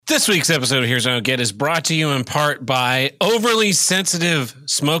This week's episode of Here's What I Don't Get is brought to you in part by overly sensitive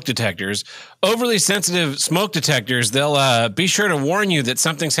smoke detectors. Overly sensitive smoke detectors, they'll be sure to warn you that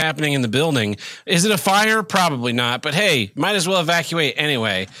something's happening in the building. Is it a fire? Probably not. But hey, might as well evacuate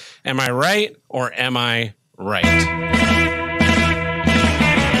anyway. Am I right or am I right?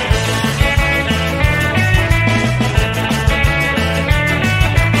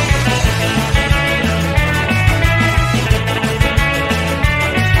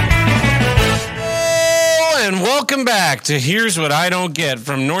 Welcome back to Here's What I Don't Get,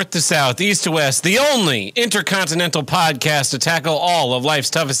 from north to south, east to west, the only intercontinental podcast to tackle all of life's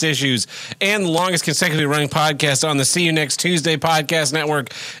toughest issues, and the longest consecutively running podcast on the See You Next Tuesday podcast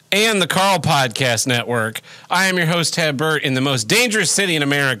network and the Carl podcast network. I am your host, Ted Burt, in the most dangerous city in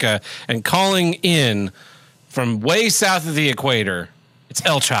America, and calling in from way south of the equator, it's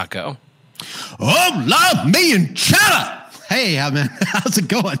El Chaco. Oh, love me and chatter. Hey, man, how's it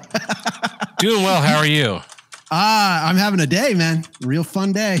going? Doing well. How are you? I'm having a day, man. Real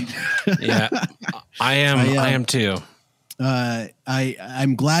fun day. Yeah, I am too.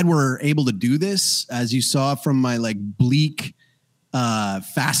 I'm glad we're able to do this. As you saw from my bleak fast.com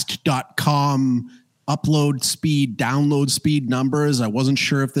upload speed, download speed numbers, I wasn't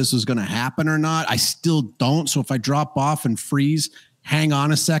sure if this was going to happen or not. I still don't. So if I drop off and freeze, hang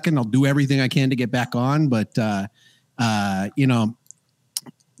on a second. I'll do everything I can to get back on. But,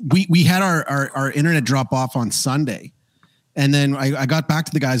 we had our internet drop off on Sunday, and then I got back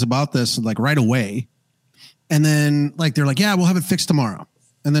to the guys about this right away. And then they're like, yeah, we'll have it fixed tomorrow.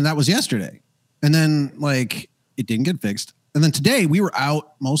 And then that was yesterday. And then it didn't get fixed. And then today we were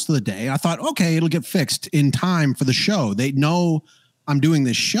out most of the day. I thought, okay, it'll get fixed in time for the show. They know I'm doing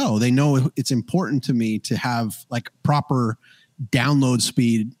this show. They know it's important to me to have proper download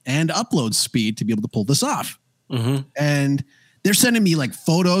speed and upload speed to be able to pull this off. Mm-hmm. And they're sending me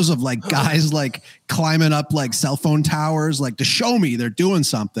photos of guys climbing up cell phone towers to show me they're doing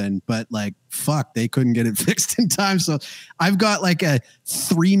something, but fuck, they couldn't get it fixed in time. So I've got a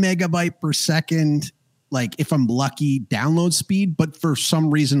 3 megabyte per second, if I'm lucky, download speed, but for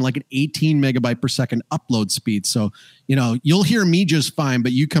some reason an 18 megabyte per second upload speed. So you'll hear me just fine,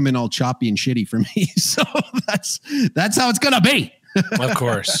 but you come in all choppy and shitty for me. So that's how it's gonna be. Of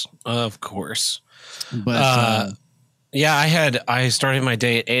course. But yeah, I started my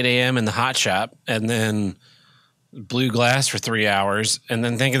day at 8 a.m. in the hot shop, and then blew glass for 3 hours, and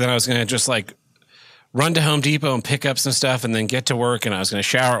then thinking that I was going to just run to Home Depot and pick up some stuff and then get to work, and I was going to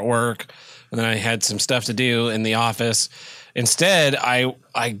shower at work, and then I had some stuff to do in the office. Instead, I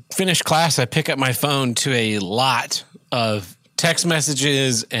finished class. I pick up my phone to a lot of text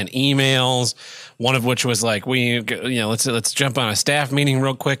messages and emails, one of which was let's jump on a staff meeting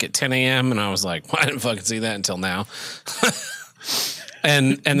real quick at 10 a.m. And I was like, well, I didn't fucking see that until now.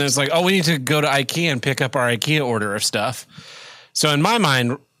 and then it's we need to go to IKEA and pick up our IKEA order of stuff. So in my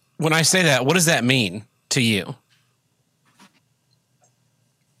mind, when I say that, what does that mean to you?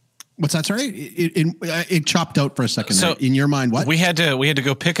 What's that? Sorry, it chopped out for a second. So in your mind, what? We had to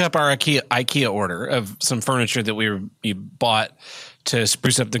go pick up our IKEA order of some furniture that we bought to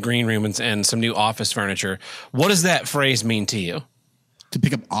spruce up the green room and some new office furniture. What does that phrase mean to you? To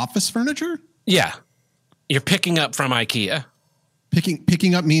pick up office furniture? Yeah, you're picking up from IKEA.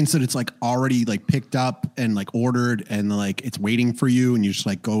 Picking up means that it's already picked up and ordered and it's waiting for you, and you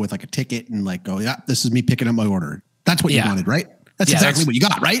just go with a ticket and go, yeah, this is me picking up my order. That's what you wanted, right? That's exactly what you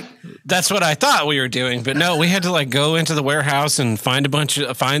got, right? That's what I thought we were doing, but no, we had to go into the warehouse and find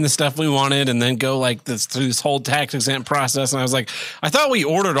the stuff we wanted, and then go through this whole tax exempt process. And I was like, I thought we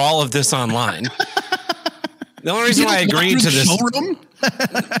ordered all of this online. The only reason why I agreed to this, showroom?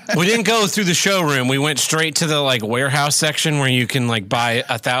 We didn't go through the showroom. We went straight to the warehouse section where you can buy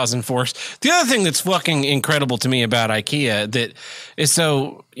 1,000 force. The other thing that's fucking incredible to me about IKEA that is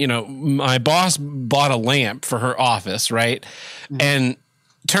my boss bought a lamp for her office, right? Mm-hmm. And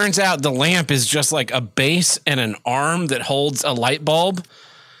turns out the lamp is just a base and an arm that holds a light bulb.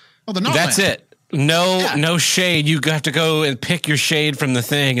 Oh, that's lamp. it. No shade. You have to go and pick your shade from the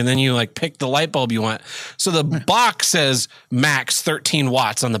thing, and then you pick the light bulb you want. So the box says max 13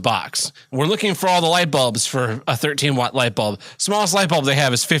 watts on the box. We're looking for all the light bulbs for a 13 watt light bulb. Smallest light bulb they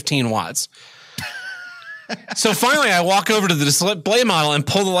have is 15 watts. So finally I walk over to the display model and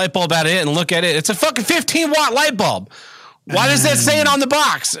pull the light bulb out of it and look at it. It's a fucking 15 watt light bulb. Why does that say it on the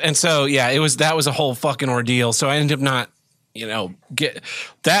box? And so, yeah, that was a whole fucking ordeal. So I ended up not, get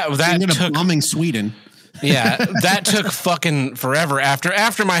that. That ended up bombing Sweden. Yeah, that took fucking forever.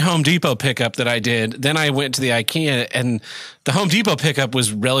 After my Home Depot pickup that I did, then I went to the IKEA, and the Home Depot pickup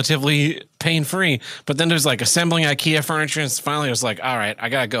was relatively pain-free. But then there's like assembling IKEA furniture, and finally I was like, all right, I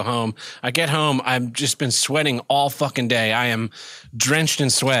gotta go home. I get home, I've just been sweating all fucking day. I am drenched in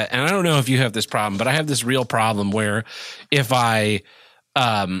sweat, and I don't know if you have this problem, but I have this real problem where if I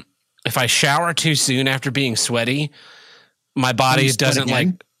shower too soon after being sweaty, my body doesn't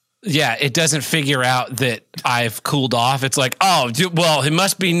like. Yeah, it doesn't figure out that I've cooled off. It's like, oh, well, it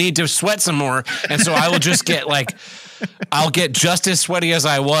must be need to sweat some more. And so I will just get I'll get just as sweaty as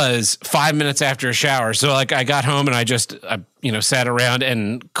I was 5 minutes after a shower. So like I got home and I sat around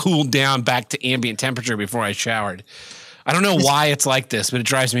and cooled down back to ambient temperature before I showered. I don't know why it's like this, but it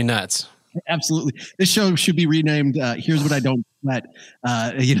drives me nuts. Absolutely. This show should be renamed Here's What I Don't Sweat,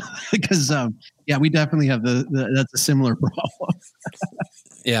 because we definitely have that's a similar problem.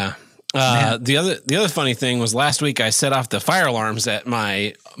 Yeah. The other funny thing was last week I set off the fire alarms at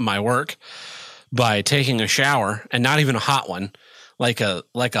my work by taking a shower, and not even a hot one, like a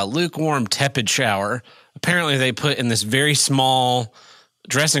lukewarm, tepid shower. Apparently they put in this very small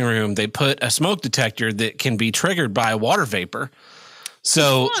dressing room, they put a smoke detector that can be triggered by water vapor.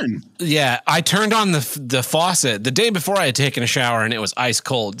 So yeah, I turned on the faucet the day before I had taken a shower and it was ice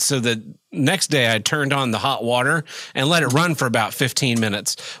cold. So the next day I turned on the hot water and let it run for about 15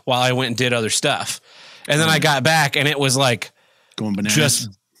 minutes while I went and did other stuff. And then I got back and it was like going bananas.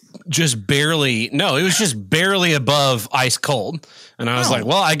 Just barely. No, it was just barely above ice cold. And I was like,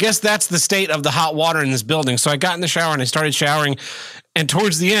 well, I guess that's the state of the hot water in this building. So I got in the shower and I started showering, and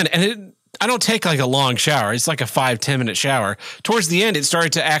towards the end, I don't take like a long shower. It's like a 5-10 minute shower. Towards the end, it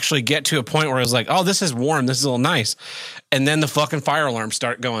started to actually get to a point where I was like, oh, this is warm. This is a little nice. And then the fucking fire alarms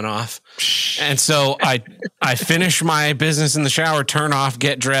start going off. And so I finish my business in the shower, turn off,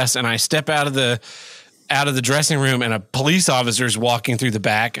 get dressed, and I step out of the dressing room, and a police officer is walking through the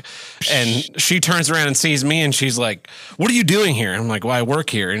back, and she turns around and sees me, and she's like, what are you doing here? And I'm like, well, I work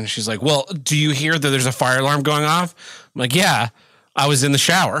here. And she's like, well, do you hear that there's a fire alarm going off? I'm like, yeah, I was in the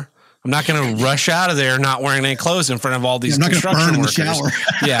shower. I'm not going to rush out of there not wearing any clothes in front of all these construction workers.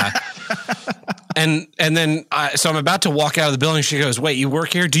 Yeah. And then so I'm about to walk out of the building. She goes, wait, you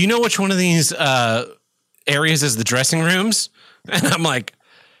work here? Do you know which one of these areas is the dressing rooms? And I'm like,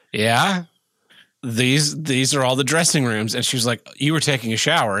 yeah, these are all the dressing rooms. And she was like, you were taking a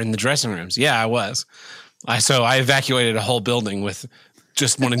shower in the dressing rooms. Yeah, I was. So I evacuated a whole building with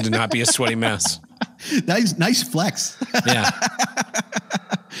just wanting to not be a sweaty mess. Nice flex. Yeah.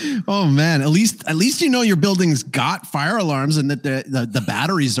 Oh man, at least you know your building's got fire alarms and that the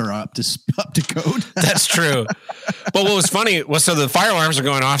batteries are up to code. That's true. But what was funny was, so the fire alarms are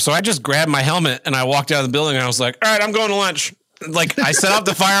going off, so I just grabbed my helmet and I walked out of the building and I was like, all right, I'm going to lunch. Like I set up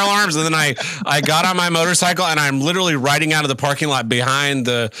the fire alarms, and then I got on my motorcycle and I'm literally riding out of the parking lot behind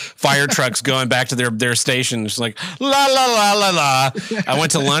the fire trucks going back to their station. It's like la la la la la. I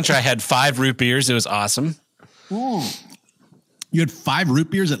went to lunch. I had 5 root beers. It was awesome. Ooh. You had 5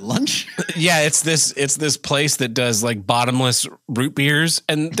 root beers at lunch? Yeah, it's this place that does like bottomless root beers,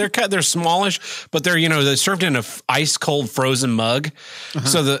 and they're smallish, but they're served in a ice cold frozen mug. Uh-huh.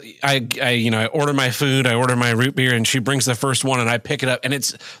 So I order my food, I order my root beer, and she brings the first one, and I pick it up, and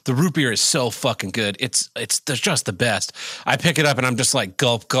the root beer is so fucking good. It's just the best. I pick it up, and I'm just like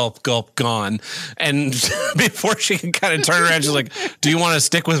gulp gulp gulp gone, and before she can kind of turn around, she's like, "Do you want to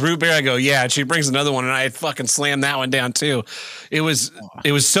stick with root beer?" I go, "Yeah." And she brings another one, and I fucking slammed that one down too. It was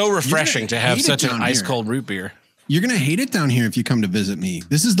so refreshing to have such an ice cold root beer. You're going to hate it down here if you come to visit me.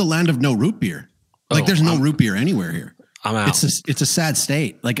 This is the land of no root beer. Like there's no root beer anywhere here. I'm out. It's a sad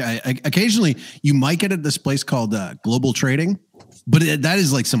state. Like I occasionally you might get at this place called Global Trading, but that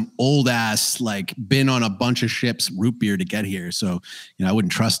is like some old ass, like been on a bunch of ships root beer to get here. So, I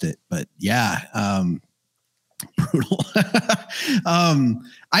wouldn't trust it, but yeah. Brutal.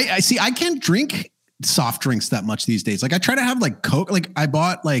 I see. I can't drink soft drinks that much these days. Like I try to have like Coke. Like I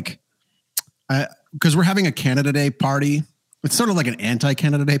bought because we're having a Canada Day party. It's sort of like an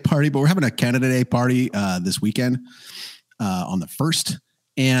anti-Canada Day party, but we're having a Canada Day party this weekend on the 1st.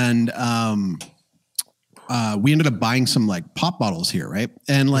 And we ended up buying some like pop bottles here, right?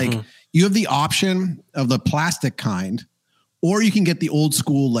 And like you have the option of the plastic kind, or you can get the old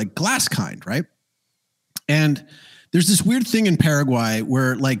school like glass kind, right? And there's this weird thing in Paraguay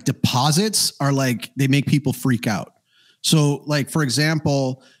where like deposits are like, they make people freak out. So like, for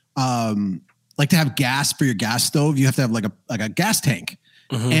example, like to have gas for your gas stove, you have to have like a gas tank.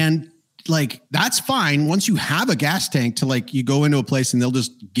 Mm-hmm. And like, that's fine. Once you have a gas tank to like, you go into a place and they'll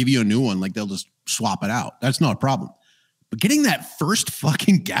just give you a new one. Like they'll just swap it out. That's not a problem. But getting that first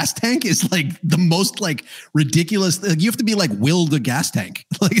fucking gas tank is like the most like ridiculous. Like, you have to be like willed a gas tank.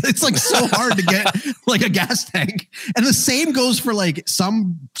 Like it's like so hard to get like a gas tank. And the same goes for like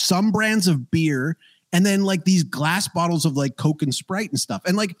some brands of beer, and then like these glass bottles of like Coke and Sprite and stuff.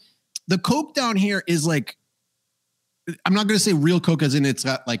 And like the Coke down here is like, I'm not going to say real Coke as in it's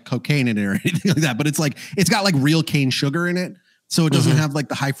got like cocaine in it or anything like that, but it's like, it's got like real cane sugar in it. So it doesn't have like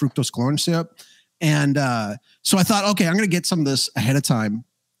the high fructose corn syrup. And so I thought, okay, I'm going to get some of this ahead of time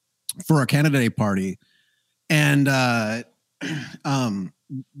for our Canada Day party. And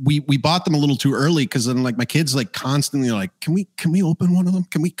we bought them a little too early, because then like my kids like constantly like, can we open one of them?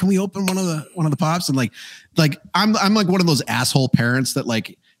 Can we open one of the pops? And like I'm like one of those asshole parents that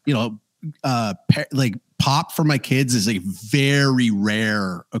like, you know, like pop for my kids is a very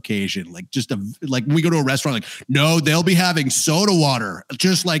rare occasion. Like like when we go to a restaurant, like, no, they'll be having soda water,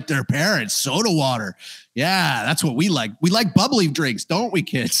 just like their parents, soda water. Yeah, that's what we like. We like bubbly drinks, don't we,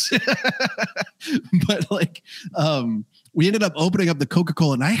 kids? But like, we ended up opening up the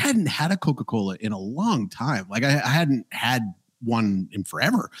Coca-Cola, and I hadn't had a Coca-Cola in a long time. Like I hadn't had one in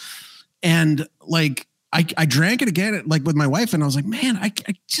forever. And like, I drank it again, like with my wife, and I was like, man, I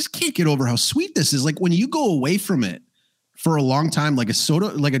just can't get over how sweet this is. Like when you go away from it for a long time, like a soda,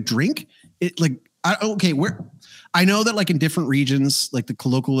 like a drink, it like, I know that like in different regions, like the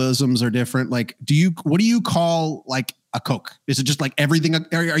colloquialisms are different. Like, what do you call like a Coke? Is it just like everything?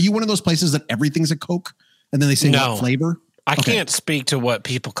 Are you one of those places that everything's a Coke and then they say what flavor? I can't speak to what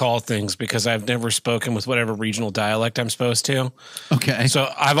people call things because I've never spoken with whatever regional dialect I'm supposed to. Okay. So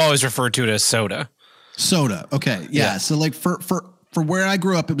I've always referred to it as soda. Soda. Okay. Yeah. So like for where I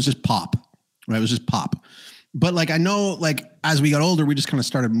grew up, it was just pop, right? It was just pop. But like, I know like as we got older, we just kind of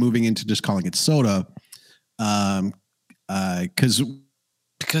started moving into just calling it soda. Because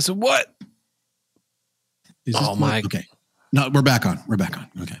of what? My. Okay. No, we're back on.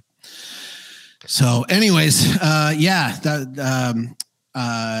 Okay. So anyways, yeah,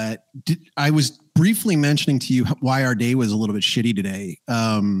 I was briefly mentioning to you why our day was a little bit shitty today.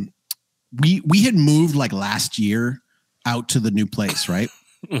 We had moved like last year out to the new place, right?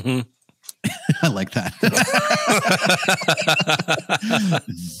 Mm-hmm. I like that.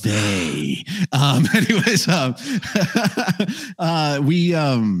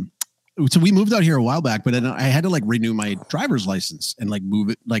 So we moved out here a while back, but then I had to like renew my driver's license and like move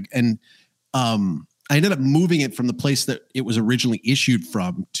it I ended up moving it from the place that it was originally issued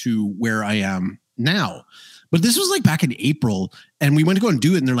from to where I am now. But this was like back in April, and we went to go and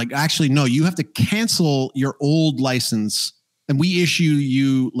do it. And they're like, actually, no, you have to cancel your old license, and we issue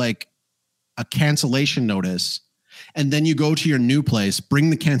you like a cancellation notice. And then you go to your new place, bring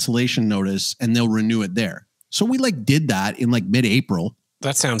the cancellation notice, and they'll renew it there. So we like did that in like mid-April.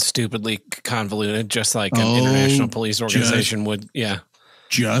 That sounds stupidly convoluted, just like an international police organization would. Yeah.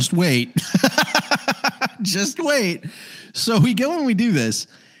 Just wait. Just wait. So we go and we do this.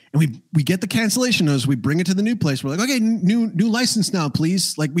 And we get the cancellation notice. We bring it to the new place. We're like, okay, new license now,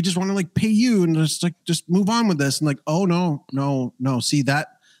 please. Like, we just want to like pay you and just move on with this. And like, oh no. See that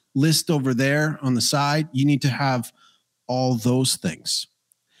list over there on the side? You need to have all those things.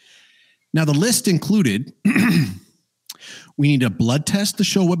 Now the list included, we need a blood test to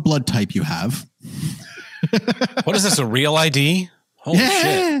show what blood type you have. What is this? A real ID? Holy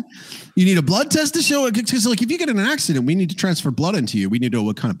shit. You need a blood test to show it, because like if you get in an accident, we need to transfer blood into you. We need to know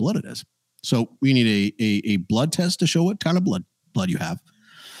what kind of blood it is. So we need a blood test to show what kind of blood you have.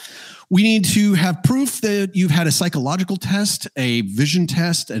 We need to have proof that you've had a psychological test, a vision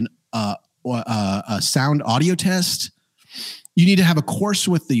test, and a sound audio test. You need to have a course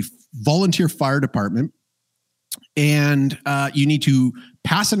with the volunteer fire department, and you need to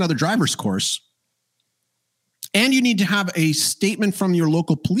pass another driver's course. And you need to have a statement from your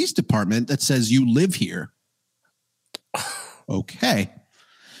local police department that says you live here. Okay.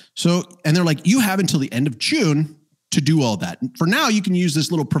 So, and they're like, you have until the end of June to do all that. For now, you can use this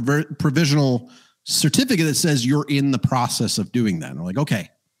little provisional certificate that says you're in the process of doing that. And we're like, okay.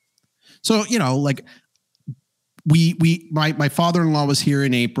 So, you know, like my father-in-law was here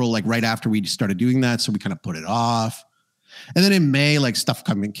in April, like right after we started doing that. So we kind of put it off. And then in May, like stuff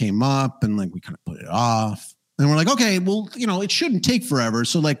came up and like we kind of put it off. And we're like, okay, well, you know, it shouldn't take forever.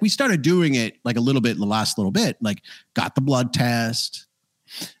 So like we started doing it like a little bit in the last little bit, like got the blood test,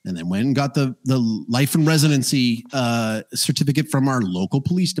 and then went and got the life and residency certificate from our local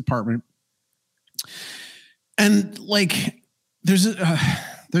police department. And like, there's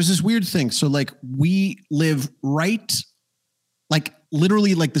this weird thing. So like we live right, like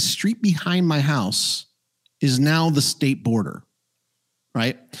literally like the street behind my house is now the state border.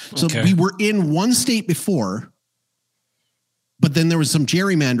 Right. So we were in one state before, But then there was some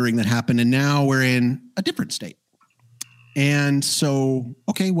gerrymandering that happened, and now we're in a different state. And so,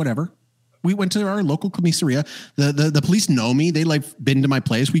 okay, whatever. We went to our local commissariat. The police know me. They like been to my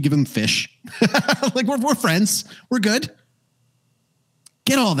place. We give them fish. Like we're friends. We're good.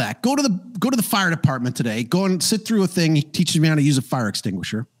 Get all that. Go to the fire department today. Go and sit through a thing. He teaches me how to use a fire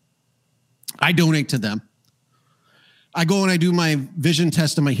extinguisher. I donate to them. I go and I do my vision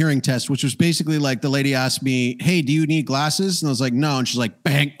test and my hearing test, which was basically like the lady asked me, "Hey, do you need glasses?" And I was like, "No." And she's like,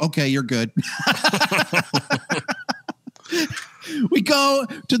 "Bang. Okay, you're good." We go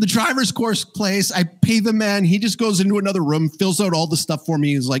to the driver's course place. I pay the man. He just goes into another room, fills out all the stuff for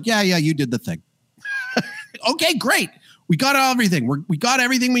me. He's like, yeah, you did the thing. Okay, great. We got everything. We got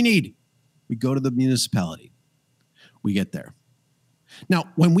everything we need. We go to the municipality. We get there. Now,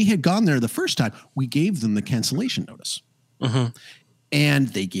 when we had gone there the first time, we gave them the cancellation notice. Mm-hmm. And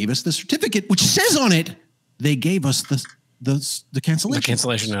they gave us the certificate, which says on it, they gave us the cancellation. The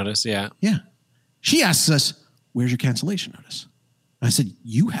cancellation notice, yeah. Yeah. She asks us, "Where's your cancellation notice?" I said,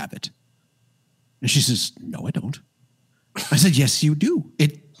 "You have it." And she says, "No, I don't." I said, "Yes, you do.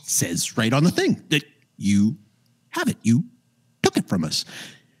 It says right on the thing that you have it. You took it from us."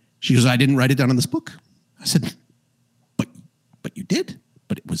 She goes, "I didn't write it down in this book." I said, but you did.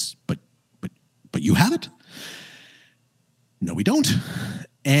 But you have it. "No, we don't."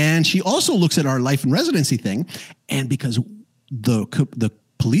 And she also looks at our life and residency thing. And because the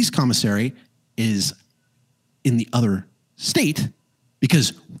police commissary is in the other state,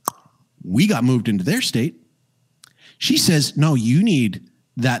 because we got moved into their state, she says, "No, you need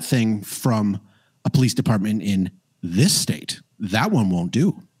that thing from a police department in this state. That one won't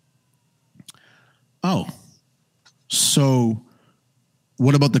do." Oh, so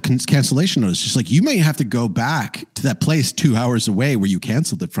what about the cancellation notice? She's like, "You may have to go back to that place 2 hours away where you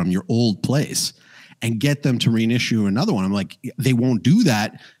canceled it from, your old place, and get them to reissue another one." I'm like, "They won't do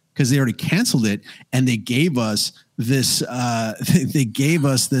that because they already canceled it, and they gave us this. They gave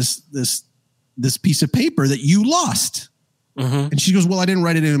us this piece of paper that you lost." Mm-hmm. And she goes, "Well, I didn't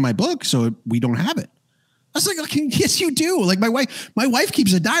write it in my book, so we don't have it." I was like, "Yes, you do." Like my wife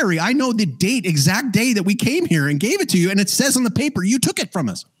keeps a diary. I know the exact day that we came here and gave it to you, and it says on the paper you took it from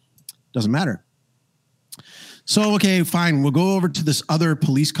us. Doesn't matter. So, okay, fine. We'll go over to this other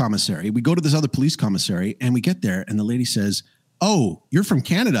police commissary. We go to this other police commissary, and we get there, and the lady says, "Oh, you're from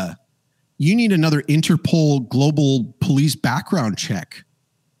Canada. You need another Interpol global police background check."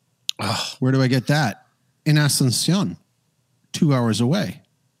 Oh. Where do I get that? In Asuncion, 2 hours away.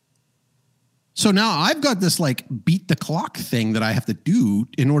 So now I've got this like beat the clock thing that I have to do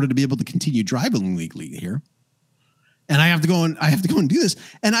in order to be able to continue driving legally here. And I have to go and do this.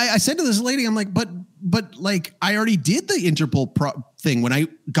 And I said to this lady, I'm like, but like I already did the Interpol thing when I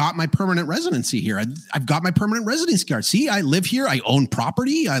got my permanent residency here. I've got my permanent residency card. See, I live here. I own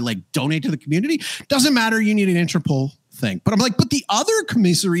property. I like donate to the community. Doesn't matter. You need an Interpol thing. But I'm like, but the other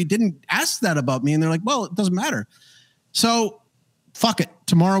commissary didn't ask that about me. And they're like, well, it doesn't matter. So fuck it.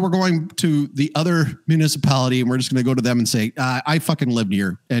 Tomorrow we're going to the other municipality and we're just going to go to them and say, I fucking lived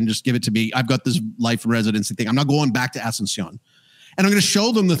here and just give it to me. I've got this life and residency thing. I'm not going back to Asuncion. And I'm going to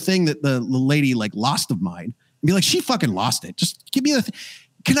show them the thing that the lady like lost of mine and be like, she fucking lost it. Just give me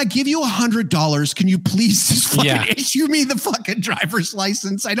can I give you $100? Can you please just fucking issue me the fucking driver's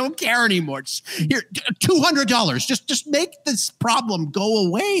license? I don't care anymore. Just, here, $200. Just make this problem go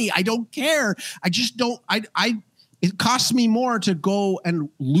away. I don't care. I just don't, it costs me more to go and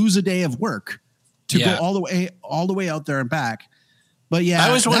lose a day of work to go all the way out there and back. But yeah, I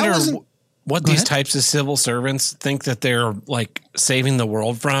always wonder what these types of civil servants think that they're like saving the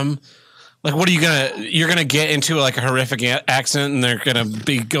world from. Like, what are you're going to get into like a horrific accident and they're going to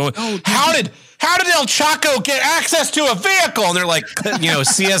be going, how did El Chaco get access to a vehicle? And they're like,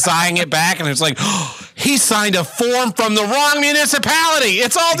 CSIing it back. And it's like, he signed a form from the wrong municipality.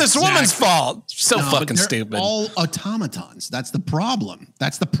 It's all this woman's fault. So fucking stupid. All automatons. That's the problem.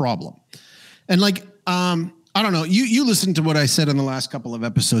 And like, I don't know. You listened to what I said in the last couple of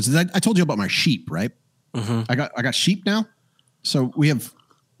episodes. I told you about my sheep, right? Mm-hmm. I got sheep now. So we have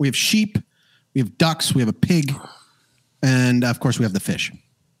sheep, we have ducks, we have a pig, and of course we have the fish.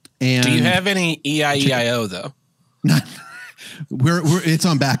 And do you have any EIEIO though? Not. It's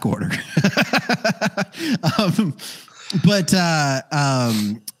on back order.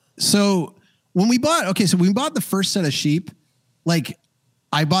 So when we bought the first set of sheep, like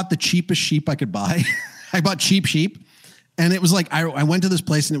I bought the cheapest sheep I could buy. I bought cheap sheep. And it was like, I went to this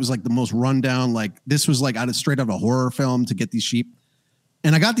place and it was like the most rundown, like this was like straight out of a horror film to get these sheep.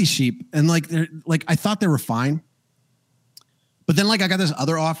 And I got these sheep and like, I thought they were fine. But then like I got this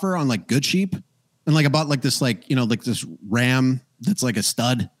other offer on like good sheep And like I bought like this, like, like this ram that's like a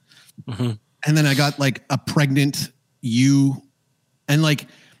stud. Mm-hmm. And then I got like a pregnant ewe. And like,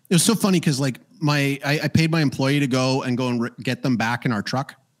 it was so funny because like I paid my employee to go and get them back in our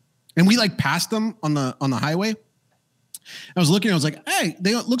truck. And we like passed them on the highway. I was looking, I was like, hey,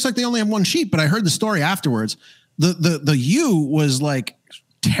 looks like they only have one sheep. But I heard the story afterwards. The ewe was like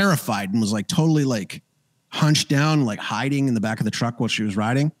terrified and was like totally like hunched down, like hiding in the back of the truck while she was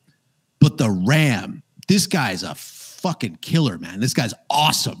riding. But the ram, this guy's a fucking killer, man. This guy's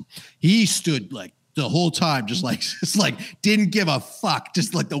awesome. He stood like the whole time, just like didn't give a fuck.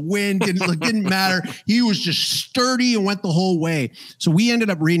 Just like the wind didn't matter. He was just sturdy and went the whole way. So we ended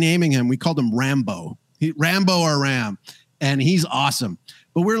up renaming him. We called him Rambo. Rambo or Ram, and he's awesome.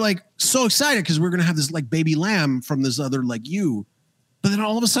 But we're like so excited because we're gonna have this like baby lamb from this other like ewe. But then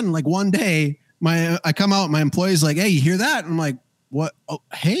all of a sudden, like one day, I come out, my employee's like, "Hey, you hear that?" And I'm like, "What? Oh,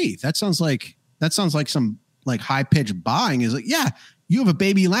 hey, that sounds like some like high pitched buying." Is like, "Yeah, you have a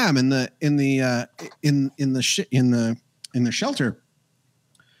baby lamb in the shelter."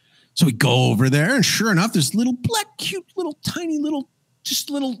 So we go over there, and sure enough, this little black, cute, little tiny, little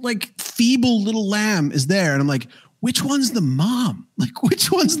like feeble little lamb is there, and I'm like, which one's the mom? Like,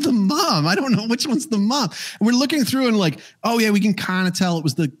 which one's the mom? I don't know which one's the mom. And we're looking through and like, oh yeah, we can kind of tell it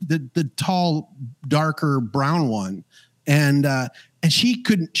was the tall, darker brown one. And she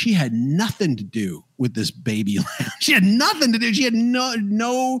had nothing to do with this baby lamb. She had nothing to do. She had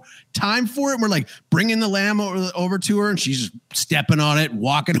no time for it. And we're like bringing the lamb over to her and she's just stepping on it,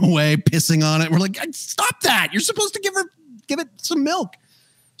 walking away, pissing on it. We're like, stop that. You're supposed to give it some milk.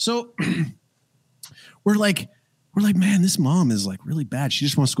 So we're like, man, this mom is like really bad. She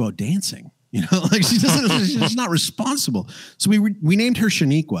just wants to go out dancing, like she's just not responsible. So we named her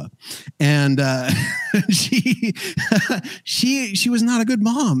Shaniqua, and she was not a good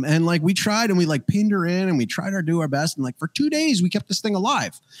mom. And like we tried and we like pinned her in and we tried to do our best. And like for 2 days we kept this thing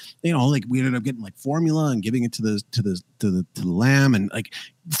alive. Like we ended up getting like formula and giving it to the lamb, and like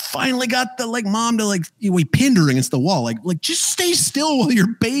finally got the like mom to like we pinned her against the wall. Like just stay still while your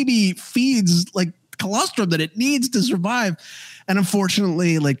baby feeds like colostrum that it needs to survive. And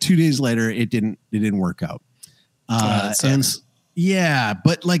unfortunately, like 2 days later, it didn't work out. But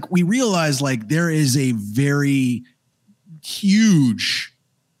like we realized like there is a very huge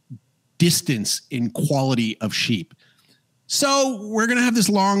distance in quality of sheep. So we're going to have this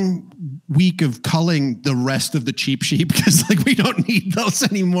long week of culling the rest of the cheap sheep because like we don't need those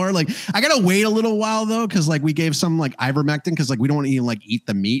anymore. Like I got to wait a little while though, because like we gave some like ivermectin because like we don't want to even like eat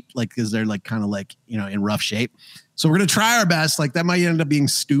the meat, like because they're like kind of like, in rough shape. So we're going to try our best. Like that might end up being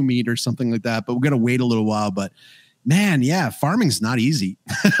stew meat or something like that, but we're going to wait a little while. But man, yeah, farming's not easy.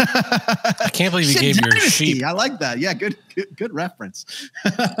 I can't believe you gave your sheep. I like that. Yeah, good reference.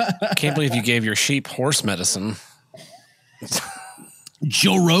 I can't believe you gave your sheep horse medicine.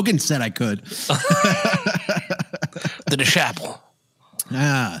 Joe Rogan said I could. The DeChapel.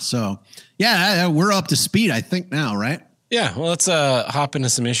 So we're up to speed, I think now, right? Yeah. Well, let's hop into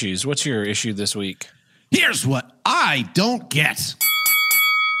some issues. What's your issue this week? Here's what I don't get.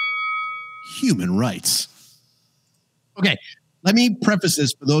 Human rights. Okay, let me preface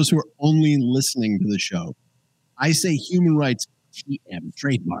this for those who are only listening to the show. I say human rights, TM,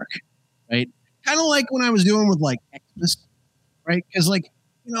 trademark, right? Kind of like when I was doing with like Xmas, right? Because like,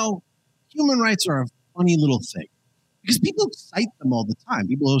 human rights are a funny little thing because people cite them all the time.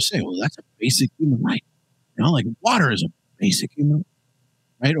 People will say, well, that's a basic human right. Like water is a basic human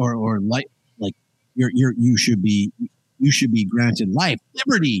right, right? Or like you should be granted life,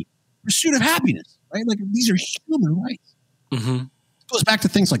 liberty, pursuit of happiness, right? Like these are human rights. Mm-hmm. It goes back to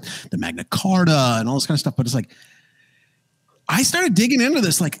things like the Magna Carta and all this kind of stuff. But it's like, I started digging into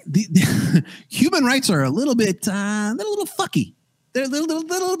this. Like the human rights are a little bit, they're a little fucky. They're a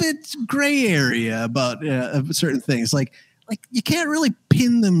little bit gray area about certain things. Like you can't really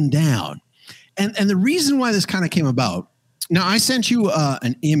pin them down. And the reason why this kind of came about. Now I sent you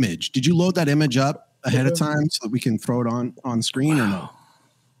an image. Did you load that image up ahead of time so that we can throw it on screen or no?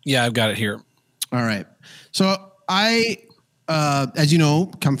 Yeah, I've got it here. All right. So I, as you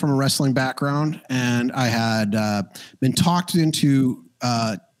know, come from a wrestling background, and I had been talked into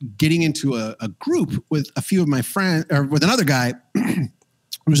getting into a group with a few of my friends, or with another guy who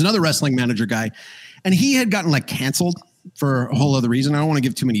was another wrestling manager guy, and he had gotten like canceled for a whole other reason. I don't want to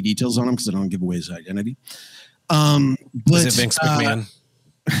give too many details on him because I don't give away his identity. But is it Vince McMahon?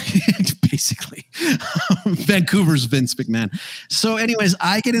 Basically, Vancouver's Vince McMahon. So anyways,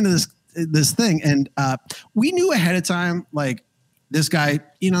 I get into this thing, and we knew ahead of time, like this guy,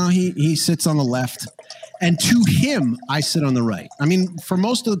 he sits on the left, and to him, I sit on the right. I mean, for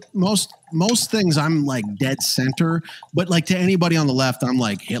most things, I'm like dead center, but like to anybody on the left, I'm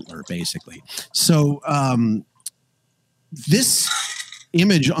like Hitler, basically. So this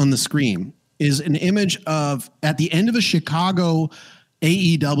image on the screen is an image of at the end of a Chicago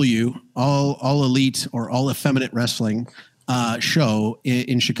AEW, all elite or all effeminate wrestling show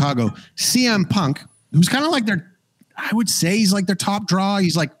in Chicago. CM Punk, who's kind of like I would say he's like their top draw.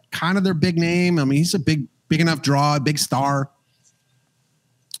 He's like kind of their big name. I mean, he's a big enough draw, a big star.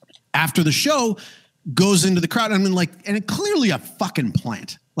 After the show, goes into the crowd. I mean, and it clearly a fucking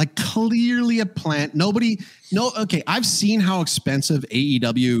plant. Like clearly a plant. Okay, I've seen how expensive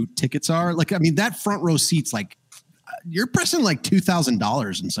AEW tickets are. Like, I mean, that front row seat's like, you're pressing like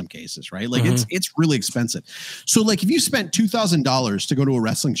 $2,000 in some cases, right? Like it's really expensive. So like if you spent $2,000 to go to a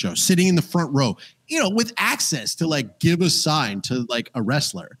wrestling show, sitting in the front row, with access to like give a sign to like a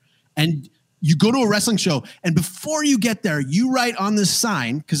wrestler, and you go to a wrestling show, and before you get there, you write on this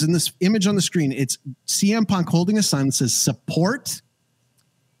sign, because in this image on the screen, it's CM Punk holding a sign that says support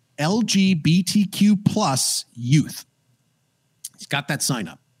LGBTQ plus youth. He's got that sign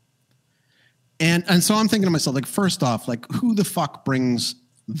up. And so I'm thinking to myself, like, first off, like, who the fuck brings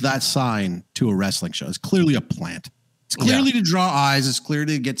that sign to a wrestling show? It's clearly a plant. It's clearly to draw eyes. It's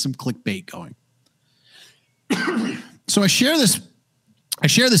clearly to get some clickbait going. So I share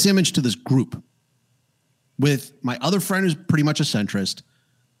this image to this group with my other friend who's pretty much a centrist,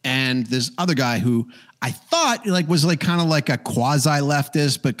 and this other guy who I thought like was like kind of like a quasi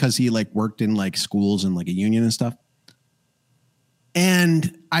leftist because he like worked in like schools and like a union and stuff.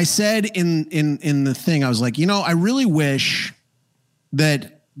 And I said in the thing, I was like, I really wish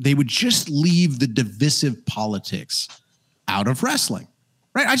that they would just leave the divisive politics out of wrestling,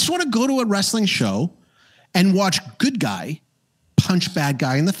 right? I just want to go to a wrestling show and watch good guy punch bad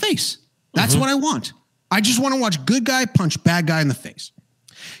guy in the face. That's what I want. I just want to watch good guy punch bad guy in the face.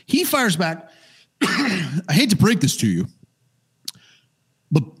 He fires back. I hate to break this to you,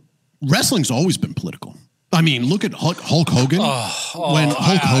 but wrestling's always been political. I mean, look at Hulk Hogan. When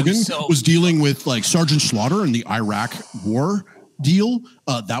Hulk Hogan was dealing with like Sergeant Slaughter and the Iraq war deal,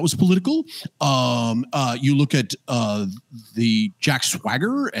 that was political. You look at the Jack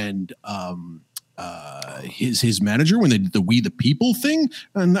Swagger and his manager when they did the We the People thing,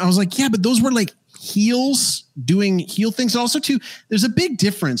 and I was like, yeah, but those were like heels doing heel things. Also, too, there's a big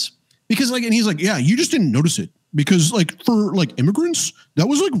difference because like, and he's like, yeah, you just didn't notice it. Because like for like immigrants, that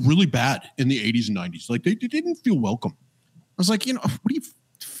was like really bad in the 80s and 90s. Like they didn't feel welcome. I was like, what do you,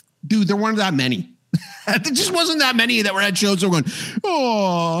 dude, there weren't that many. There just wasn't that many that were at shows that were going,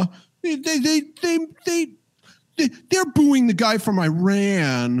 oh, they're booing the guy from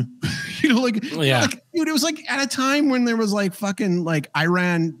Iran. Like, dude, it was like at a time when there was like fucking like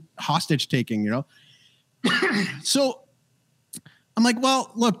Iran hostage taking, So I'm like,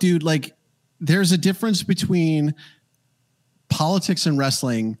 well, look, dude, like, there's a difference between politics and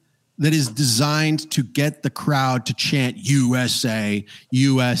wrestling that is designed to get the crowd to chant USA,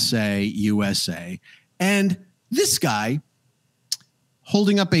 USA, USA. And this guy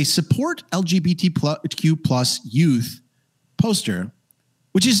holding up a support LGBTQ plus youth poster,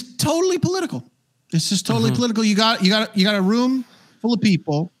 which is totally political. It's just totally political. You got a room full of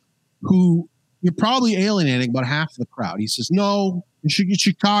people who you're probably alienating about half of the crowd. He says, no, in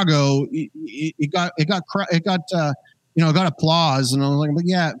Chicago, it got applause, and I was like, but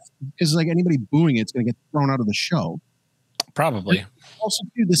yeah, because like anybody booing it's going to get thrown out of the show. Probably. And also,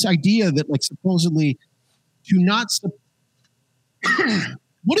 too, this idea that like supposedly to not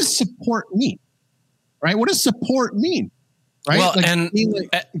what does support mean, right? What does support mean, right? Well, like, and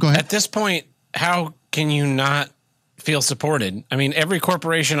go ahead. At this point, how can you not feel supported? I mean, every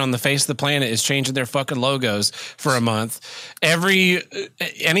corporation on the face of the planet is changing their fucking logos for a month. Any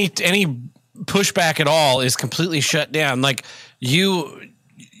pushback at all is completely shut down. Like you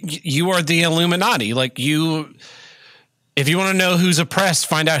are the Illuminati. Like if you want to know who's oppressed,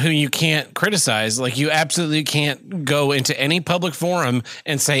 find out who you can't criticize. Like you absolutely can't go into any public forum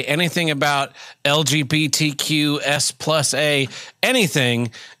and say anything about LGBTQS+A,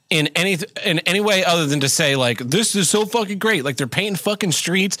 anything in any way other than to say like, this is so fucking great. Like they're painting fucking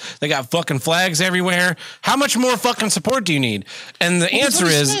streets. They got fucking flags everywhere. How much more fucking support do you need? And the answer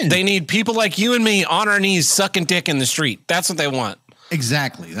is they need people like you and me on our knees sucking dick in the street. That's what they want.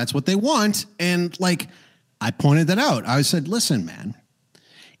 Exactly. That's what they want. And like, I pointed that out. I said, listen, man,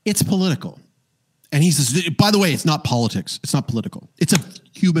 it's political. And he says, by the way, it's not politics. It's not political. It's a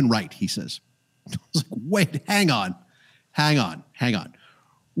human right, he says. I was like, wait, hang on.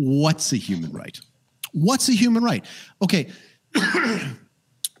 What's a human right? What's a human right? Okay,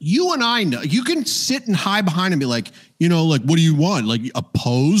 You and I know, you can sit and hide behind and be like, like, what do you want? Like,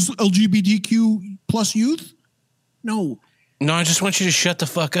 oppose LGBTQ plus youth? No, I just want you to shut the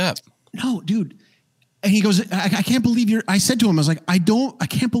fuck up. No, dude. And he goes, I can't believe I said to him, I was like, I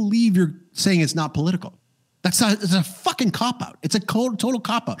can't believe you're saying it's not political. It's a fucking cop-out. It's a total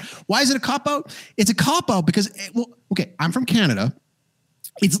cop-out. Why is it a cop-out? It's a cop-out because, okay, I'm from Canada.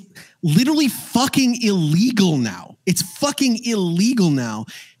 It's literally fucking illegal now. It's fucking illegal now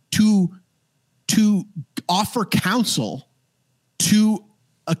to offer counsel to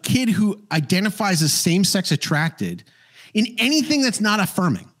a kid who identifies as same-sex attracted in anything that's not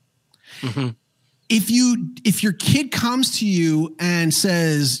affirming. Mm-hmm. If your kid comes to you and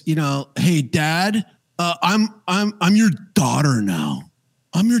says, hey, Dad, I'm your daughter now.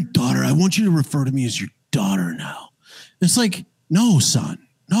 I'm your daughter. I want you to refer to me as your daughter now. It's like, no, son.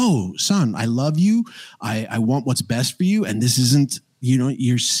 I love you. I want what's best for you. And this isn't,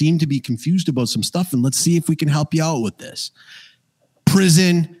 you seem to be confused about some stuff. And let's see if we can help you out with this.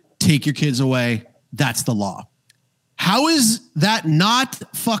 Prison, take your kids away. That's the law. How is that not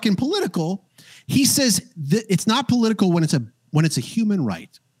fucking political? He says that it's not political when it's a human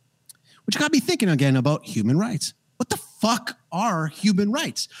right. Which got me thinking again about human rights. What the fuck are human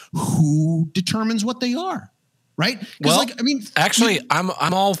rights? Who determines what they are? Right? Well, actually, I'm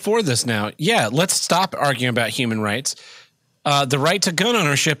all for this now. Yeah, let's stop arguing about human rights. The right to gun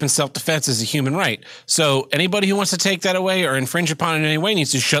ownership and self-defense is a human right. So anybody who wants to take that away or infringe upon it in any way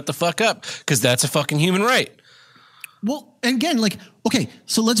needs to shut the fuck up because that's a fucking human right. Well, and again, okay,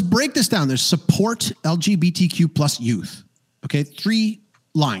 so let's break this down. There's support LGBTQ plus youth. Okay, 3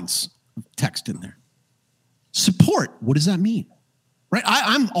 lines of text in there. Support, what does that mean? Right?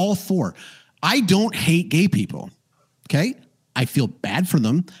 I'm all for. I don't hate gay people. Okay? I feel bad for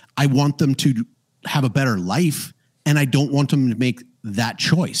them. I want them to have a better life, and I don't want them to make that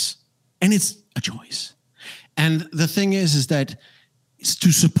choice. And it's a choice. And the thing is that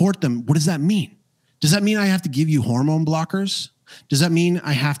to support them, what does that mean? Does that mean I have to give you hormone blockers? Does that mean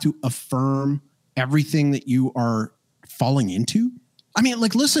I have to affirm everything that you are falling into? I mean,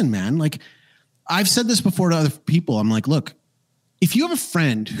 listen, man, I've said this before to other people. I'm like, look, if you have a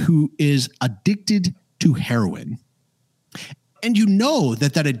friend who is addicted to heroin and you know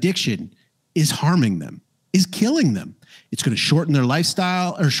that addiction is harming them, is killing them, it's going to shorten their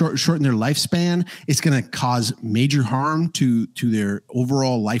lifestyle or shorten their lifespan. It's going to cause major harm to their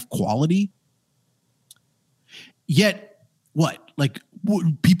overall life quality. Yet, what?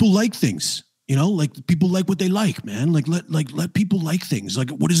 People like things, people like what they like, man. Let people like things.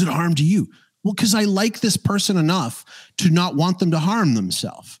 What does it harm to you? Well, because I like this person enough to not want them to harm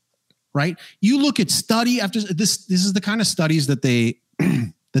themselves, right? You look at study after this. This is the kind of studies that they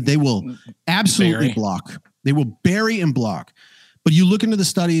will absolutely block. They will bury and block. But you look into the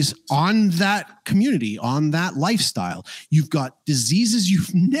studies on that community, on that lifestyle, you've got diseases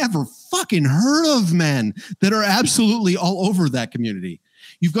you've never fucking heard of, man, that are absolutely all over that community.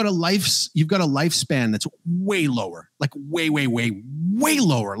 You've got a lifespan that's way lower, way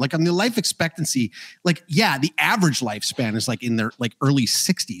lower. On the life expectancy, the average lifespan is in their early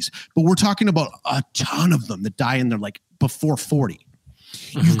 60s, but we're talking about a ton of them that die in their before 40.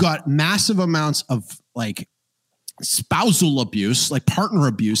 Mm-hmm. You've got massive amounts of spousal abuse, partner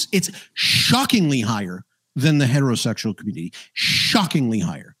abuse. It's shockingly higher than the heterosexual community. Shockingly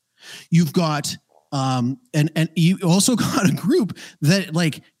higher. You've got and you also got a group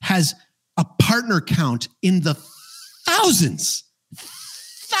that has a partner count in the thousands.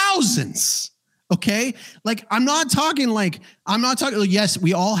 Okay? I'm not talking yes,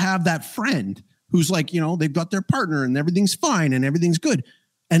 we all have that friend who's they've got their partner and everything's fine and everything's good.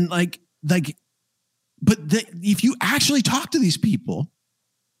 And but if you actually talk to these people,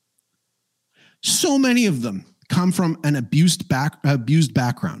 so many of them come from an abused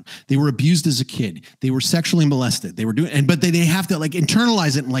background. They were abused as a kid. They were sexually molested. They were but they have to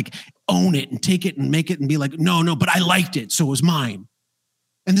internalize it and own it and take it and make it and be no, but I liked it, so it was mine.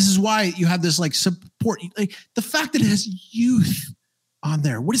 And this is why you have this support. The fact that it has youth on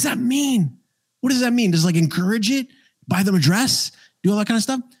there. What does that mean? What does that mean? Does encourage it, buy them a dress, do all that kind of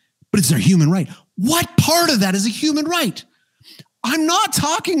stuff? But it's their human right. What part of that is a human right? I'm not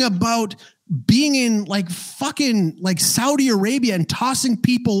talking about being in fucking Saudi Arabia and tossing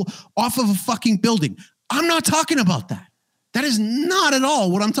people off of a fucking building. I'm not talking about that. That is not at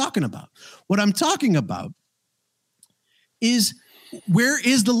all what I'm talking about. What I'm talking about is, where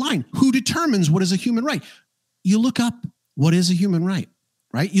is the line? Who determines what is a human right? You look up what is a human right,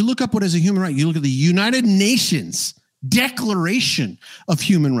 right? You look up what is a human right. You look at the United Nations Declaration of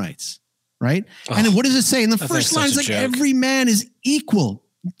Human Rights. right? And then what does it say? In the first line, it's like, joke. every man is equal.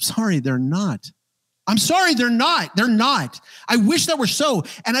 I'm sorry, they're not. I'm sorry, they're not. They're not. I wish that were so.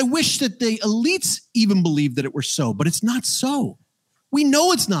 And I wish that the elites even believed that it were so, but it's not so. We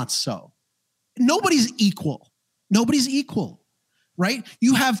know it's not so. Nobody's equal. Nobody's equal, right?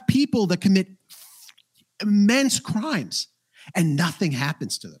 You have people that commit immense crimes and nothing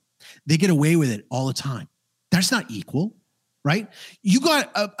happens to them. They get away with it all the time. That's not equal, right? You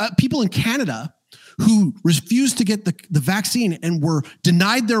got people in Canada who refused to get the vaccine and were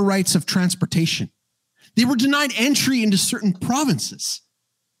denied their rights of transportation. They were denied entry into certain provinces,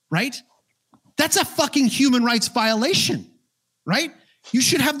 right? That's a fucking human rights violation, right? You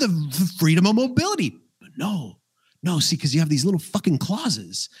should have the freedom of mobility. But no, see, because you have these little fucking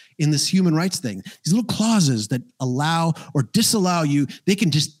clauses in this human rights thing, these little clauses that allow or disallow you. They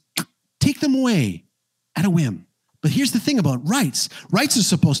can just take them away at a whim. But here's the thing about rights. Rights are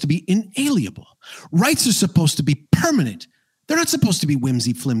supposed to be inalienable. Rights are supposed to be permanent. They're not supposed to be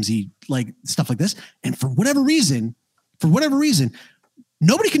whimsy, flimsy, like stuff like this. And for whatever reason,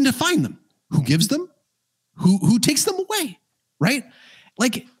 nobody can define them. Who gives them? Who takes them away? Right?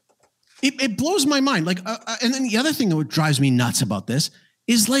 Like, it blows my mind. Like, and then the other thing that drives me nuts about this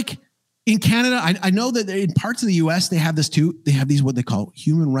is, like, in Canada, I know that in parts of the U.S. they have this too. They have these what they call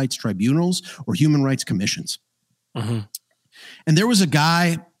human rights tribunals or human rights commissions. Mm-hmm. And there was a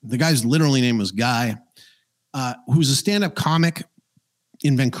guy. The guy's literally name was Guy. Who was a stand-up comic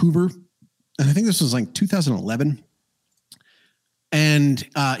in Vancouver. And I think this was like 2011. And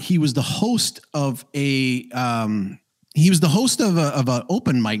he was the host of an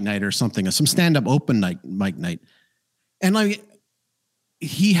open mic night or something, some stand-up open mic night. And like,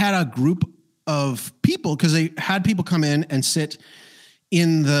 he had a group of people because they had people come in and sit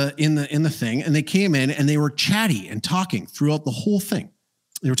in the thing. And they came in and they were chatty and talking throughout the whole thing.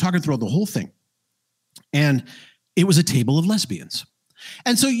 And it was a table of lesbians.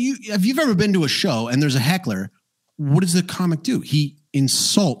 And so if you've ever been to a show and there's a heckler, what does the comic do? He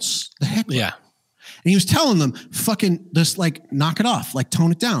insults the heckler. Yeah. And he was telling them, fucking just like knock it off, like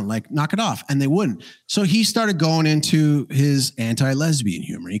tone it down, like knock it off. And they wouldn't. So he started going into his anti-lesbian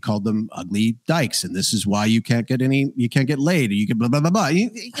humor. He called them ugly dykes. And this is why you can't get laid. Or you can blah, blah, blah, blah.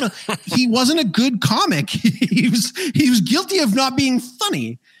 He wasn't a good comic. He was guilty of not being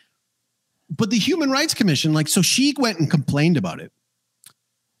funny. But the Human Rights Commission, like, so she went and complained about it.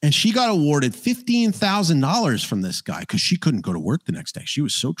 And she got awarded $15,000 from this guy because she couldn't go to work the next day. She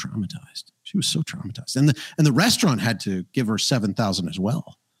was so traumatized. And the restaurant had to give her $7,000 as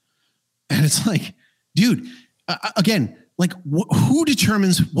well. And it's like, dude, again, like who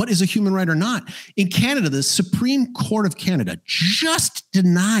determines what is a human right or not? In Canada, the Supreme Court of Canada just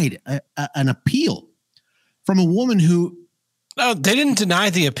denied an appeal from a woman who. Oh, they didn't deny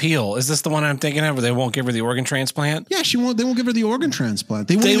the appeal. Is this the one I'm thinking of where they won't give her the organ transplant? Yeah, they won't give her the organ transplant.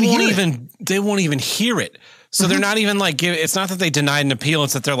 They won't even hear it. So they're not even like, it's not that they denied an appeal.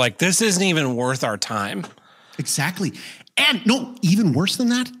 It's that they're like, this isn't even worth our time. Exactly. And no, even worse than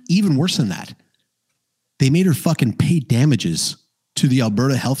that, they made her fucking pay damages to the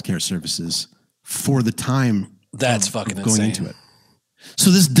Alberta Healthcare Services for the time that's fucking going into it. So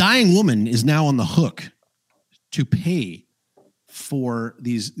this dying woman is now on the hook to pay for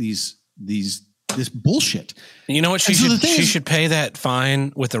this bullshit. You know what? She should pay that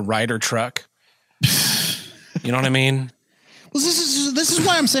fine with a Ryder truck. You know what I mean? Well, this is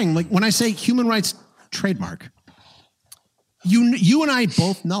why I'm saying, like, when I say human rights trademark, you and I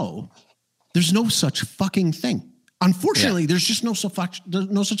both know there's no such fucking thing. Unfortunately, there's just no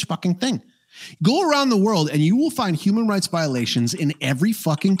such fucking thing. Go around the world and you will find human rights violations in every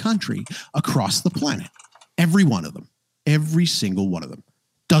fucking country across the planet. Every one of them. Every single one of them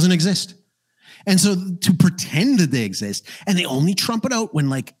doesn't exist. And so to pretend that they exist and they only trump it out when,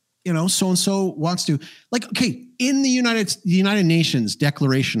 like, you know, so-and-so wants to, like, okay, in the United Nations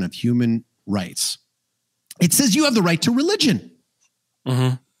Declaration of Human Rights, it says you have the right to religion.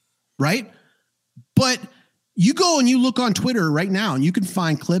 Mm-hmm. Right? But you go and you look on Twitter right now and you can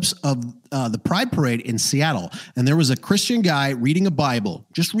find clips of the Pride Parade in Seattle. And there was a Christian guy reading a Bible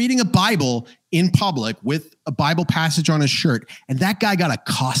in public with a Bible passage on his shirt. And that guy got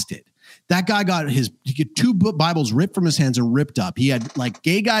accosted. That guy got two Bibles ripped from his hands and ripped up. He had like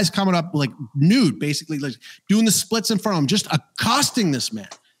gay guys coming up like nude, basically like doing the splits in front of him, just accosting this man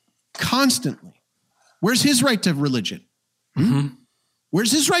constantly. Where's his right to religion? Mm-hmm.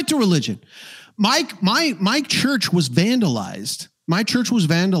 Where's his right to religion? My church was vandalized. My church was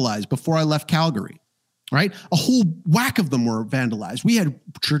vandalized before I left Calgary, right? A whole whack of them were vandalized. We had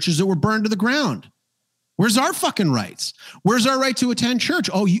churches that were burned to the ground. Where's our fucking rights? Where's our right to attend church?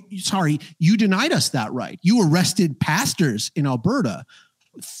 Oh, you denied us that right. You arrested pastors in Alberta.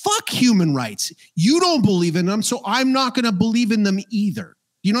 Fuck human rights. You don't believe in them, so I'm not going to believe in them either.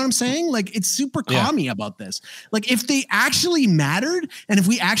 You know what I'm saying? Like, it's super commie about this. Like, if they actually mattered and if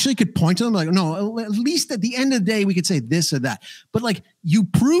we actually could point to them, like, no, at least at the end of the day, we could say this or that. But like, you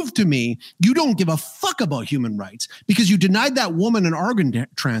prove to me you don't give a fuck about human rights because you denied that woman an organ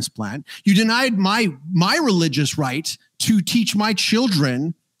transplant. You denied my religious right to teach my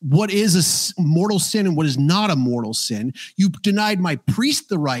children what is a mortal sin and what is not a mortal sin. You denied my priest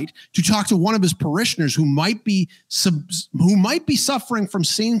the right to talk to one of his parishioners who might be suffering from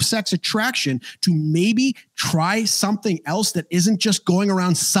same-sex attraction to maybe try something else that isn't just going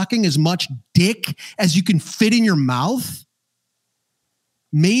around sucking as much dick as you can fit in your mouth.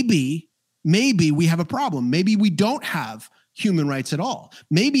 Maybe we have a problem. Maybe we don't have human rights at all.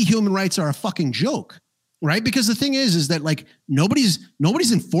 Maybe human rights are a fucking joke. Right? Because the thing is that like nobody's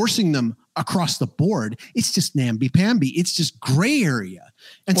enforcing them across the board. It's just namby-pamby. It's just gray area.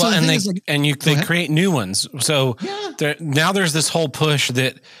 And well, so they create new ones. So now there's this whole push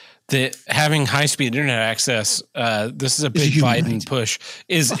that having high-speed internet access, this is a big Biden push,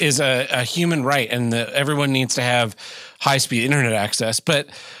 is a human right, and everyone needs to have high-speed internet access. But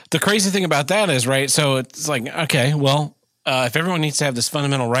the crazy thing about that is, right, so it's like, okay, well, if everyone needs to have this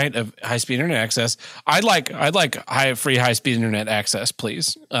fundamental right of high-speed internet access, I'd like free high-speed internet access,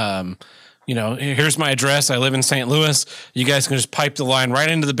 please. Here's my address. I live in St. Louis. You guys can just pipe the line right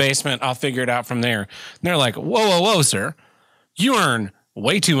into the basement. I'll figure it out from there. And they're like, whoa, sir. You earn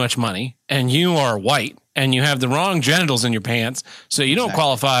way too much money, and you are white, and you have the wrong genitals in your pants, so you don't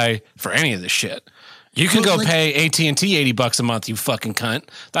qualify for any of this shit. You can go pay AT&T $80 a month, you fucking cunt.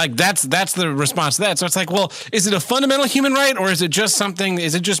 Like that's the response to that. So it's like, well, is it a fundamental human right, or is it just something?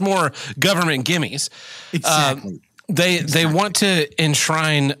 Is it just more government gimmies? Exactly. They want to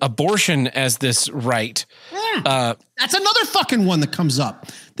enshrine abortion as this right. Yeah. That's another fucking one that comes up.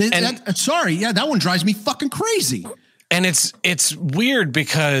 That one drives me fucking crazy. And it's weird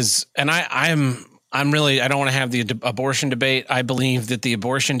because, and I don't want to have the abortion debate. I believe that the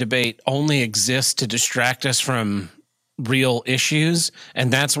abortion debate only exists to distract us from real issues.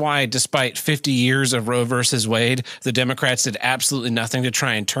 And that's why, despite 50 years of Roe versus Wade, the Democrats did absolutely nothing to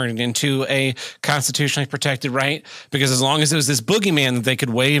try and turn it into a constitutionally protected right. Because as long as it was this boogeyman that they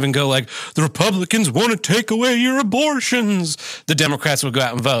could wave and go like, the Republicans want to take away your abortions, the Democrats would go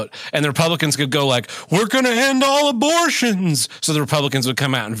out and vote. And the Republicans could go like, we're going to end all abortions. So the Republicans would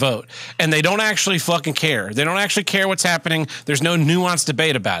come out and vote. And they don't actually fucking care. They don't actually care what's happening. There's no nuanced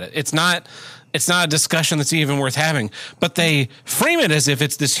debate about it. It's not a discussion that's even worth having, but they frame it as if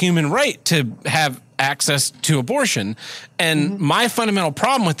it's this human right to have access to abortion. And my fundamental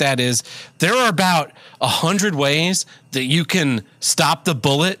problem with that is there are about 100 ways that you can stop the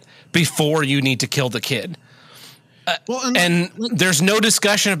bullet before you need to kill the kid. There's no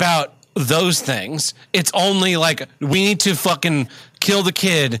discussion about those things. It's only like, we need to fucking kill the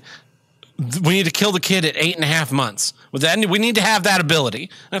kid. We need to kill the kid at 8.5 months. With that, we need to have that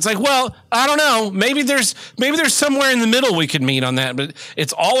ability. And it's like, well, I don't know. Maybe there's somewhere in the middle we could meet on that, but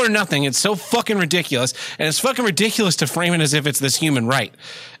it's all or nothing. It's so fucking ridiculous. And it's fucking ridiculous to frame it as if it's this human right.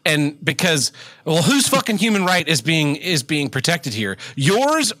 And because, well, whose fucking human right is being protected here?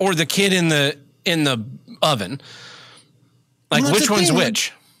 Yours or the kid in the oven? Like, which one's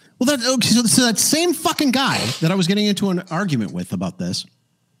which? Well, so that same fucking guy that I was getting into an argument with about this,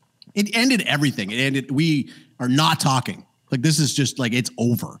 it ended everything. We are not talking. Like, this is just like, it's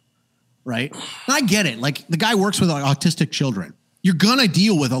over. Right. And I get it. Like, the guy works with autistic children. You're going to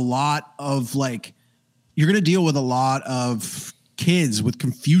deal with a lot of kids with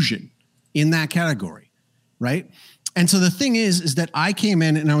confusion in that category. Right. And so the thing is that I came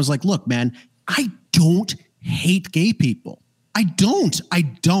in and I was like, look, man, I don't hate gay people. I don't. I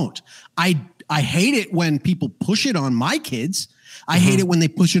hate it when people push it on my kids. I hate it when they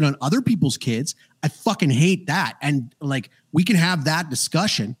push it on other people's kids. I fucking hate that. And like, we can have that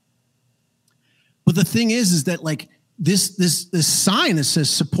discussion. But the thing is that like this sign that says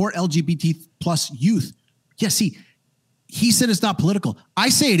support LGBT plus youth. Yeah, see, he said it's not political. I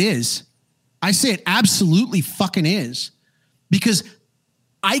say it is. I say it absolutely fucking is, because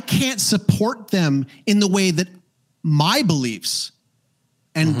I can't support them in the way that my beliefs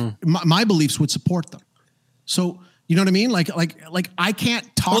and my beliefs would support them. So, you know what I mean? Like I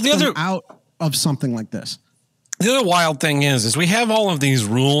can't talk them out of something like this. The other wild thing is we have all of these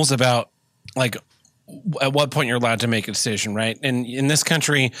rules about like at what point you're allowed to make a decision, right? And in this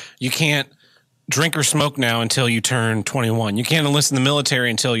country, you can't drink or smoke now until you turn 21. You can't enlist in the military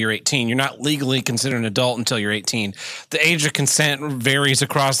until you're 18. You're not legally considered an adult until you're 18. The age of consent varies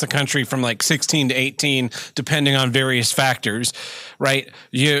across the country from like 16 to 18, depending on various factors, right?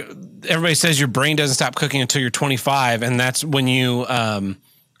 Everybody says your brain doesn't stop cooking until you're 25, and that's when you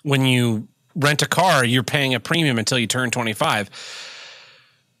rent a car, you're paying a premium until you turn 25.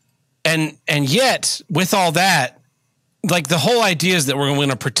 And yet, with all that, like the whole idea is that we're going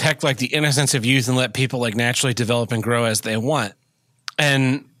to protect like the innocence of youth and let people like naturally develop and grow as they want.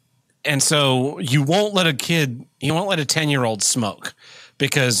 And so you won't let a 10-year-old smoke,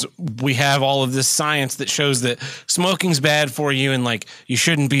 because we have all of this science that shows that smoking's bad for you and like you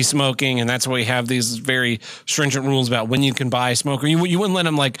shouldn't be smoking. And that's why we have these very stringent rules about when you can buy smoke. Or you wouldn't let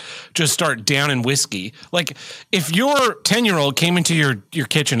them like just start downing whiskey. Like if your 10-year-old came into your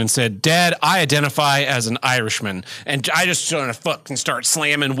kitchen and said, "Dad, I identify as an Irishman," and I just want to fucking start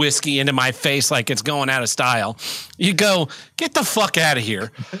slamming whiskey into my face like it's going out of style, you go, "Get the fuck out of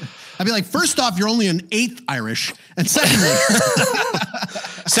here." I'd be like, first off, you're only an eighth Irish. And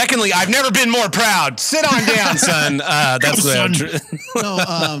secondly, I've never been more proud. Sit on down, son. That's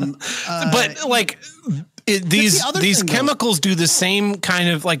but like these chemicals do the same kind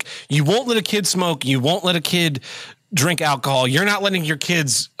of like, you won't let a kid smoke. You won't let a kid drink alcohol. You're not letting your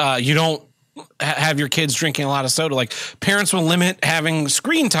kids, you don't have your kids drinking a lot of soda. Like parents will limit having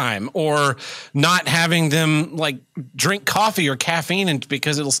screen time or not having them like drink coffee or caffeine, and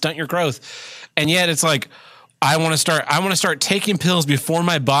because it'll stunt your growth. And yet it's like, I want to start taking pills before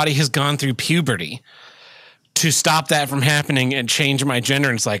my body has gone through puberty to stop that from happening and change my gender.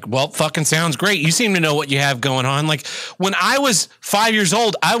 And it's like, well, fucking sounds great. You seem to know what you have going on. Like when I was 5 years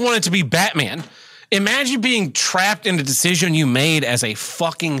old, I wanted to be Batman. Imagine being trapped in a decision you made as a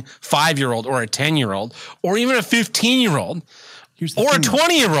fucking 5-year-old or a 10-year-old or even a 15-year-old or a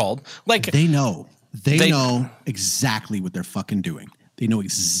 20-year-old. Like they know exactly what they're fucking doing. They know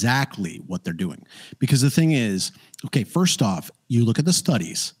exactly what they're doing, because the thing is, okay, first off, you look at the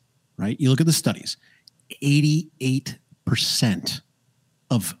studies, right? 88%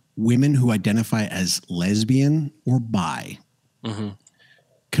 of women who identify as lesbian or bi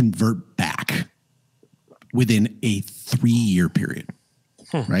convert back within a 3-year period,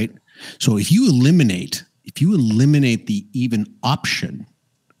 right? So if you eliminate the even option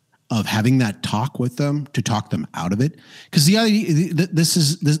of having that talk with them to talk them out of it, because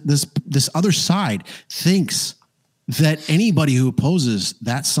this other side thinks that anybody who opposes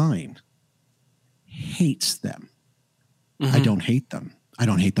that sign hates them. I don't hate them. I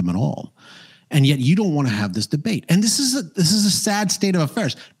don't hate them at all. And yet you don't want to have this debate. And this is a sad state of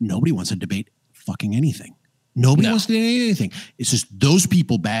affairs. Nobody wants to debate fucking anything. Nobody wants to debate anything. It's just those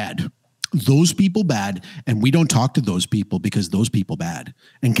people bad. Those people bad, and we don't talk to those people because those people bad,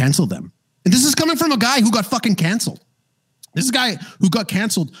 and cancel them. And this is coming from a guy who got fucking canceled. This is a guy who got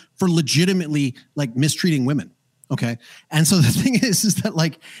canceled for legitimately like mistreating women. Okay. And so the thing is that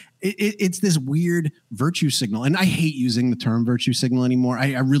like, it's this weird virtue signal. And I hate using the term virtue signal anymore.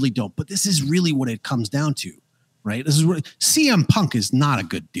 I really don't, but this is really what it comes down to. Right. This is what CM Punk is not a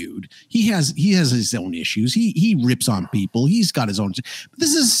good dude. He has his own issues. He rips on people. He's got his own. But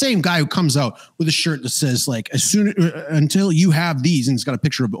this is the same guy who comes out with a shirt that says like, until you have these, and it's got a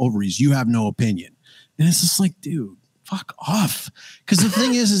picture of ovaries, you have no opinion. And it's just like, dude, fuck off. Because the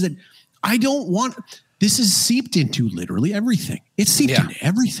thing is that I don't want. This is seeped into literally everything. It's seeped into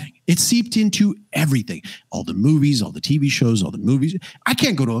everything. It's seeped into everything. All the movies, all the TV shows, all the movies. I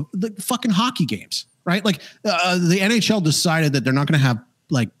can't go to the fucking hockey games. Right? Like the NHL decided that they're not going to have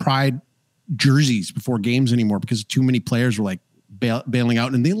like pride jerseys before games anymore because too many players were like bailing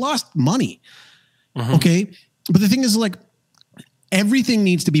out and they lost money. Okay. But the thing is like everything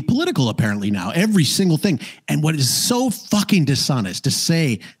needs to be political apparently now, every single thing. And what is so fucking dishonest to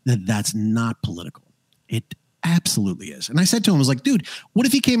say that that's not political. It absolutely is. And I said to him, I was like, dude, what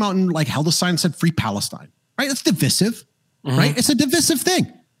if he came out and like held a sign and said free Palestine? Right? That's divisive, right? It's a divisive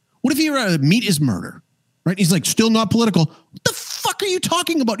thing. What if he meat is murder, right? He's like, still not political. What the fuck are you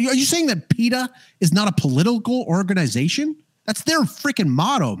talking about? Are you saying that PETA is not a political organization? That's their freaking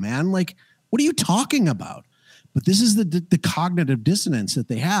motto, man. Like, what are you talking about? But this is the cognitive dissonance that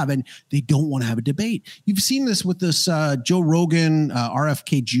they have, and they don't want to have a debate. You've seen this with this Joe Rogan,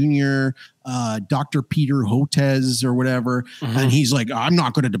 RFK Jr., Dr. Peter Hotez or whatever, and he's like, I'm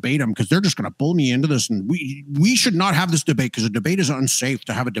not going to debate them because they're just going to pull me into this, and we should not have this debate because a debate is unsafe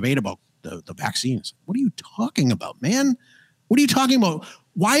to have a debate about the vaccines. What are you talking about, man? What are you talking about?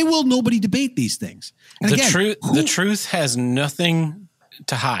 Why will nobody debate these things? And the truth has nothing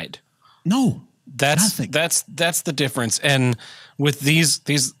to hide. No. That's the difference. And with these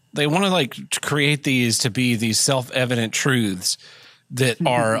they want to like create these to be these self-evident truths that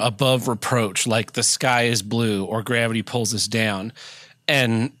are above reproach, like the sky is blue or gravity pulls us down.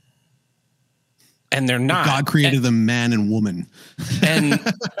 And they're not. God created them man and woman. And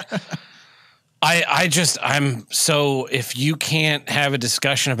I'm so, if you can't have a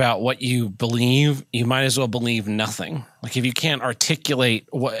discussion about what you believe, you might as well believe nothing. Like if you can't articulate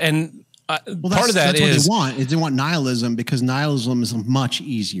what, and part of that is what they want nihilism, because nihilism is much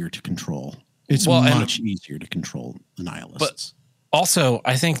easier to control. It's much easier to control the nihilists. But also,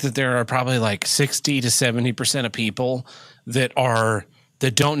 I think that there are probably like 60 to 70% of people that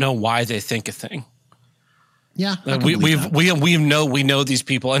don't know why they think a thing. Yeah, we know these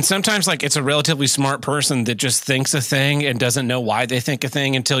people, and sometimes like it's a relatively smart person that just thinks a thing and doesn't know why they think a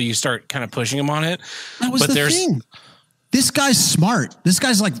thing until you start kind of pushing them on it. That was the thing. This guy's smart. This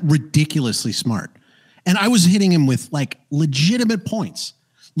guy's like ridiculously smart, and I was hitting him with like legitimate points,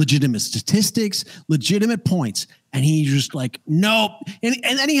 legitimate statistics, legitimate points, and he just like nope. And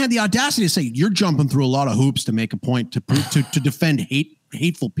then he had the audacity to say, "You're jumping through a lot of hoops to make a point to defend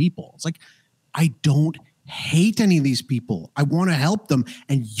hateful people." It's like, I don't hate any of these people. I want to help them,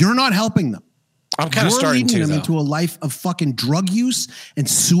 and you're not helping them. I'm kind of starting to, them into a life of fucking drug use and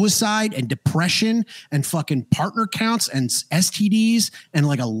suicide and depression and fucking partner counts and STDs and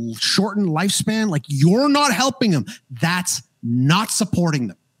like a shortened lifespan. Like, you're not helping them. That's not supporting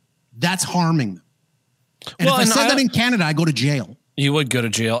them. That's harming them. And if I said that in Canada, I go to jail. You would go to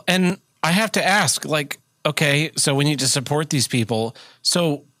jail. And I have to ask, like, okay, so we need to support these people.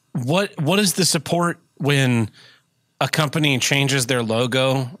 So what is the support when a company changes their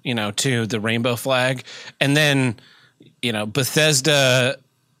logo, to the rainbow flag, and then, Bethesda,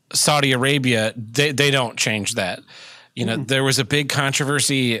 Saudi Arabia, they don't change that. There was a big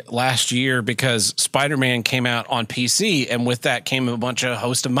controversy last year because Spider-Man came out on PC, and with that came a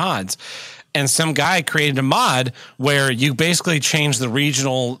host of mods. And some guy created a mod where you basically change the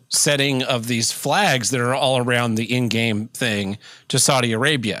regional setting of these flags that are all around the in-game thing to Saudi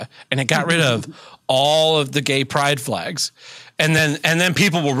Arabia. And it got rid of all of the gay pride flags. And then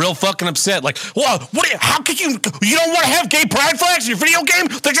people were real fucking upset. Like, well, how could you don't want to have gay pride flags in your video game?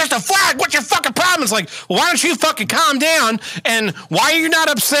 They're just a flag. What's your fucking problem? It's like, well, why don't you fucking calm down? And why are you not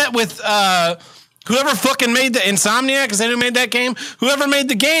upset with, whoever fucking made the Insomniac, is that who made that game? Whoever made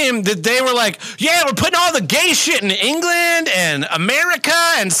the game, that they were like, yeah, we're putting all the gay shit in England and America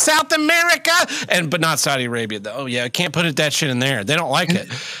and South America, but not Saudi Arabia though. Oh yeah, can't put that shit in there. They don't like it.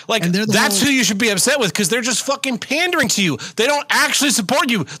 Like, that's who you should be upset with, because they're just fucking pandering to you. They don't actually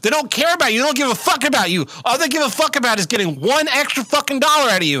support you. They don't care about you. They don't give a fuck about you. All they give a fuck about is getting one extra fucking dollar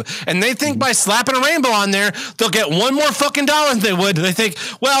out of you. And they think by slapping a rainbow on there, they'll get one more fucking dollar than they would. They think,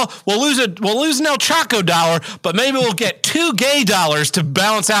 well, we'll lose an El Chaco dollar, but maybe we'll get $2 gay dollars to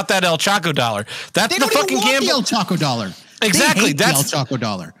balance out that El Chaco dollar. That's the fucking gamble. The El Chaco dollar. Exactly. That's the El Chaco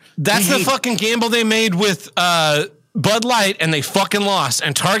dollar. That's the fucking gamble they made with Bud Light, and they fucking lost.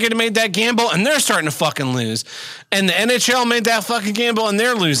 And Target made that gamble, and they're starting to fucking lose. And the NHL made that fucking gamble, and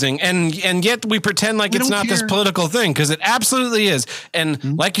they're losing. And yet we pretend like it's not this political thing, because it absolutely is.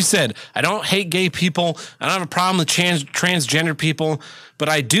 And like you said, I don't hate gay people. I don't have a problem with transgender people. But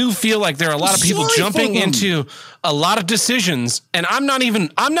I do feel like there are a lot of people jumping into a lot of decisions, and I'm not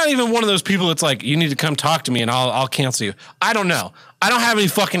even one of those people that's like, you need to come talk to me and I'll cancel you. I don't know. I don't have any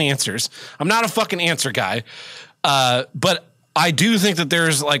fucking answers. I'm not a fucking answer guy. But I do think that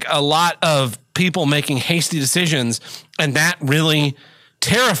there's like a lot of people making hasty decisions, and that really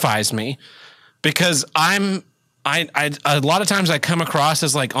terrifies me, because I a lot of times I come across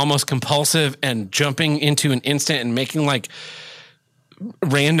as like almost compulsive and jumping into an instant and making like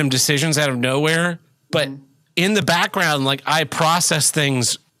random decisions out of nowhere. But in the background, like, I process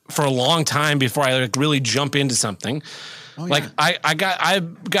things for a long time before I like really jump into something. Oh, yeah. Like I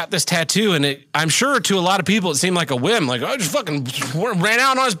got this tattoo, and I'm sure to a lot of people it seemed like a whim. Like, I just fucking ran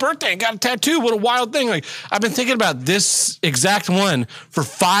out on his birthday and got a tattoo. What a wild thing. Like, I've been thinking about this exact one for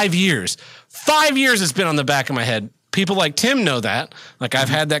 5 years. 5 years it's been on the back of my head. People like Tim know that. Like, I've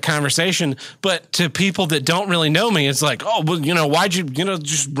had that conversation, but to people that don't really know me, it's like, oh, well, why'd you,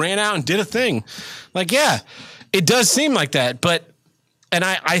 just ran out and did a thing? Like, yeah, it does seem like that. And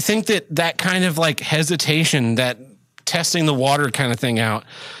I think that kind of like hesitation, that testing the water kind of thing out,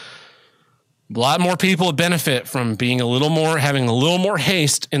 a lot more people benefit from having a little more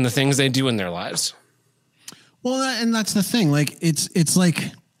haste in the things they do in their lives. Well, and that's the thing. Like, it's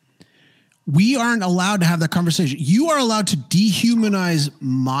like, we aren't allowed to have that conversation. You are allowed to dehumanize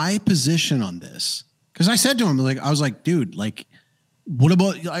my position on this. Because I said to him, like, I was like, dude, like, what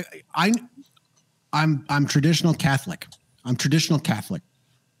about, I'm traditional Catholic. I'm traditional Catholic.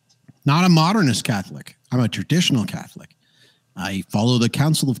 Not a modernist Catholic. I'm a traditional Catholic. I follow the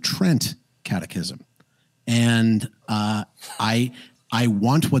Council of Trent catechism. And I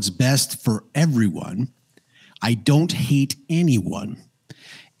want what's best for everyone. I don't hate anyone.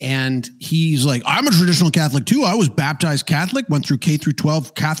 And he's like, I'm a traditional Catholic too. I was baptized Catholic, went through K through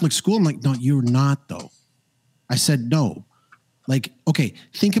 12 Catholic school. I'm like, no, you're not though. I said, no. Like, okay,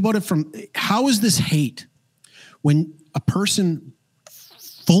 think about it from, how is this hate when a person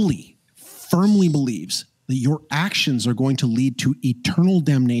firmly believes that your actions are going to lead to eternal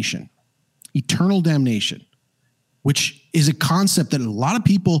damnation, which is a concept that a lot of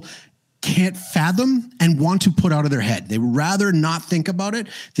people can't fathom and want to put out of their head. They would rather not think about it.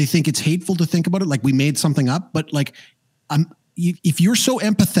 They think it's hateful to think about it, like we made something up. But like, if you're so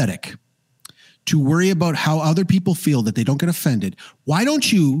empathetic to worry about how other people feel that they don't get offended, why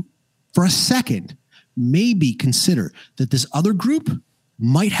don't you, for a second, maybe consider that this other group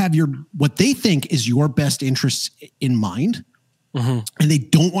might have what they think is your best interests in mind, and they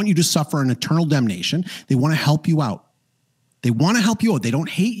don't want you to suffer an eternal damnation. They want to help you out. They don't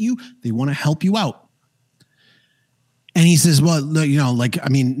hate you. They want to help you out. And he says, well,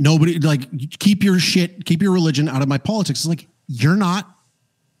 nobody, like, keep your religion out of my politics. It's like, you're not.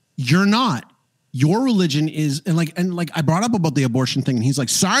 Your religion is, and I brought up about the abortion thing, and he's like,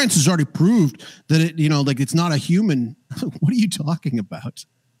 science has already proved that it, it's not a human. What are you talking about?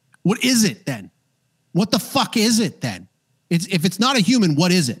 What is it then? What the fuck is it then? If it's not a human,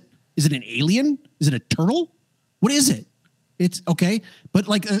 what is it? Is it an alien? Is it a turtle? What is it? It's okay. But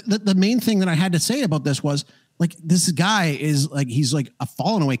like the main thing that I had to say about this was, like, this guy is like, he's like a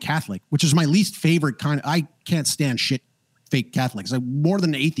fallen away Catholic, which is my least favorite kind of, I can't stand fake Catholics. Like, more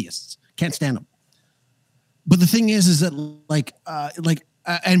than atheists. Can't stand them. But the thing is that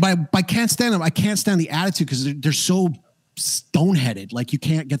and by can't stand them, I can't stand the attitude, because they're so stoneheaded. Like, you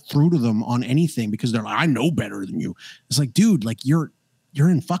can't get through to them on anything because they're like, I know better than you. It's like, dude, like, you're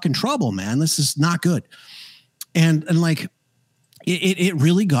in fucking trouble, man. This is not good. And like, it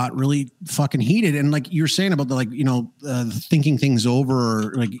really got really fucking heated. And like you're saying about the, thinking things over,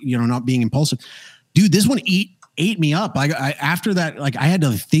 or like, not being impulsive, dude, this one ate me up. I after that, like, I had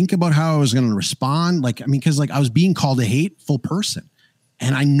to think about how I was going to respond. Like, I mean, cause like I was being called a hateful person,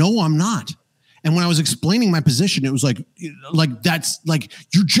 and I know I'm not. And when I was explaining my position, it was like that's like,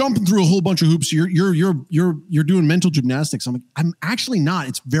 you're jumping through a whole bunch of hoops. You're doing mental gymnastics. I'm like, I'm actually not.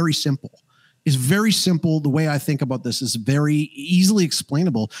 It's very simple. It's very simple. The way I think about this is very easily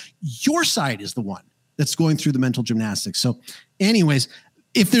explainable. Your side is the one that's going through the mental gymnastics. So anyways,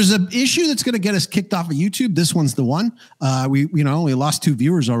 if there's an issue that's going to get us kicked off of YouTube, this one's the one. We lost 2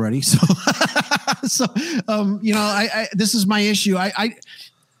 viewers already. So, this is my issue.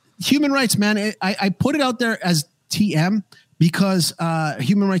 Human rights, man. I put it out there as TM because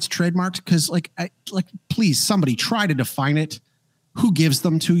human rights trademarked. Because please, somebody try to define it. Who gives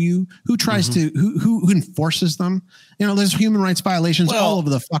them to you? Who tries to? Who enforces them? There's human rights violations all over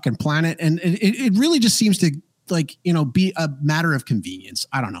the fucking planet, and it really just seems to be a matter of convenience.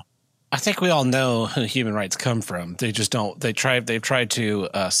 I don't know. I think we all know who human rights come from. They just don't. They've tried to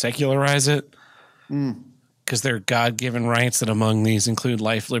secularize it because they're God-given rights that among these include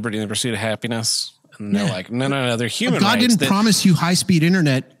life, liberty, and the pursuit of happiness. And they're like, no, they're human rights. God didn't promise you high-speed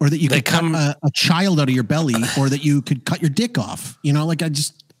internet, or that you could cut a child out of your belly, or that you could cut your dick off.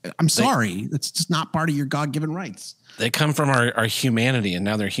 I'm sorry. That's just not part of your God-given rights. They come from our humanity, and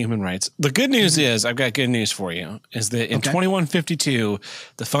now they're human rights. The good news is, I've got good news for you, is that in 2152,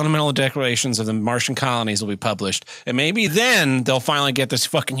 the fundamental declarations of the Martian colonies will be published. And maybe then they'll finally get this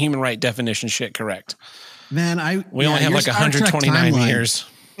fucking human right definition shit correct. Man, we only have like 129 years.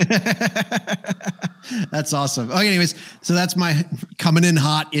 That's awesome. Okay, anyways, so that's my coming in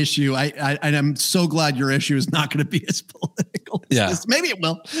hot issue. I'm so glad your issue is not going to be as political as this. Maybe it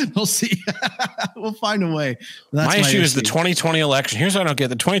will. We'll see. We'll find a way. My issue is the 2020 election. Here's what I don't get.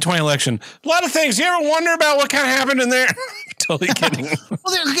 The 2020 election, a lot of things. You ever wonder about what kind of happened in there? Totally kidding.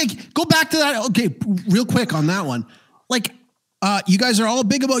 Okay, go back to that. Okay, real quick on that one. Like, you guys are all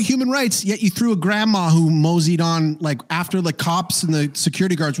big about human rights, yet you threw a grandma who moseyed on, like, after the cops and the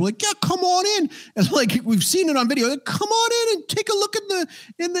security guards were like, yeah, come on in. And like, we've seen it on video. Like, come on in and take a look at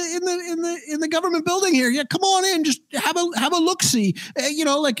in the government building here. Yeah, come on in. Just have a look-see.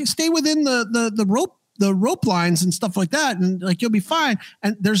 Stay within the rope lines and stuff like that, and like, you'll be fine.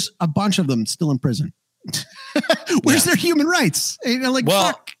 And there's a bunch of them still in prison. Where's their human rights?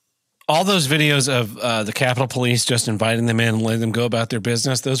 Fuck. All those videos of the Capitol Police just inviting them in and letting them go about their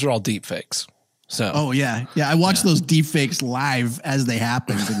business, those are all deep fakes. So, I watched those deep fakes live as they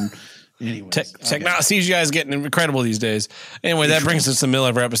happened, and Anyways, CGI is getting incredible these days. Anyway, that brings us to the middle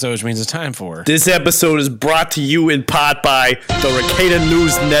of our episode, which means it's time for... This episode is brought to you in part by the Ricada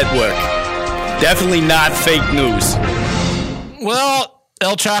News Network. Definitely not fake news. Well,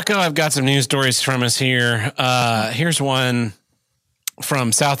 El Chaco, I've got some news stories from us here. Here's one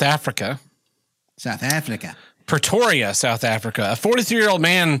from South Africa. Pretoria, South Africa. A 43-year-old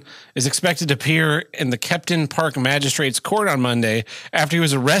man is expected to appear in the Kempton Park Magistrates Court on Monday after he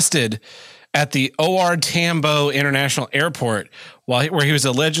was arrested at the OR Tambo International Airport where he was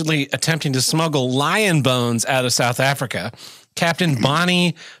allegedly attempting to smuggle lion bones out of South Africa. Captain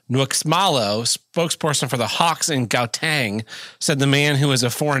Bonnie Nwaxmalo, spokesperson for the Hawks in Gauteng, said the man, who is a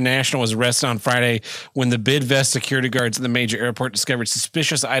foreign national, was arrested on Friday when the Bidvest security guards at the major airport discovered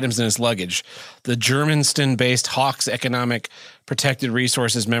suspicious items in his luggage. The Germiston-based Hawks Economic Protected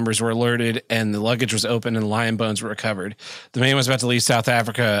Resources members were alerted, and the luggage was opened and lion bones were recovered. The man was about to leave South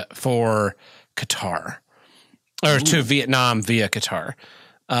Africa for Qatar, or to Vietnam via Qatar.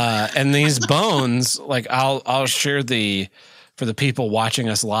 And these bones, like I'll share for the people watching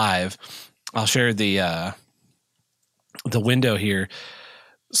us live, I'll share the window here.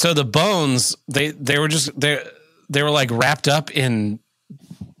 So the bones, they were like wrapped up in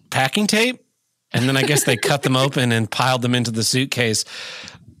packing tape, and then I guess they cut them open and piled them into the suitcase.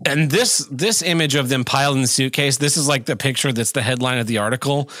 And this image of them piled in the suitcase, this is like the picture that's the headline of the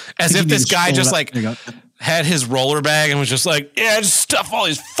article, as if this guy just like had his roller bag and was just like, yeah, just stuff all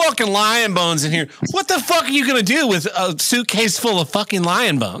these fucking lion bones in here. What the fuck are you going to do with a suitcase full of fucking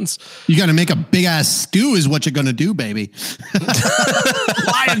lion bones? You got to make a big ass stew is what you're going to do, baby.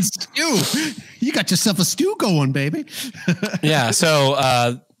 Lion stew. You got yourself a stew going, baby. Yeah.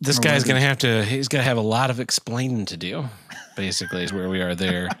 So this guy's going to he's going to have a lot of explaining to do, basically, is where we are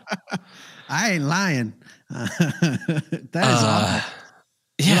there. I ain't lying. That is awful.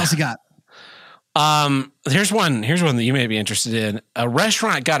 Yeah. What else you got? Here's one that you may be interested in. A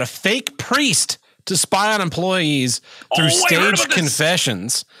restaurant got a fake priest to spy on employees through staged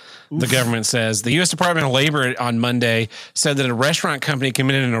confessions. Oof. The government says the U.S. Department of Labor on Monday said that a restaurant company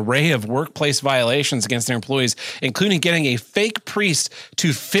committed an array of workplace violations against their employees, including getting a fake priest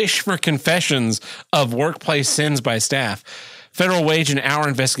to fish for confessions of workplace sins by staff. Federal wage and hour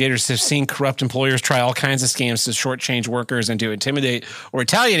investigators have seen corrupt employers try all kinds of scams to shortchange workers and to intimidate or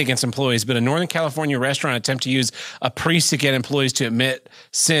retaliate against employees. But a Northern California restaurant attempt to use a priest to get employees to admit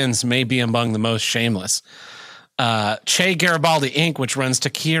sins may be among the most shameless. Che Garibaldi Inc., which runs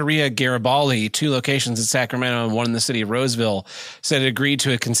Taqueria Garibaldi, 2 locations in Sacramento and 1 in the city of Roseville, said it agreed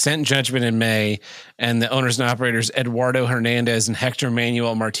to a consent judgment in May, and the owners and operators Eduardo Hernandez and Hector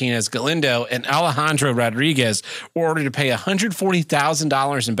Manuel Martinez Galindo and Alejandro Rodriguez were ordered to pay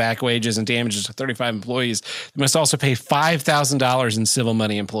 $140,000 in back wages and damages to 35 employees. They must also pay $5,000 in civil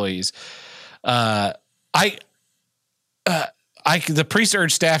money employees. The priest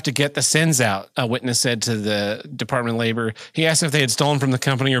urged staff to get the sins out, a witness said to the Department of Labor. He asked if they had stolen from the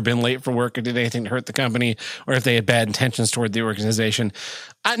company or been late for work or did anything to hurt the company or if they had bad intentions toward the organization.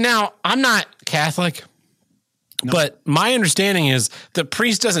 Now, I'm not Catholic, but my understanding is the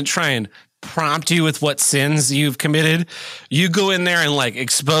priest doesn't try and prompt you with what sins you've committed. You go in there and like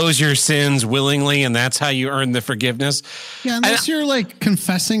expose your sins willingly, and that's how you earn the forgiveness. Yeah, unless you're like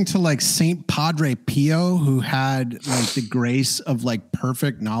confessing to like Saint Padre Pio, who had like the grace of like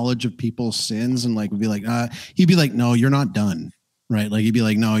perfect knowledge of people's sins, and like would be like, he'd be like, no, you're not done. Right. Like he'd be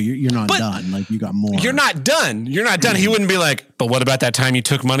like, no, you're not done. Like you got more. You're not done. You're not done. He wouldn't be like, but what about that time you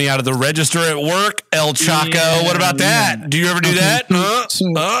took money out of the register at work, El Chaco? Yeah, what about that? Yeah. Do you ever do that?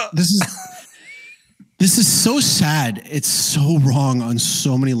 This is so sad. It's so wrong on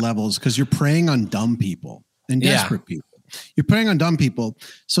so many levels because you're preying on dumb people and desperate people. You're preying on dumb people.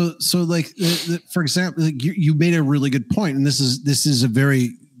 So like, for example, like you made a really good point, and this is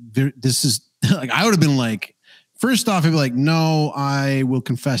like I would have been like, first off, I'd be like, no, I will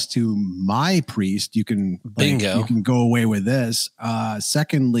confess to my priest. You can you can go away with this.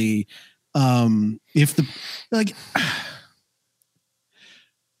 Secondly, if the like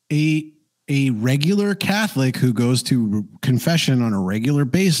a regular Catholic who goes to confession on a regular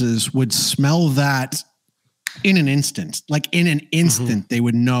basis would smell that in an instant. Like in an instant, they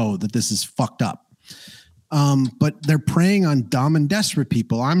would know that this is fucked up. But they're preying on dumb and desperate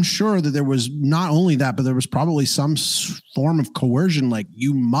people. I'm sure that there was not only that, but there was probably some form of coercion. Like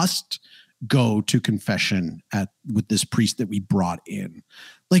you must go to confession with this priest that we brought in.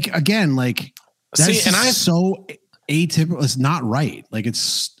 Like, again, like that's so atypical. It's not right. Like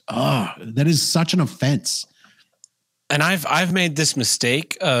that is such an offense. And I've made this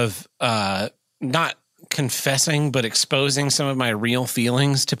mistake of not confessing but exposing some of my real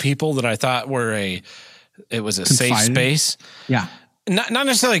feelings to people that I thought it was a safe space. Yeah. Not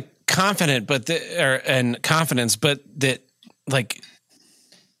necessarily confident, but and confidence, but that like,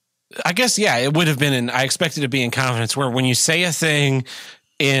 I guess, yeah, it would have been I expected to be in confidence where when you say a thing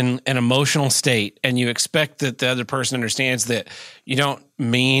in an emotional state and you expect that the other person understands that you don't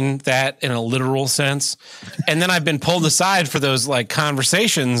mean that in a literal sense. And then I've been pulled aside for those like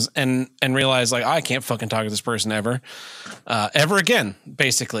conversations and realized like, I can't fucking talk to this person ever again,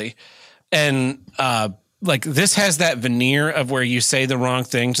 basically. And, like this has that veneer of where you say the wrong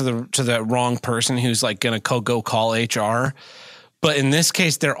thing to the wrong person who's like going to go call HR. But in this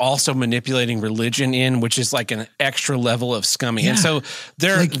case, they're also manipulating religion which is like an extra level of scummy. Yeah. And so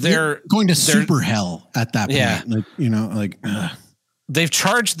they're going to super hell at that point. Yeah. Like, you know, like they've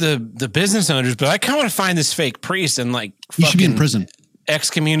charged the business owners, but I kind of want to find this fake priest and like he should be in prison.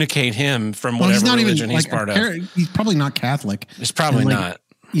 Excommunicate him from whatever religion he's part of. He's probably not Catholic. It's probably not.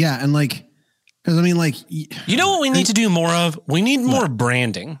 Yeah. And like, because I mean, like, you know what we need to do more of? We need more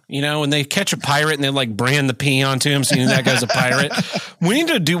branding. You know, when they catch a pirate and they like brand the P onto him, so you know that guy's a pirate. We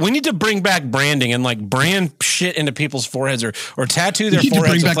need to bring back branding and like brand shit into people's foreheads or tattoo their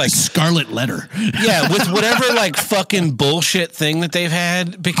foreheads with like the scarlet letter. Yeah, with whatever like fucking bullshit thing that they've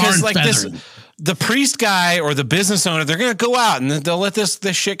had, because like the priest guy or the business owner, they're going to go out and they'll let this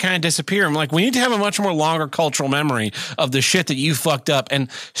shit kind of disappear. I'm like, we need to have a much more longer cultural memory of the shit that you fucked up. And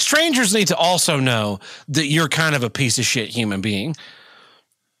strangers need to also know that you're kind of a piece of shit human being.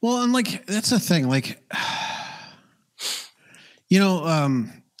 Well, and like, that's the thing. Like, you know,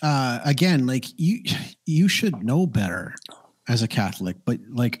 again, like you should know better as a Catholic, but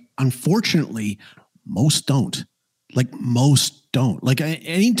like, unfortunately, most don't. Like most don't. Like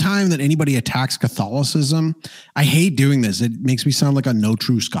any time that anybody attacks Catholicism, I hate doing this. It makes me sound like a no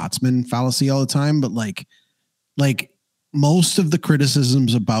true Scotsman fallacy all the time. But like most of the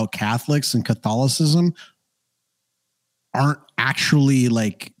criticisms about Catholics and Catholicism aren't actually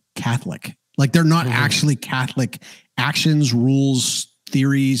like Catholic. Like they're not actually Catholic actions, rules,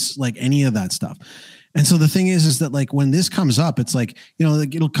 theories, like any of that stuff. And so the thing is that like when this comes up, it's like, you know,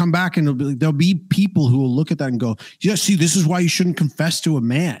 like it'll come back and there'll be people who will look at that and go, yeah, see, this is why you shouldn't confess to a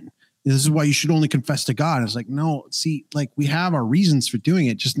man. This is why you should only confess to God. It's like, no, see, like we have our reasons for doing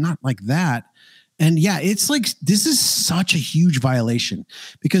it, just not like that. And yeah, it's like, this is such a huge violation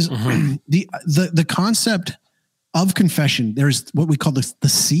because the concept of confession, there's what we call the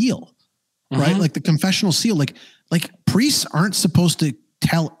seal, right? Like the confessional seal, like priests aren't supposed to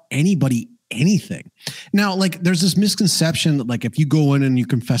tell anybody anything. Now, like there's this misconception that like if you go in and you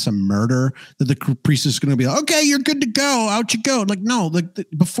confess a murder, that the priest is going to be like, okay, you're good to go, out you go. Like no, like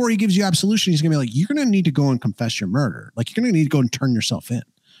before he gives you absolution, he's going to be like, you're going to need to go and confess your murder. Like you're going to need to go and turn yourself in,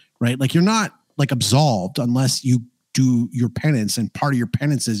 right? Like you're not like absolved unless you do your penance, and part of your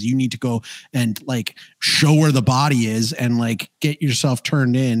penance is you need to go and like show where the body is and like get yourself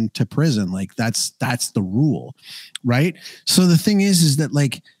turned in to prison. Like that's the rule, right? So the thing is that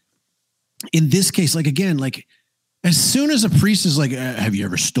like in this case, like again, like as soon as a priest is like, have you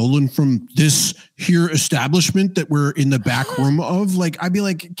ever stolen from this here establishment that we're in the back room of? Like, I'd be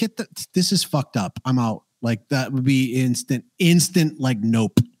like, this is fucked up. I'm out. Like that would be instant, like,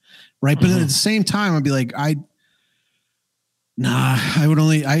 nope. Right. But at the same time, I'd be like,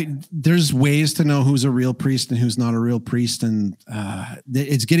 there's ways to know who's a real priest and who's not a real priest. And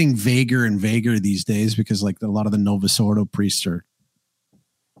it's getting vaguer and vaguer these days because like a lot of the Novus Ordo priests are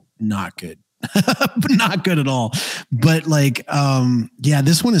not good, not good at all. But like, yeah,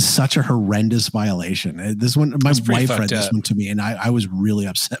 this one is such a horrendous violation. This one, my wife read this one to me and I was really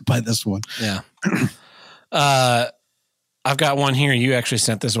upset by this one. Yeah. I've got one here. You actually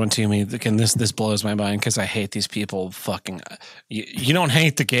sent this one to me. Again, this blows my mind because I hate these people. Fucking, you don't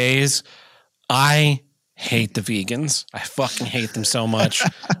hate the gays. I hate the vegans. I fucking hate them so much.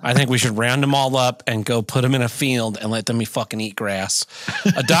 I think we should round them all up and go put them in a field and let them fucking eat grass.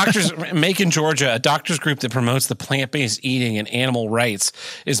 Macon, Georgia, a doctors group that promotes the plant-based eating and animal rights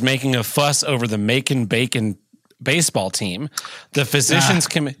is making a fuss over the Macon Bacon baseball team. The Physicians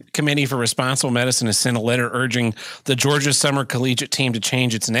Committee for Responsible Medicine has sent a letter urging the Georgia Summer Collegiate team to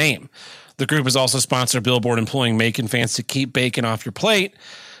change its name. The group has also sponsored a billboard employing Macon fans to keep bacon off your plate.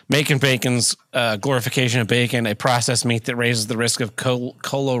 Macon bacon's glorification of bacon, a processed meat that raises the risk of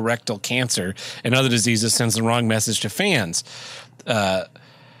colorectal cancer and other diseases, sends the wrong message to fans.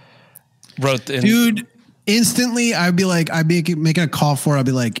 Dude, instantly I'd be making a call for it. I'd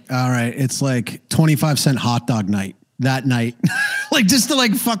be like, all right, it's like 25-cent hot dog night that night. Like just to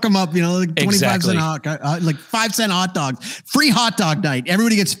like fuck them up, you know, like 25 cent like 5 cent hot dogs, free hot dog night.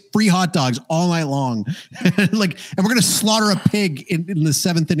 Everybody gets free hot dogs all night long. Like, and we're going to slaughter a pig in the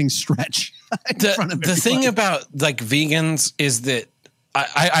 7th inning stretch. The thing about like vegans is that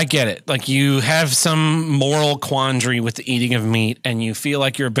I get it. Like you have some moral quandary with the eating of meat and you feel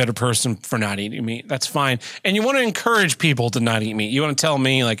like you're a better person for not eating meat. That's fine. And you want to encourage people to not eat meat. You want to tell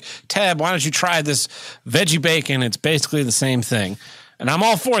me like, Tab, why don't you try this veggie bacon? It's basically the same thing. And I'm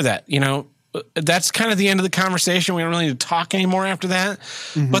all for that. You know, that's kind of the end of the conversation. We don't really need to talk anymore after that.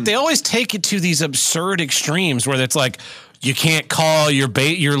 Mm-hmm. But they always take it to these absurd extremes where it's like, you can't call your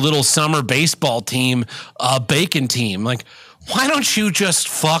little summer baseball team a bacon team. Like, why don't you just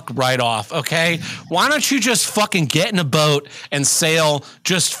fuck right off, okay? Why don't you just fucking get in a boat and sail?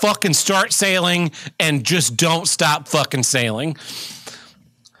 Just fucking start sailing and just don't stop fucking sailing.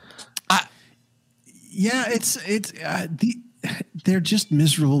 They're just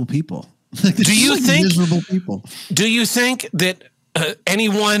miserable people. Do you think miserable people? Do you think that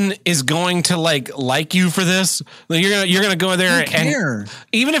anyone is going to like you for this? Like you're gonna go there and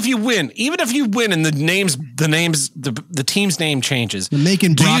even if you win and the team's name changes, do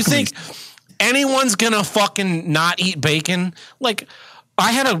you think anyone's gonna fucking not eat bacon? Like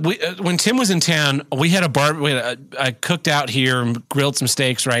when Tim was in town, we had I cooked out here and grilled some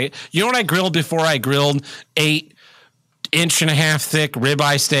steaks, right? You know what I grilled before I grilled 8.5-inch thick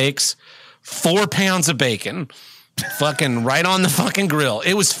ribeye steaks, 4 pounds of bacon. Fucking right on the fucking grill.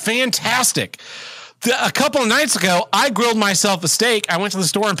 It was fantastic. A couple of nights ago, I grilled myself a steak. I went to the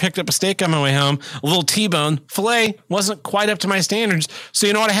store and picked up a steak on my way home. A little T-bone filet. Wasn't quite up to my standards. So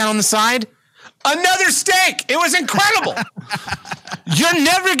you know what I had on the side? Another steak. It was incredible. You're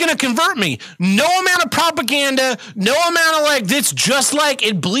never going to convert me. No amount of propaganda, no amount of like, this just like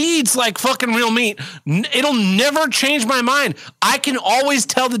it bleeds like fucking real meat. It'll never change my mind. I can always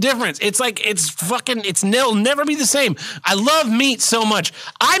tell the difference. It's like, it'll never be the same. I love meat so much.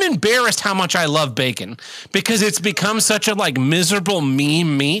 I'm embarrassed how much I love bacon because it's become such a like miserable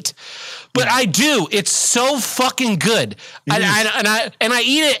meme meat. But I do. It's so fucking good. And I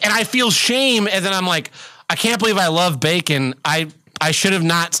eat it and I feel shame. And then I'm like, I can't believe I love bacon. I should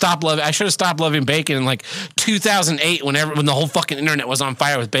have stopped loving bacon in like 2008 when the whole fucking internet was on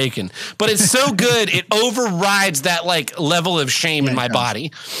fire with bacon. But it's so good. It overrides that like level of shame in my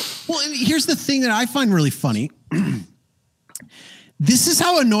body. Well, here's the thing that I find really funny. This is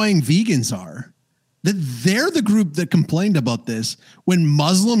how annoying vegans are. That they're the group that complained about this when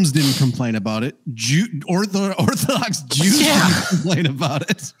Muslims didn't complain about it. Orthodox Jews didn't complain about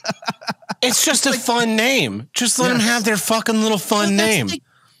it. It's just a fun name. Just let them have their fucking little fun name. Like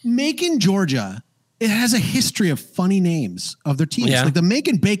Macon, Georgia, it has a history of funny names of their teams. Yeah. Like the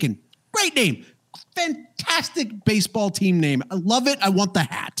Macon Bacon, great name. Fantastic baseball team name. I love it. I want the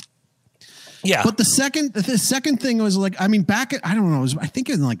hat. Yeah. But the second thing was like, I mean, back at, I don't know, I think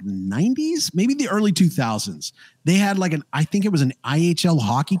in like 90s, maybe the early 2000s, they had like I think it was an IHL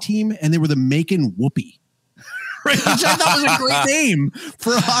hockey team and they were the Macon Whoopee. Right? Which I thought was a great name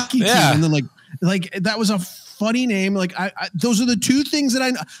for a hockey team. And then like that was a funny name. Like those are the two things that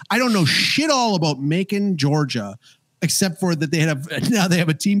I don't know shit all about Macon, Georgia, except for that now they have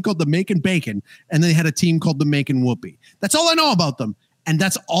a team called the Macon Bacon and they had a team called the Macon Whoopee. That's all I know about them. And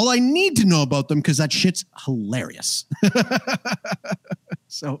that's all I need to know about them because that shit's hilarious.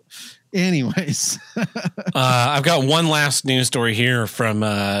 So anyways. I've got one last news story here from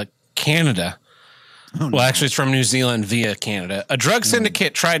Canada. Oh, no. Well, actually, it's from New Zealand via Canada. A drug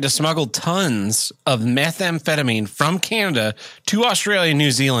syndicate tried to smuggle tons of methamphetamine from Canada to Australia and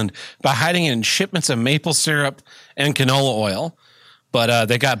New Zealand by hiding it in shipments of maple syrup and canola oil. But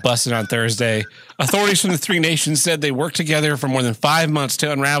they got busted on Thursday. Authorities from the three nations said they worked together for more than 5 months to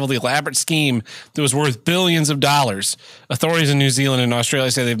unravel the elaborate scheme that was worth billions of dollars. Authorities in New Zealand and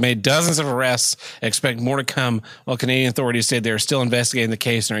Australia say they've made dozens of arrests and expect more to come, while Canadian authorities say they are still investigating the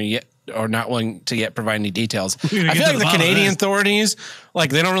case and are not willing to yet provide any details. I feel like the Canadian authorities, like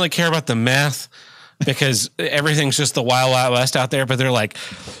they don't really care about the meth because everything's just the wild, wild west out there. But they're like,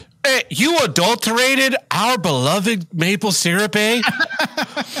 hey, you adulterated our beloved maple syrup, eh?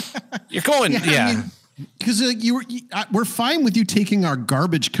 You're going, because we're fine with you taking our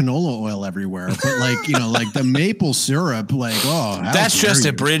garbage canola oil everywhere, but like like the maple syrup, like that's just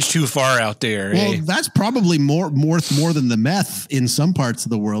a bridge too far out there. Well, that's probably more than the meth in some parts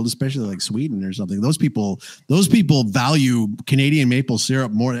of the world, especially like Sweden or something. Those people value Canadian maple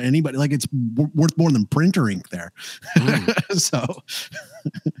syrup more than anybody. Like it's worth more than printer ink there. So.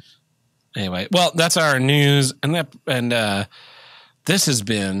 Anyway, well, that's our news, and this has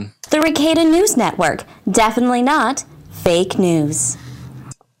been the Ricada News Network. Definitely not Fake news.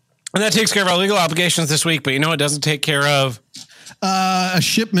 And that takes care of our legal obligations this week, but you know what doesn't take care of? A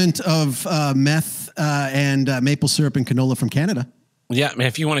shipment of meth and maple syrup and canola from Canada. Yeah,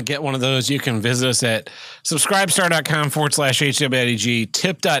 if you want to get one of those, you can visit us at subscribestar.com/HWIDG,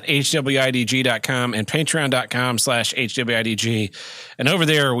 tip.hwidg.com, and patreon.com/HWIDG. And over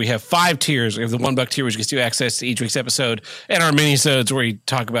there, we have 5 tiers. We have the $1 tier, which gets you access to each week's episode, and our mini-sodes where we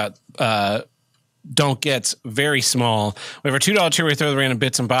talk about don't get very small. We have our $2 tier where we throw the random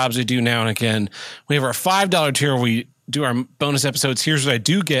bits and bobs we do now and again. We have our $5 tier where we do our bonus episodes. Here's what I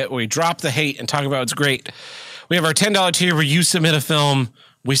do get, where we drop the hate and talk about what's great. We have our $10 tier where you submit a film,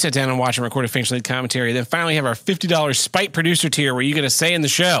 we sit down and watch and record a facial commentary. Then finally have our $50 Spite Producer tier where you get a say in the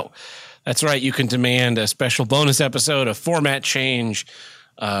show. That's right, you can demand a special bonus episode, a format change,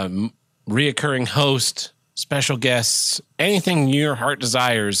 reoccurring host, special guests, anything your heart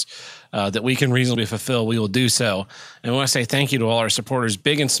desires that we can reasonably fulfill, we will do so. And we want to say thank you to all our supporters,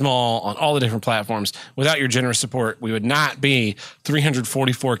 big and small, on all the different platforms. Without your generous support, we would not be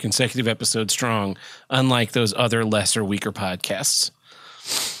 344 consecutive episodes strong, unlike those other lesser, weaker podcasts.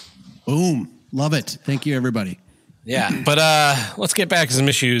 Boom. Love it. Thank you, everybody. Yeah, but let's get back to some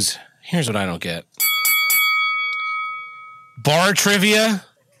issues. Here's what I don't get. Bar trivia.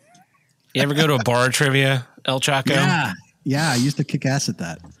 You ever go to a bar trivia, El Chaco? Yeah, I used to kick ass at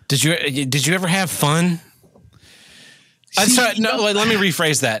that. Did you ever have fun? Let me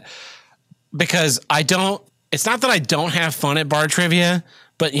rephrase that, because it's not that I don't have fun at bar trivia,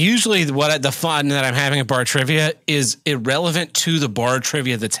 but usually the fun that I'm having at bar trivia is irrelevant to the bar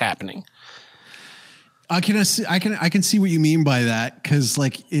trivia that's happening. I can see what you mean by that, because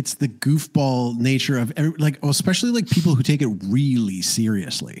like it's the goofball nature of especially like people who take it really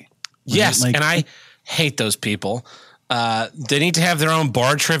seriously. Right? Yes, and I hate those people. They need to have their own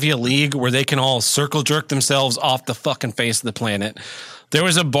bar trivia league where they can all circle jerk themselves off the fucking face of the planet. There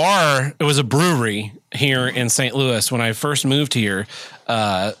was a bar, it was a brewery here in St. Louis when I first moved here.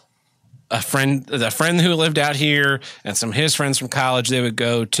 The friend who lived out here and some of his friends from college, they would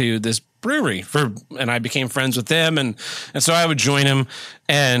go to this brewery and I became friends with them. And so I would join them,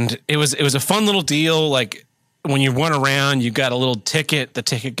 and it was a fun little deal. Like when you went around, you got a little ticket. The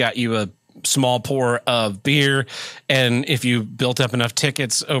ticket got you a small pour of beer, and if you built up enough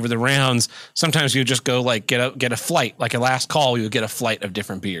tickets over the rounds, sometimes you would just go like get a flight, like a last call, you would get a flight of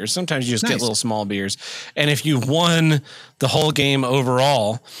different beers. Sometimes you just get little small beers, and if you won the whole game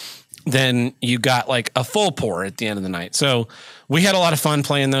overall, then you got like a full pour at the end of the night. So we had a lot of fun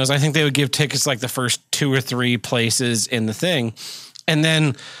playing those. I think they would give tickets like the first 2 or 3 places in the thing, and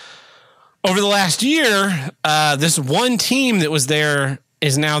then over the last year, this one team that was there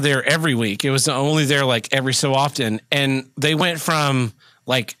is now there every week. It was only there like every so often. And they went from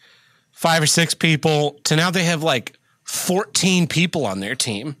like 5 or 6 people to now they have like 14 people on their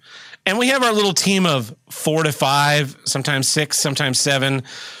team. And we have our little team of 4 to 5, sometimes 6, sometimes 7.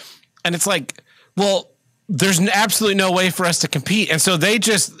 And it's like, well, there's absolutely no way for us to compete. And so they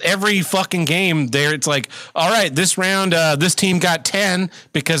just, every fucking game there, it's like, all right, this round, this team got 10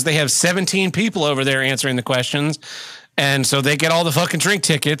 because they have 17 people over there answering the questions. And so they get all the fucking drink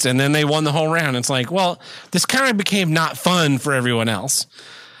tickets, and then they won the whole round. It's like, well, this kind of became not fun for everyone else.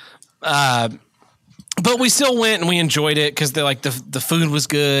 But we still went and we enjoyed it because the food was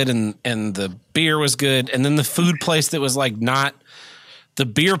good and the beer was good. And then the food place that was like the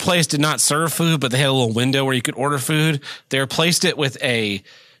beer place did not serve food, but they had a little window where you could order food. They replaced it with a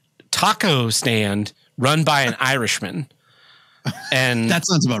taco stand run by an Irishman. And that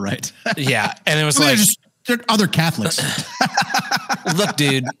sounds about right. Yeah. And it was like, they're other Catholics. Look,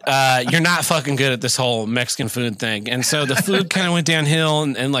 dude, you're not fucking good at this whole Mexican food thing. And so the food kind of went downhill,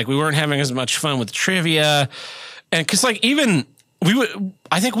 and like we weren't having as much fun with trivia. And cause like even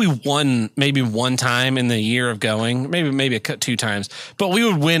I think we won maybe one time in the year of going, maybe 2 times, but we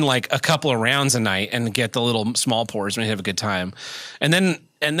would win like a couple of rounds a night and get the little small pours and we'd have a good time. And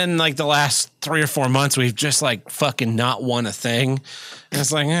then like the last 3 or 4 months, we've just like fucking not won a thing. And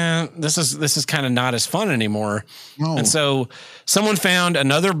it's like, this is kind of not as fun anymore. No. And so someone found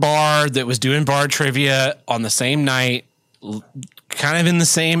another bar that was doing bar trivia on the same night, kind of in the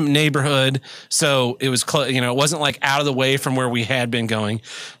same neighborhood. So it was close, it wasn't like out of the way from where we had been going.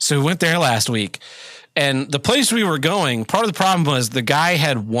 So we went there last week. And the place we were going, part of the problem was the guy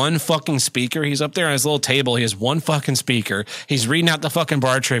had one fucking speaker. He's up there on his little table. He has one fucking speaker. He's reading out the fucking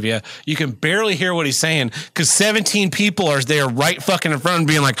bar trivia. You can barely hear what he's saying because 17 people are there right fucking in front of him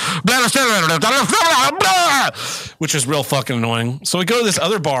being like, which is real fucking annoying. So we go to this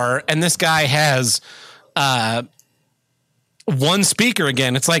other bar and this guy has one speaker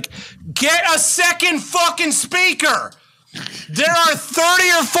again. It's like, get a second fucking speaker. There are 30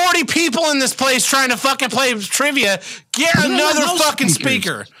 or 40 people in this place trying to fucking play trivia. Get another fucking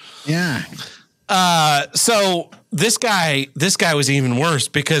speaker. Yeah. So this guy was even worse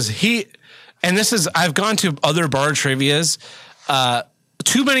because I've gone to other bar trivias.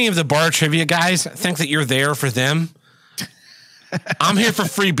 Too many of the bar trivia guys think that you're there for them. I'm here for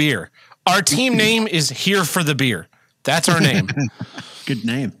free beer. Our team name is Here for the Beer. That's our name. Good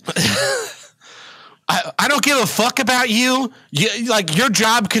name. I don't give a fuck about you. Like your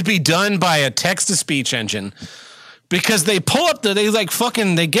job could be done by a text-to-speech engine because they pull up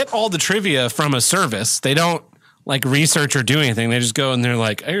they get all the trivia from a service. They don't like research or do anything. They just go and they're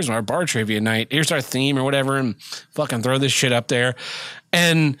like, here's our bar trivia night. Here's our theme or whatever. And fucking throw this shit up there.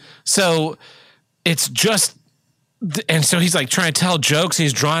 And so it's just, and so he's like trying to tell jokes.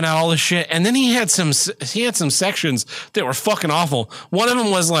 He's drawing out all this shit. And then he had some sections that were fucking awful. One of them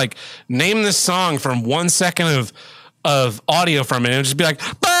was like, name this song from 1 second of audio from it. And it would just be like,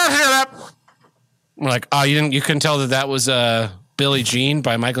 we're like, oh, you couldn't tell that was Billie Jean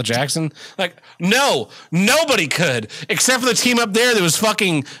by Michael Jackson? Like, no, nobody could, except for the team up there that was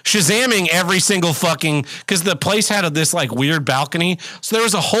fucking Shazamming every single fucking, because the place had this like weird balcony. So there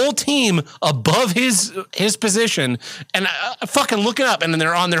was a whole team above his position and fucking looking up, and then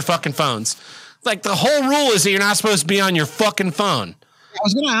they're on their fucking phones. Like the whole rule is that you're not supposed to be on your fucking phone. I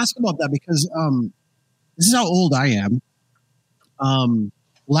was going to ask about that because this is how old I am.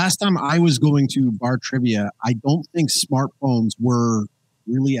 Last time I was going to bar trivia, I don't think smartphones were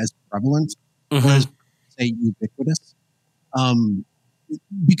really as prevalent as, say, ubiquitous.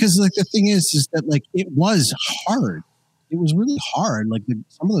 Because like the thing is that like it was hard. It was really hard. Like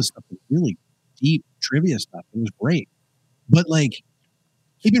some of the stuff was really deep trivia stuff. It was great, but like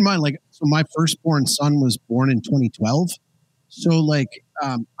keep in mind, like so my firstborn son was born in 2012. So like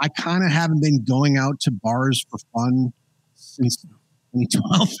I kind of haven't been going out to bars for fun since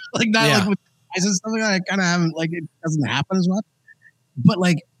 2012, like that, like with guys and stuff like that. I kind of haven't, like, it doesn't happen as much. But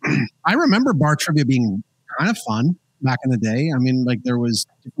like, I remember bar trivia being kind of fun back in the day. I mean, like, there was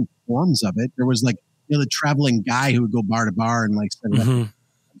different forms of it. There was like, the traveling guy who would go bar to bar and like set it up,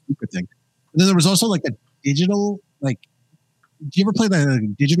 secret thing. And then there was also like the digital, like, do you ever play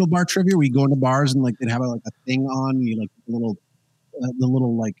the digital bar trivia where you go into bars and like they'd have like a thing on you, like the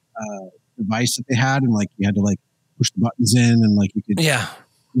little like device that they had, and like you had to like push the buttons in and like you could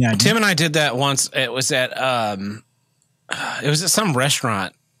Tim and I did that once. It was at some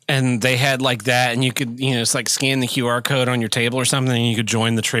restaurant and they had like that, and you could it's like scan the QR code on your table or something and you could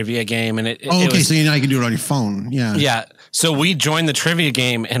join the trivia game. And so you can do it on your phone. So we joined the trivia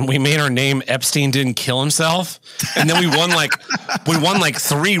game and we made our name Epstein Didn't Kill Himself, and then we won like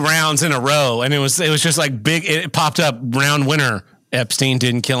 3 rounds in a row, and it was just like big. It popped up round winner. Epstein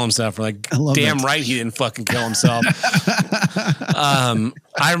didn't kill himself. We're like, damn right he didn't fucking kill himself. When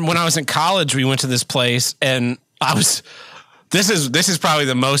I was in college, we went to this place, and this is probably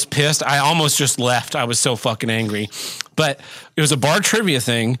the most pissed. I almost just left. I was so fucking angry. But it was a bar trivia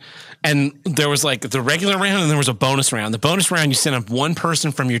thing, and there was like the regular round and there was a bonus round. The bonus round, you sent up one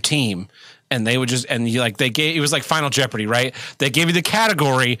person from your team, and they would just, and you like, it was like Final Jeopardy, right? They gave you the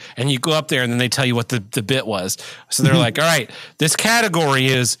category and you go up there and then they tell you what the bit was. So they're like, all right, this category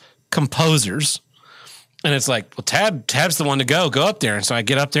is composers. And it's like, well, Tab's the one to go up there. And so I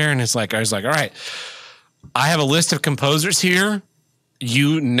get up there and I was like, all right, I have a list of composers here.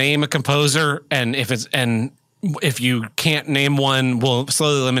 You name a composer. And if you can't name one, we'll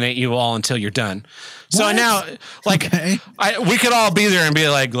slowly eliminate you all until you're done. So now, like, we could all be there and be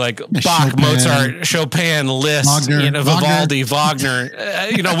like Bach, Chopin, Mozart, Chopin, Liszt, Wagner, Vivaldi, Wagner.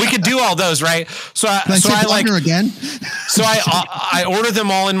 We could do all those, right? So I like again. So I order them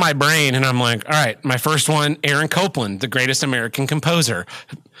all in my brain, and I'm like, all right, my first one, Aaron Copland, the greatest American composer.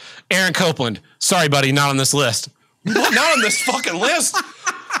 Aaron Copland, sorry, buddy, not on this list. Not on this fucking list.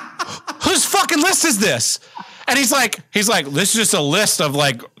 Whose fucking list is this? And he's like, this is just a list of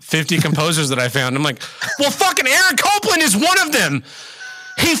like 50 composers that I found. I'm like, well, fucking Aaron Copland is one of them.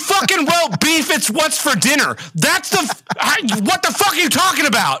 He fucking wrote Beef, It's What's for Dinner. That's what the fuck are you talking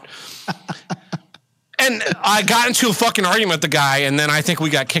about? And I got into a fucking argument with the guy, and then I think we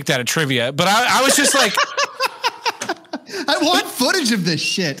got kicked out of trivia. But I was just like, I want footage of this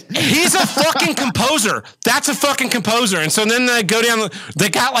shit. He's a fucking composer. That's a fucking composer. And so then they go down, they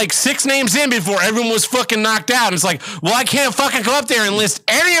got like 6 names in before everyone was fucking knocked out. And it's like, well, I can't fucking go up there and list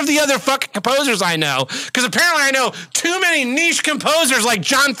any of the other fucking composers I know. Because apparently I know too many niche composers like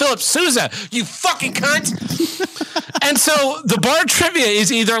John Philip Sousa, you fucking cunt. And so the bar trivia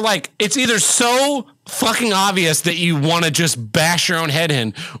is either like, it's either so fucking obvious that you want to just bash your own head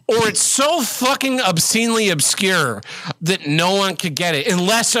in, or it's so fucking obscenely obscure that no one could get it,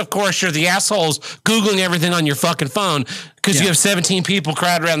 unless of course you're the assholes Googling everything on your fucking phone because you have 17 people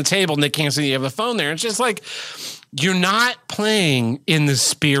crowded around the table and they can't see you have a phone there. It's just like, you're not playing in the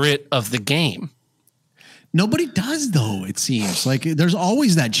spirit of the game. Nobody does, though. It seems like there's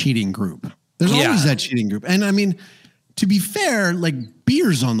always that cheating group. And I mean, to be fair, like,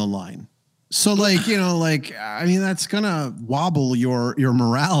 beer's on the line. So like, you know, like, I mean, that's gonna wobble your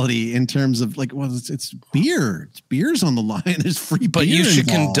morality in terms of like, well, it's beer. It's beer's on the line. There's free beer. But you should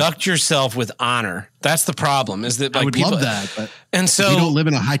involved. Conduct yourself with honor. That's the problem. Is that like, I would love that, but and so you don't live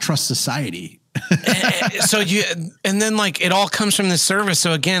in a high trust society. And then like it all comes from this service.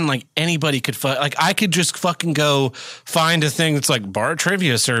 So again, like anybody could like I could just fucking go find a thing that's like bar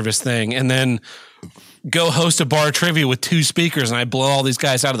trivia service thing, and then go host a bar trivia with 2 speakers, and I blow all these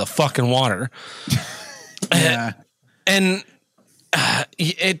guys out of the fucking water. Yeah. And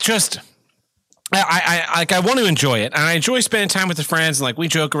it just, I want to enjoy it, and I enjoy spending time with the friends, and like we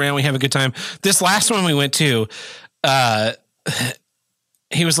joke around, we have a good time. This last one we went to,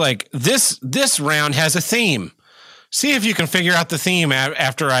 he was like, this round has a theme. See if you can figure out the theme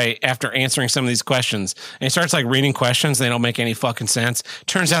after answering some of these questions. And he starts like reading questions. They don't make any fucking sense.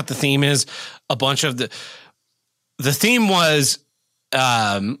 Turns out the theme is a bunch of the theme was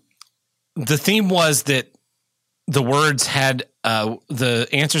that the words had, the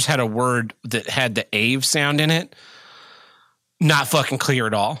answers had a word that had the ave sound in it. Not fucking clear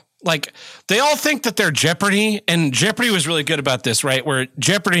at all. Like, they all think that they're Jeopardy, and Jeopardy was really good about this, right? Where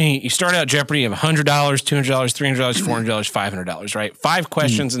Jeopardy, you start out Jeopardy, you have $100, $200, $300, $400, $500, right? 5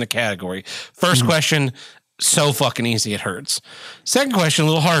 questions in the category. First question, so fucking easy, it hurts. Second question, a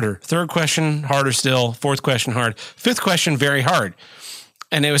little harder. Third question, harder still. Fourth question, hard. Fifth question, very hard.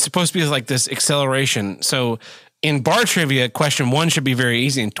 And it was supposed to be like this acceleration. So in bar trivia, question 1 should be very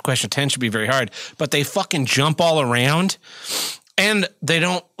easy, and question 10 should be very hard. But they fucking jump all around. And they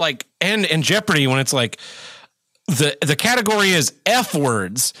don't like, and in Jeopardy, when it's like the category is F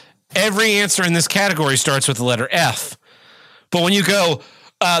words, every answer in this category starts with the letter F. But when you go,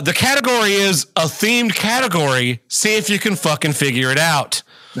 the category is a themed category, see if you can fucking figure it out.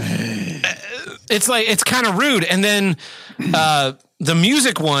 It's like, it's kind of rude. And then the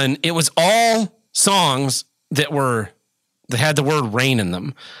music one, it was all songs that had the word rain in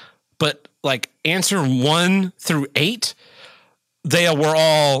them. But like answer 1 through 8, they were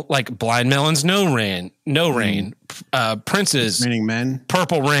all like Blind Melons, No Rain, Prince's Raining Men,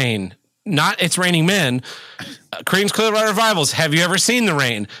 Purple Rain, not It's Raining Men, Creedence Clearwater Revivals, Have You Ever Seen the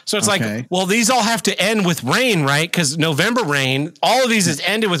Rain? So it's like, well, these all have to end with rain, right? Because November Rain, all of these is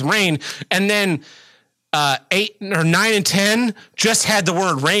ended with rain, and then 8 or 9 and 10 just had the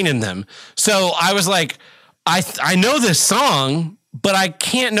word rain in them. So I was like, I know this song, but I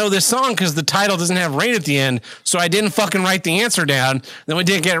can't know this song because the title doesn't have rain at the end. So I didn't fucking write the answer down. Then we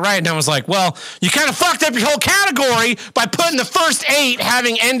didn't get it right. And I was like, well, you kind of fucked up your whole category by putting the first 8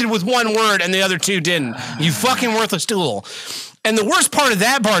 having ended with 1 word and the other 2 didn't. You fucking worthless tool. And the worst part of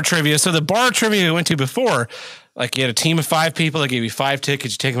that bar trivia, so the bar trivia we went to before, like you had a team of 5 people, they gave you 5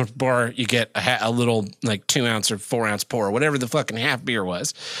 tickets, you take them to the bar, you get a little like 2 ounce or 4 ounce pour, whatever the fucking half beer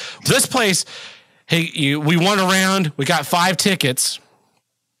was. This place, hey, we won a round. We got 5 tickets.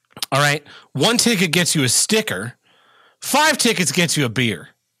 All right. 1 ticket gets you a sticker. 5 tickets gets you a beer.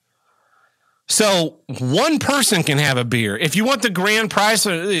 So 1 person can have a beer. If you want the grand prize,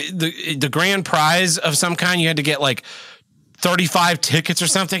 the grand prize of some kind, you had to get like 35 tickets or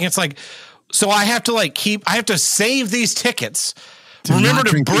something. It's like, so I have to save these tickets. Remember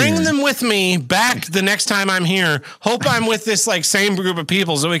to bring them with me back the next time I'm here. Hope I'm with this like same group of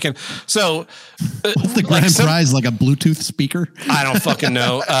people so we can. So what's the grand prize, like a Bluetooth speaker? I don't fucking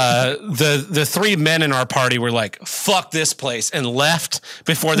know. The 3 men in our party were like, "Fuck this place," and left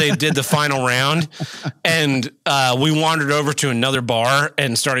before they did the final round. And we wandered over to another bar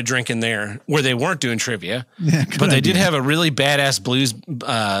and started drinking there, where they weren't doing trivia, but they did have a really badass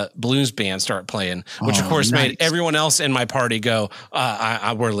blues band start playing, which of course made everyone else in my party go,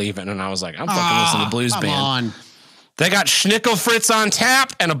 we're leaving. And I was like, I'm fucking listening to blues band. On. They got Schnickel Fritz on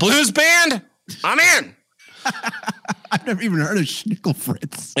tap and a blues band. I'm in. I've never even heard of Schnickel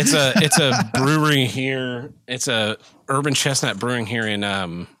Fritz. It's a brewery here. It's a Urban Chestnut Brewing here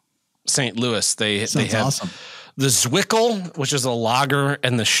in St. Louis. They have awesome. The Zwickel, which is a lager,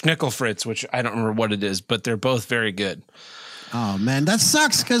 and the Schnickel Fritz, which I don't remember what it is, but they're both very good. Oh man, that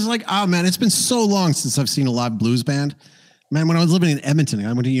sucks. Cause like, oh man, it's been so long since I've seen a live blues band. Man, when I was living in Edmonton,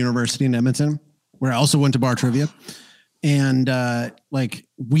 I went to university in Edmonton, where I also went to bar trivia. And like,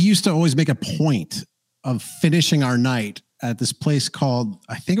 we used to always make a point finishing our night at this place called,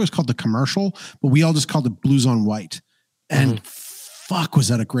 I think it was called The Commercial, but we all just called it Blues on White. And fuck, was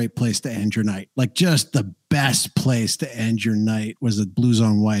that a great place to end your night? Like, just the best place to end your night was the Blues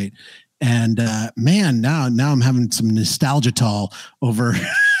on White. And man, now I'm having some nostalgia tall over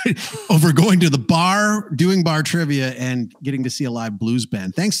over going to the bar, doing bar trivia, and getting to see a live blues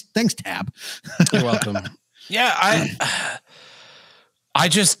band. Thanks, Tab. You're welcome. Yeah,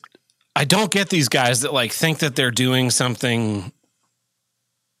 I don't get these guys that like think that they're doing something.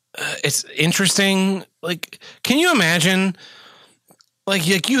 It's interesting. Like, can you imagine?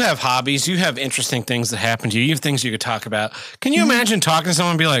 Like you have hobbies, you have interesting things that happen to you. You have things you could talk about. Can you imagine talking to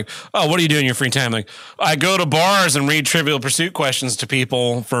someone and be like, "Oh, what do you do in your free time?" Like, I go to bars and read Trivial Pursuit questions to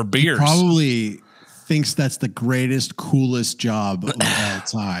people for beers. Probably thinks that's the greatest, coolest job of all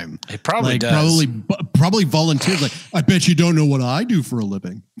time. It probably does. Probably volunteered. Like, I bet you don't know what I do for a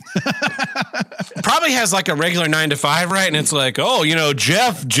living. Probably has like a regular 9 to 5, right? And it's like, oh,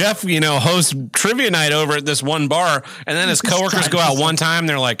 Jeff, hosts trivia night over at this one bar, and then his coworkers go out one time, and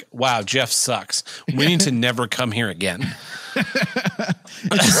they're like, wow, Jeff sucks. We need to never come here again.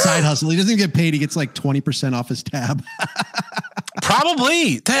 It's a side hustle. He doesn't get paid. He gets like 20% off his tab.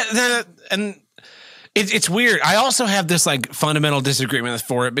 Probably and. It's weird. I also have this like fundamental disagreement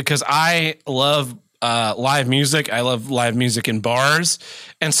for it because I love live music. I love live music in bars.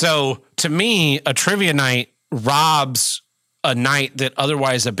 And so to me, a trivia night robs a night that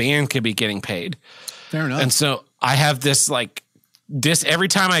otherwise a band could be getting paid. Fair enough. And so I have this like every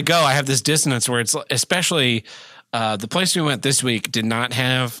time I go, I have this dissonance where it's especially the place we went this week did not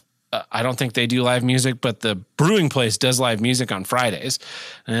have I don't think they do live music, but the brewing place does live music on Fridays.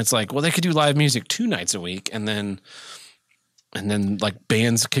 And it's like, well, they could do live music 2 nights a week. And then like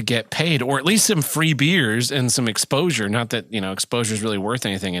bands could get paid, or at least some free beers and some exposure. Not that, exposure is really worth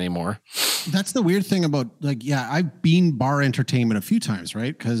anything anymore. That's the weird thing about I've been bar entertainment a few times,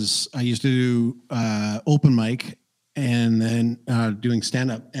 right? Cause I used to do open mic and then doing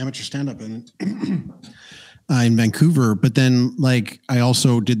amateur stand-up and in Vancouver, but then like I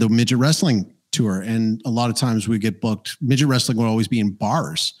also did the midget wrestling tour, and a lot of times we get booked. Midget wrestling would always be in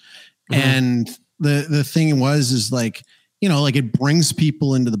bars, and the thing is like like it brings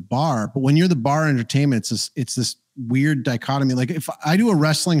people into the bar, but when you're the bar entertainment, it's this weird dichotomy. Like if I do a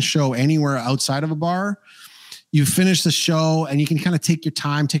wrestling show anywhere outside of a bar, you finish the show and you can kind of take your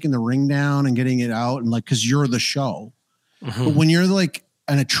time taking the ring down and getting it out, and like because you're the show. But when you're like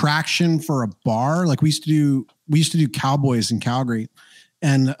an attraction for a bar, like we used to do Cowboys in Calgary,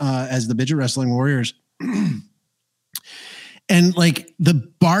 and as the midget wrestling warriors, and like the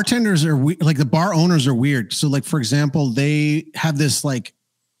bartenders are like the bar owners are weird. So like for example, they have this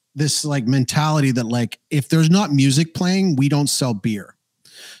mentality that like if there's not music playing, we don't sell beer,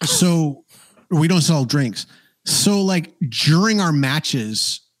 so we don't sell drinks. So like during our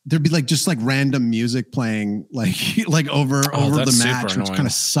matches, there'd be like just like random music playing like over the match, which kind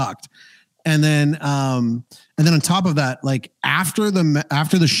of sucked. And then on top of that, like after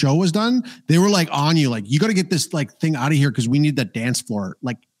the show was done, they were like on you, like you got to get this like thing out of here because we need that dance floor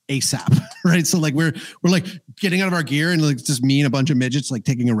like ASAP, right? So like we're like getting out of our gear, and like it's just me and a bunch of midgets like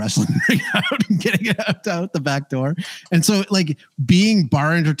taking a wrestling ring out and getting it out the back door. And so like being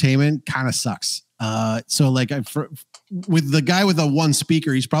bar entertainment kind of sucks. So like with the guy with the one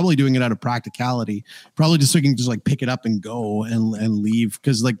speaker, he's probably doing it out of practicality, probably just so he can just like pick it up and go and leave.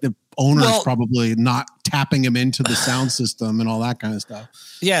 Cause like the owner's probably not tapping him into the sound system and all that kind of stuff.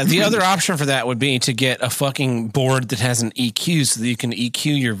 Yeah. The other option for that would be to get a fucking board that has an EQ so that you can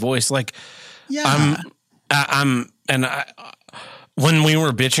EQ your voice. Like, when we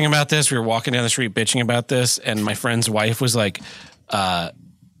were bitching about this, we were walking down the street bitching about this, and my friend's wife was like,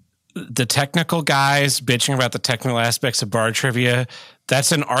 the technical guys bitching about the technical aspects of bar trivia,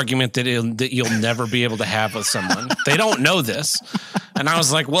 that's an argument that you'll never be able to have with someone. They don't know this. And I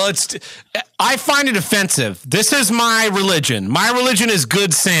was like, well, I find it offensive. This is my religion. My religion is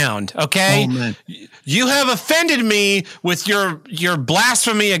good sound. Okay. Oh, man. You have offended me with your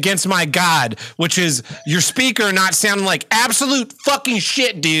blasphemy against my God, which is your speaker not sounding like absolute fucking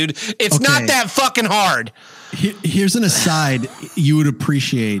shit, dude. It's not that fucking hard. Here's an aside you would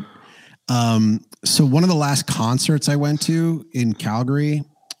appreciate. So one of the last concerts I went to in Calgary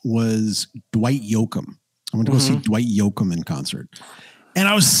was Dwight Yoakam. I went to go see Dwight Yoakam in concert, and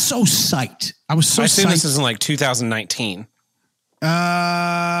I was so psyched. I assume this is in like 2019.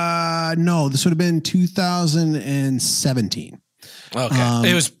 No, this would have been 2017.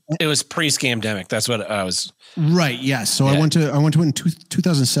 Okay. It was pre-scamdemic. That's what I was. Right. Yeah. So I went to it in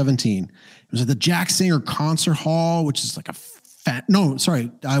 2017. It was at the Jack Singer Concert Hall, which is like a No,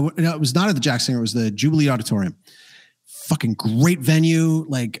 sorry. It was not at the Jack Singer. It was the Jubilee Auditorium. Fucking great venue.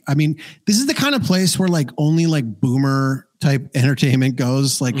 Like, I mean, this is the kind of place where like only like boomer type entertainment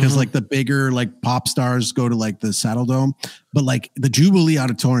goes, like, because like the bigger like pop stars go to like the Saddle Dome, but like the Jubilee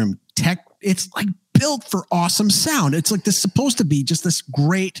Auditorium it's like built for awesome sound. It's like this supposed to be just this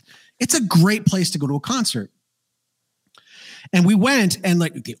great, it's a great place to go to a concert. And we went, and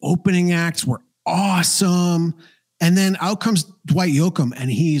like the opening acts were awesome. And then out comes Dwight Yoakam,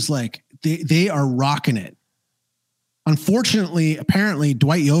 and he's like, they are rocking it. Unfortunately, apparently,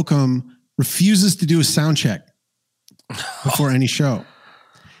 Dwight Yoakam refuses to do a sound check before any show.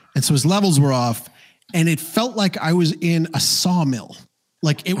 And so his levels were off, and it felt like I was in a sawmill.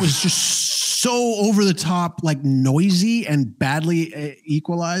 Like, it was just so over the top, like noisy and badly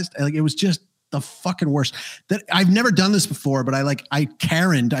equalized. Like, it was just the fucking worst. That I've never done this before, but I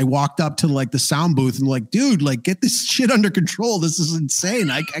walked up to like the sound booth and like, dude, like get this shit under control. This is insane.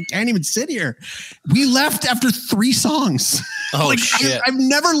 I can't even sit here. We left after 3 songs. Oh like, shit. I've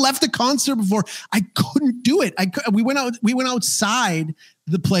never left a concert before. I couldn't do it. We went outside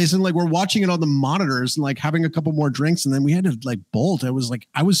the place and like we're watching it on the monitors and like having a couple more drinks, and then we had to like bolt. I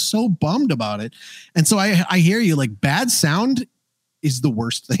was so bummed about it. And so I hear you, like bad sound is the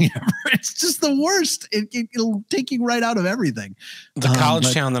worst thing ever. It's just the worst. It'll take you right out of everything. The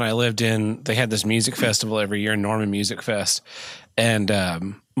college town that I lived in, they had this music festival every year, Norman Music Fest. And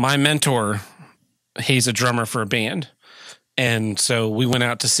my mentor, he's a drummer for a band. And so we went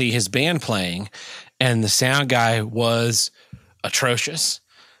out to see his band playing, and the sound guy was atrocious.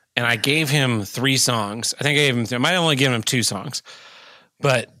 And I gave him 3 songs. I think I might only give him 2 songs,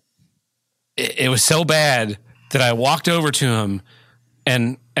 but it was so bad that I walked over to him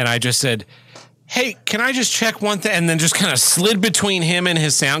and I just said, hey, can I just check one thing? And then just kind of slid between him and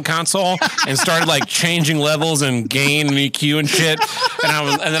his sound console and started like changing levels and gain and EQ and shit.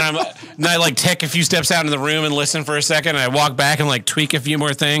 And I like take a few steps out in the room and listen for a second. And I walk back and like tweak a few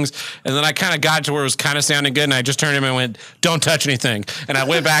more things. And then I kind of got to where it was kind of sounding good. And I just turned to him and went, don't touch anything. And I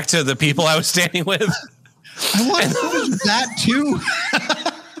went back to the people I was standing with. I want that too.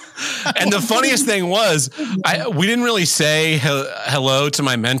 And the funniest thing was, we didn't really say hello to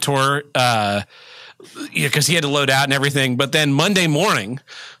my mentor because he had to load out and everything. But then Monday morning,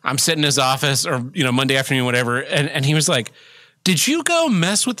 I'm sitting in his office, or Monday afternoon, whatever, and he was like, "Did you go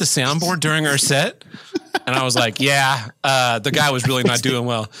mess with the soundboard during our set?" And I was like, "Yeah." The guy was really not doing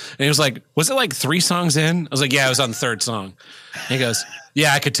well. And he was like, "Was it like 3 songs in?" I was like, "Yeah, it was on the 3rd song." And he goes,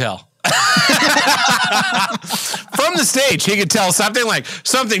 "Yeah, I could tell." From the stage, he could tell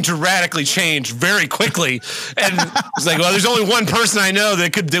something to radically change very quickly, and it's like, well, there's only one person I know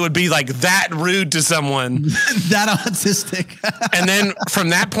that would be like that rude to someone, that autistic. And then from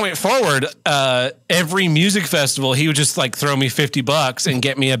that point forward, every music festival, he would just like throw me $50 and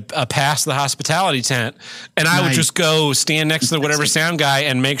get me a pass to the hospitality tent, and I would just go stand next to whatever sound guy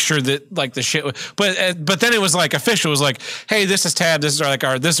and make sure that like the shit. But then it was like official. It was like, hey, this is Tab. This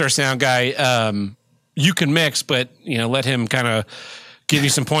is our sound guy. You can mix, but let him kind of give you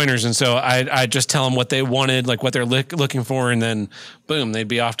some pointers. And so I just tell them what they wanted, like what they're looking for, and then boom, they'd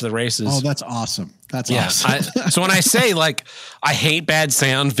be off to the races. Oh, that's awesome. That's awesome. So when I say like I hate bad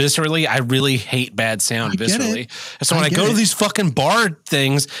sound viscerally, I really hate bad sound viscerally. And so when I go to these fucking bar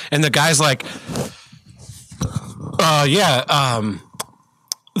things, and the guy's like,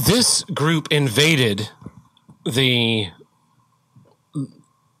 this group invaded the.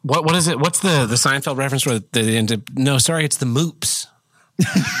 What is it? What's the Seinfeld reference where no, sorry, it's the Moops.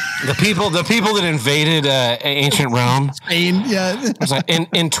 the people that invaded ancient Rome. Spain, yeah. Like,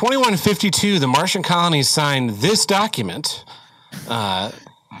 in 2152, the Martian colonies signed this document,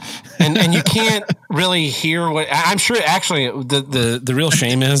 and you can't really hear what I'm sure. Actually, the real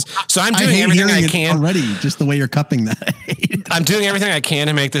shame is. So I'm doing everything I can already. Just the way you're cupping that. I'm doing everything I can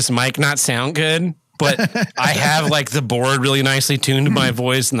to make this mic not sound good. But I have like the board really nicely tuned to my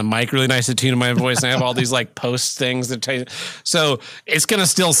voice and the mic really nicely tuned to my voice. And I have all these like post things that tell you. So it's going to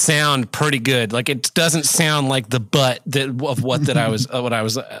still sound pretty good. Like it doesn't sound like the butt I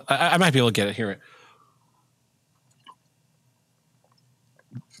might be able to get it, hear it.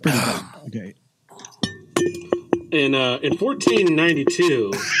 Pretty good. Okay. In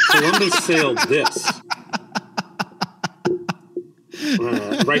 1492, Columbus sailed this.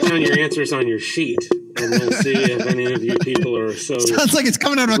 Write down your answers on your sheet, and we'll see if any of you people are so. Sounds like it's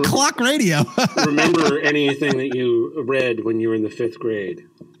coming out of a clock radio. Remember anything that you read when you were in the 5th grade,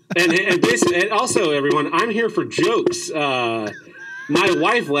 and also everyone, I'm here for jokes. My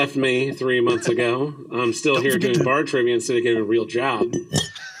wife left me 3 months ago. I'm still here doing bar trivia instead of getting a real job.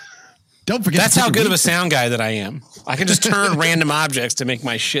 Don't forget. That's how good of a sound guy that I am. I can just turn random objects to make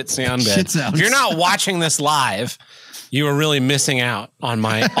my shit sound bad. Shit sounds. If you're not watching this live, you are really missing out on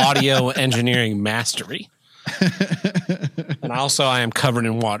my audio engineering mastery. And also, I am covered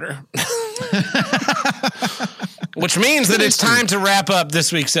in water. Which means that it's time to wrap up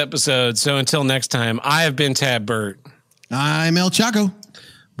this week's episode. So until next time, I have been Tab Burt. I'm El Chaco.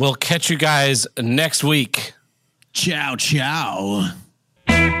 We'll catch you guys next week. Ciao, ciao.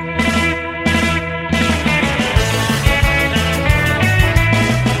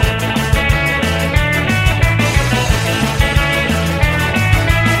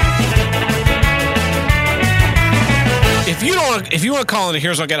 If you want to call into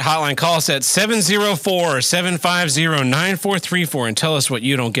Here's What Get Hotline, call us at 704-750-9434 and tell us what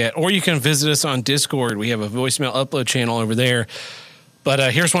you don't get. Or you can visit us on Discord. We have a voicemail upload channel over there.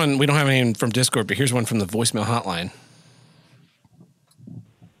 But here's one. We don't have any from Discord, but here's one from the voicemail hotline.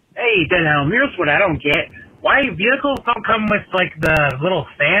 Hey, Denhelm, here's what I don't get. Why vehicles don't come with, like, the little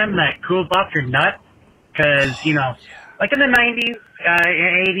fan that cools off your nuts? Because, like in the 90s,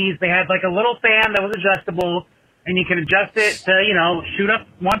 80s, they had, like, a little fan that was adjustable. And you can adjust it to, shoot up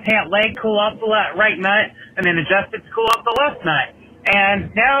one pant leg, cool off the right nut, and then adjust it to cool off the left nut.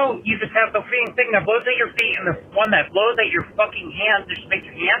 And now you just have the thing that blows at your feet and the one that blows at your fucking hands that just makes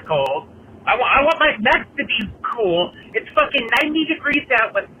your hands cold. I want my nuts to be cool. It's fucking 90 degrees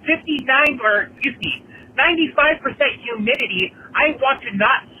out with 95% humidity. I want to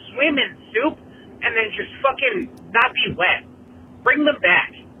not swim in soup and then just fucking not be wet. Bring them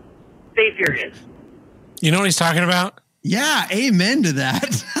back. Stay furious. You know what he's talking about? Yeah, amen to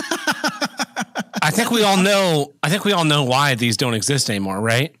that. I think we all know why these don't exist anymore,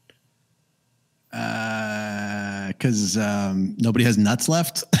 right? Because nobody has nuts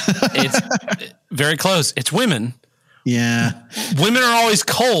left. It's very close. It's women. Yeah. Women are always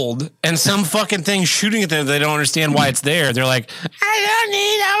cold, and some fucking thing shooting at them. They don't understand why it's there. They're like,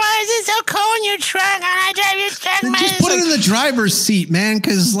 why is it so cold in your truck? I drive your truck. Just put it in the driver's seat, man.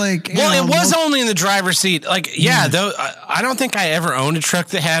 Because it was only in the driver's seat. Though I don't think I ever owned a truck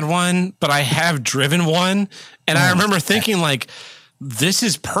that had one, but I have driven one, and I remember thinking this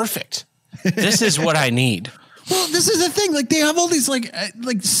is perfect. This is what I need. Well, this is the thing. Like, they have all these like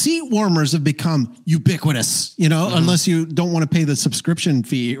seat warmers have become ubiquitous, unless you don't want to pay the subscription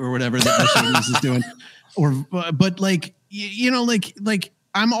fee or whatever that Mercedes is doing. But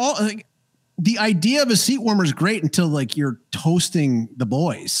I'm all like, the idea of a seat warmer is great until you're toasting the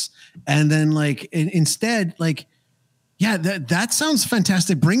boys. And then instead, that sounds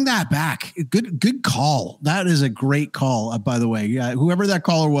fantastic. Bring that back. Good call. That is a great call, by the way. Yeah, whoever that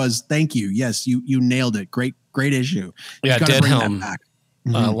caller was, thank you. Yes, you nailed it. Great issue. Yeah, Dead Helm,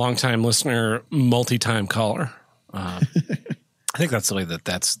 longtime listener, multi-time caller. I think that's the way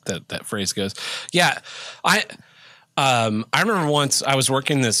that phrase goes. Yeah, I remember once I was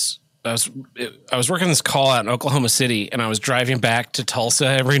working this. I was working this call out in Oklahoma City, and I was driving back to Tulsa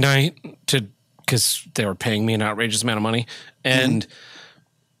every night because they were paying me an outrageous amount of money,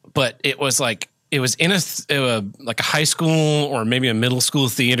 but it was in a high school or maybe a middle school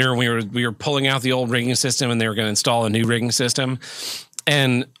theater. We were pulling out the old rigging system, and they were going to install a new rigging system,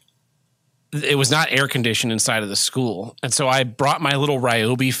 and it was not air conditioned inside of the school. And so I brought my little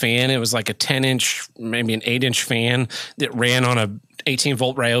Ryobi fan. It was like a 10-inch, maybe an 8-inch fan that ran on a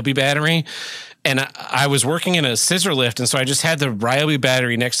 18-volt Ryobi battery. And I was working in a scissor lift, and so I just had the Ryobi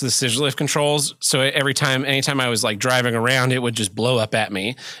battery next to the scissor lift controls. So anytime I was driving around, it would just blow up at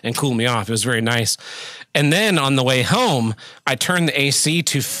me and cool me off. It was very nice. And then on the way home, I turned the AC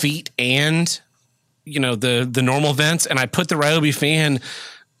to feet and the normal vents, and I put the Ryobi fan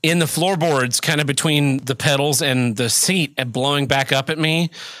in the floorboards, kind of between the pedals and the seat, and blowing back up at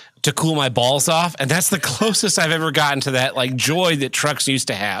me to cool my balls off. And that's the closest I've ever gotten to that joy that trucks used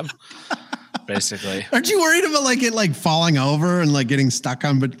to have. Basically, aren't you worried about it falling over and getting stuck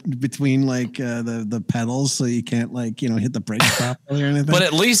on between the pedals so you can't hit the brakes properly or anything? But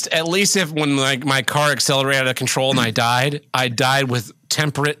at least if when my car accelerated out of control and I died with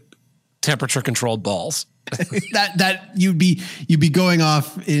temperature controlled balls. that you'd be going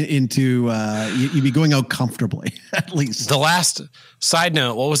off into you'd be going out comfortably at least. The last side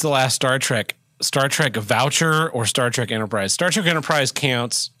note: what was the last Star Trek Voucher or Star Trek Enterprise? Star Trek Enterprise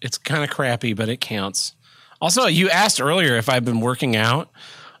counts. It's kind of crappy, but it counts. Also, you asked earlier if I've been working out.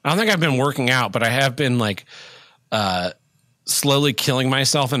 I don't think I've been working out, but I have been slowly killing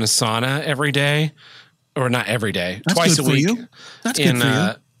myself in a sauna every day, or not every day, That's twice good a week. For you. That's good for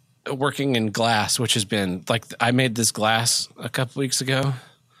you. Working in glass, which has been I made this glass a couple weeks ago.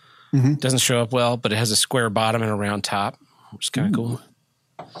 Mm-hmm. Doesn't show up well, but it has a square bottom and a round top, which is kind of cool.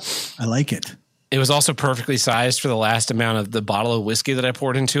 I like it. It was also perfectly sized for the last amount of the bottle of whiskey that I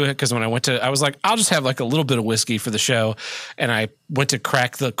poured into it. Because when I was like, I'll just have like a little bit of whiskey for the show. And I went to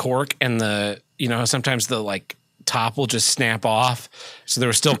crack the cork, and sometimes the like top will just snap off. So there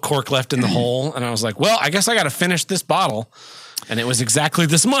was still cork left in the hole. And I was like, well, I guess I got to finish this bottle. And it was exactly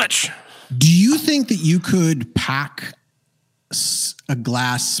this much. Do you think that you could pack a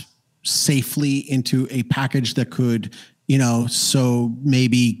glass safely into a package that could, so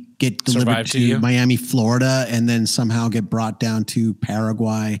maybe get delivered to Miami, Florida, and then somehow get brought down to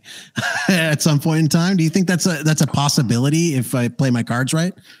Paraguay at some point in time? Do you think that's a possibility if I play my cards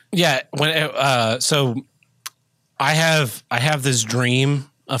right? Yeah. So I have this dream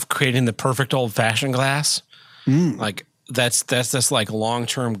of creating the perfect old fashioned glass. Like that's this like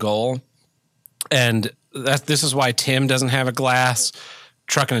long-term goal. And this is why Tim doesn't have a glass.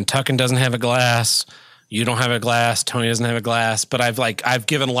 Truckin' and Tuckin' doesn't have a glass. You don't have a glass. Tony doesn't have a glass. But I've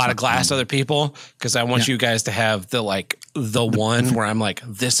given a lot of glass to other people because I want you guys to have the one where I'm like,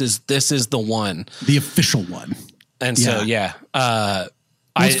 this is the one, the official one. And so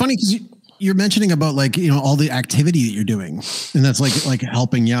it's funny because you're mentioning about all the activity that you're doing, and that's like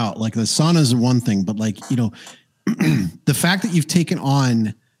helping you out. Like the sauna is one thing, but the fact that you've taken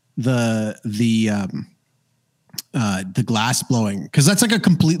on the glass blowing, because that's like a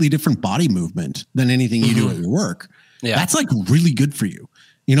completely different body movement than anything you do at your work. Yeah, that's like really good for you.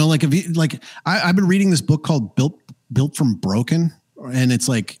 I've been reading this book called Built from Broken, and it's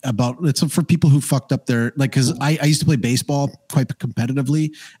for people who fucked up their because I used to play baseball quite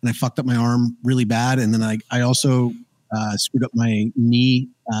competitively, and I fucked up my arm really bad, and then I also screwed up my knee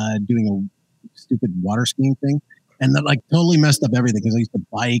doing a stupid water skiing thing. And that totally messed up everything because I used to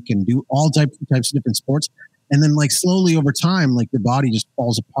bike and do all types of different sports. And then slowly over time, your body just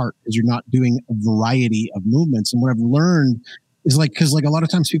falls apart because you're not doing a variety of movements. And what I've learned is because a lot of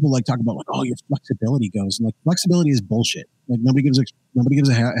times people talk about your flexibility goes, and flexibility is bullshit. Nobody gives a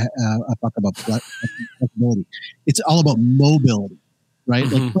fuck about flexibility. It's all about mobility. Right.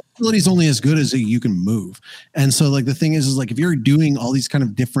 Flexibility is only as good as you can move. And so the thing is if you're doing all these kind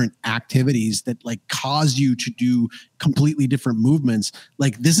of different activities that cause you to do completely different movements,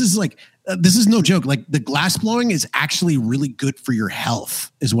 this is no joke. The glass blowing is actually really good for your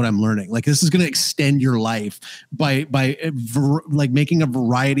health is what I'm learning. This is going to extend your life by making a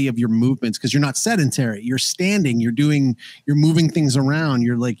variety of your movements, because you're not sedentary, you're standing, you're moving things around.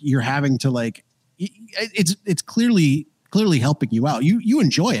 You're having to it's clearly helping you out. You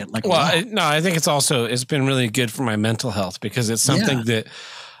enjoy it. I think it's been really good for my mental health, because it's something that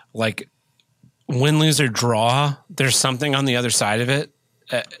win, lose or draw, there's something on the other side of it.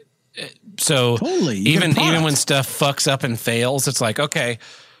 So totally. Even when stuff fucks up and fails, it's okay,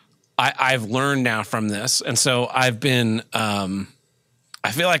 I've learned now from this. And so I've been, I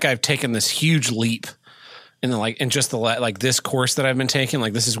feel like I've taken this huge leap in this course that I've been taking.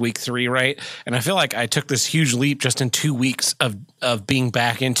 This is week 3, right? And I feel like I took this huge leap just in 2 weeks of being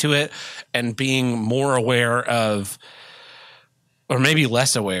back into it and being more aware of, or maybe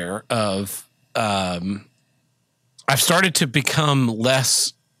less aware of, I've started to become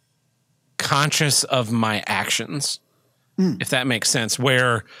less conscious of my actions, if that makes sense,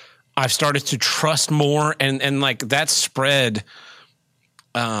 where I've started to trust more and that spread.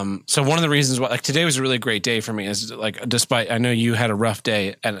 So one of the reasons why today was a really great day for me is despite I know you had a rough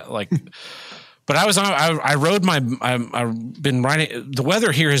day and but I rode I've been riding. The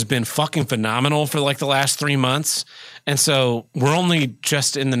weather here has been fucking phenomenal for the last 3 months. And so we're only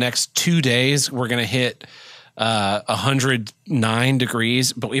just in the next 2 days, we're going to hit 109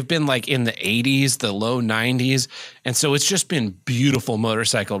 degrees, but we've been in the 80s, the low 90s. And so it's just been beautiful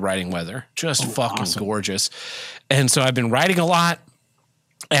motorcycle riding weather, just fucking awesome. Gorgeous. And so I've been riding a lot.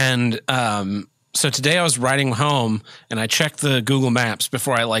 And so today I was riding home, and I checked the Google Maps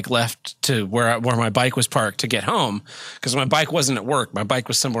before I left to where my bike was parked to get home, because my bike wasn't at work. My bike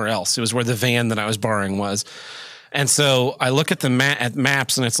was somewhere else. It was where the van that I was borrowing was. And so I look at the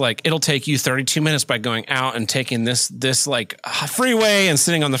maps, and it's it'll take you 32 minutes by going out and taking this freeway and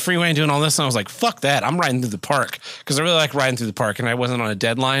sitting on the freeway and doing all this. And I was like, fuck that. I'm riding through the park, because I really like riding through the park, and I wasn't on a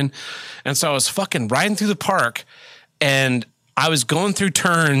deadline. And so I was fucking riding through the park, and I was going through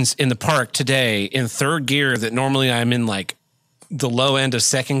turns in the park today in 3rd gear that normally I'm in the low end of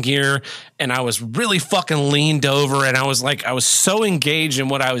 2nd gear. And I was really fucking leaned over, and I was so engaged in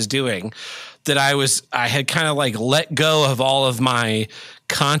what I was doing that I had kind of like let go of all of my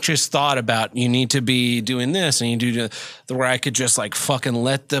conscious thought about you need to be doing this and you do where I could just like fucking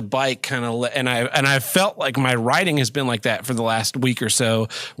let the bike kind of and I felt like my riding has been like that for the last week or so,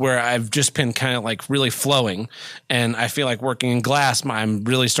 where I've just been kind of like really flowing, and I feel like working in glass, I'm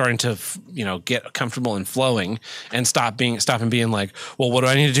really starting to get comfortable in flowing and stop and being like, well, what do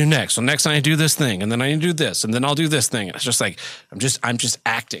I need to do next? Well, next I need to do this thing, and then I need to do this, and then I'll do this thing. And it's just like I'm just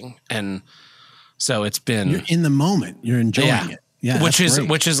acting, and so it's been you're in the moment, you're enjoying it. Yeah, which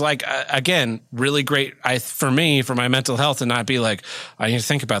is like again really great for me, for my mental health, and not be like I need to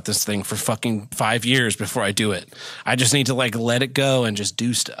think about this thing for fucking 5 years before I do it. I just need to like let it go and just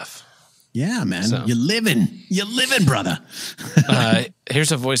do stuff. Yeah, man, so, you're living, brother.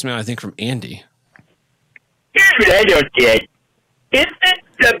 Here's a voicemail I think from Andy. Here's what I don't get. It's that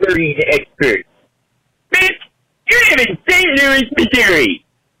submarine expert. Bitch, you live in St. Louis, Missouri.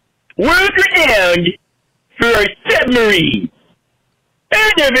 World renowned for our submarines. I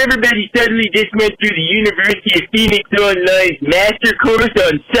don't know if everybody suddenly just went through the University of Phoenix Online's master course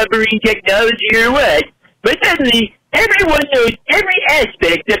on submarine technology or what, but suddenly everyone knows every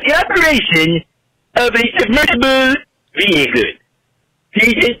aspect of the operation of a submersible vehicle.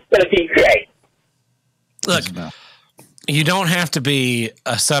 Jesus fucking Christ. Look, you don't have to be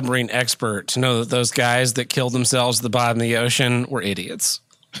a submarine expert to know that those guys that killed themselves at the bottom of the ocean were idiots.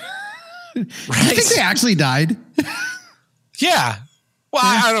 Right? I think they actually died. Yeah. Well,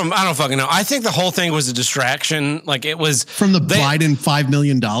 I don't fucking know. I think the whole thing was a distraction. Like it was from the Biden $5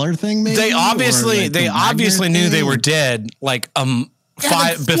 million thing. Maybe they obviously knew they were dead. Like before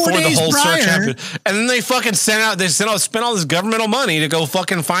the whole search happened, and then they fucking spent all this governmental money to go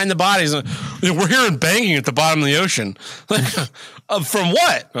fucking find the bodies. We're hearing banging at the bottom of the ocean. Like, from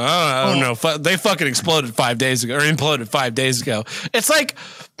what? I don't know. They fucking exploded 5 days ago, or imploded 5 days ago. It's like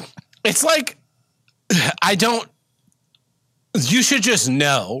I don't. You should just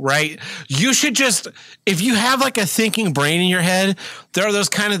know, right? You should just, if you have like a thinking brain in your head, there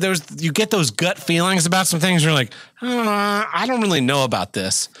are you get those gut feelings about some things. You're like, I don't really know about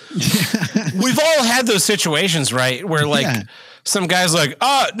this. We've all had those situations, right? Where like some guy's like,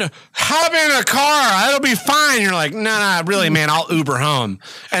 hop in a car, it'll be fine. You're like, no, really, man, I'll Uber home.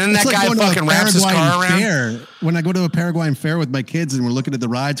 And then that guy fucking wraps his car around. When I go to a Paraguayan fair with my kids and we're looking at the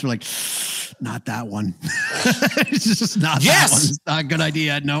rides, we're like, not that one. It's just not that one. It's not a good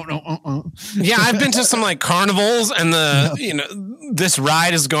idea. No. Yeah, I've been to some like carnivals, and this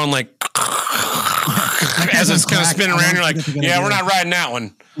ride is going like as it's kind of spinning around. You're like, we're not riding that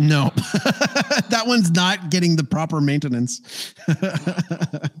one. No, that one's not getting the proper maintenance.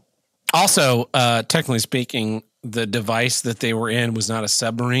 Also, technically speaking, the device that they were in was not a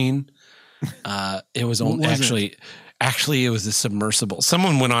submarine. It was Actually, it was a submersible.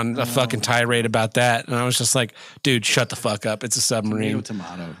 Someone went on a fucking tirade about that, and I was just like, dude, shut the fuck up. It's a submarine.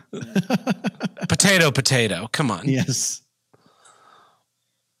 Tomato. Potato. Come on. Yes.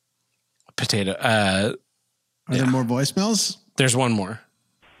 Potato. Are there more voicemails? There's one more.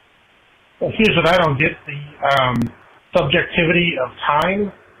 Well, here's what I don't get, the subjectivity of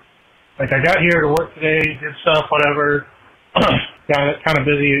time. Like, I got here to work today, did stuff, whatever. Got kind of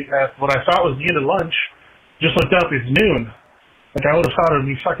busy at what I thought was the end of lunch. Just looked up, it's noon. Like, I would have thought it would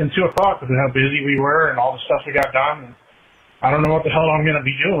be fucking 2 o'clock with how busy we were and all the stuff we got done. And I don't know what the hell I'm going to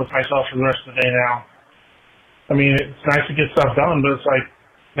be doing with myself for the rest of the day now. I mean, it's nice to get stuff done, but it's like,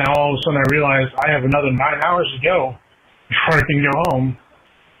 now all of a sudden I realize I have another 9 hours to go before I can go home.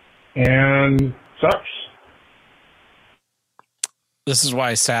 And sucks. This is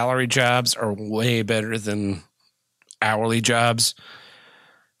why salary jobs are way better than hourly jobs.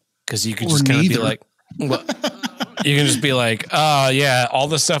 Because you can just kind of be like, well, you can just be like, oh, yeah, all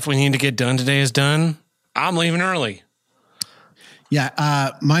the stuff we need to get done today is done. I'm leaving early.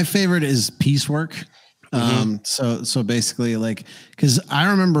 Yeah. My favorite is piecework. So basically, like, because I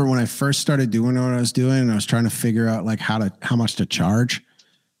remember when I first started doing what I was doing, and I was trying to figure out like how much to charge,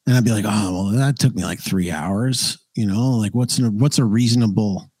 and I'd be like, oh, well, that took me like 3 hours. Like what's a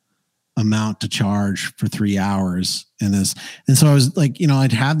reasonable amount to charge for 3 hours in this? And so I was like,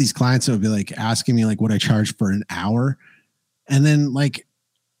 I'd have these clients that would be like asking me like what I charge for an hour. And then like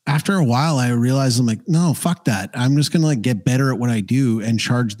after a while I realized I'm like, no, fuck that. I'm just going to like get better at what I do and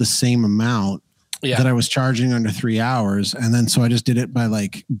charge the same amount that I was charging under 3 hours. And then, so I just did it by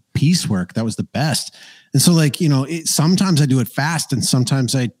like piecework. That was the best. And so like, sometimes I do it fast and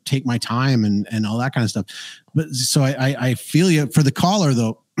sometimes I take my time and all that kind of stuff. But so I feel you for the caller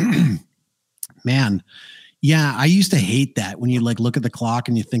though. Man, yeah, I used to hate that when you like look at the clock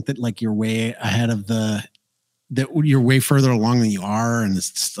and you think that like you're way ahead of the that you're way further along than you are, and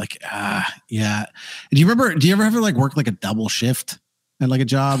it's just like yeah. Do you ever have to like work like a double shift at like a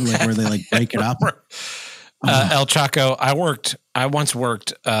job like where they like break it up? El Chaco, I once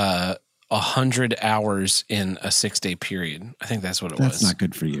worked 100 hours in a 6-day period. I think that's what it was. That's not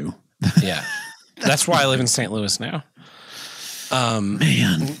good for you. Yeah. That's why I live in St. Louis now.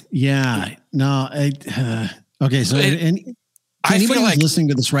 Man. Yeah. No. Okay. So I anybody feel who's like listening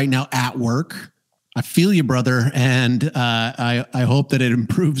to this right now at work, I feel you, brother. And I hope that it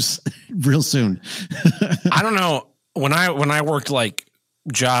improves real soon. I don't know. When I worked like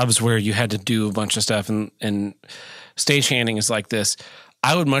jobs where you had to do a bunch of stuff and stagehanding is like this,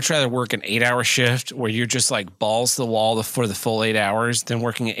 I would much rather work an 8-hour shift where you're just like balls to the wall for the full 8 hours than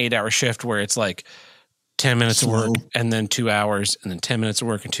working an 8-hour shift where it's like 10 minutes of work and then 2 hours and then 10 minutes of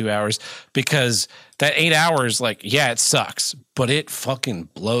work and 2 hours, because that 8 hours, like, yeah, it sucks, but it fucking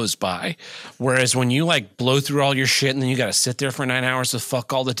blows by. Whereas when you like blow through all your shit and then you got to sit there for 9 hours to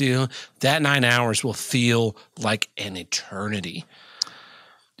fuck all to do, that 9 hours will feel like an eternity.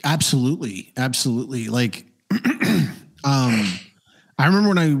 Absolutely. Absolutely. Like, I remember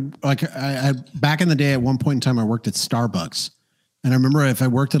when I back in the day at one point in time, I worked at Starbucks, and I remember if I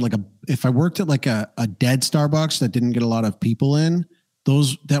worked at like a dead Starbucks that didn't get a lot of people in,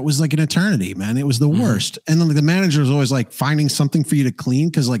 that was like an eternity, man. It was the worst. And then like, the manager was always like finding something for you to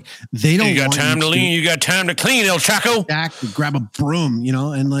clean. Cause like they don't, you got time to clean. You got time to clean, El Chaco. Exactly. Grab a broom,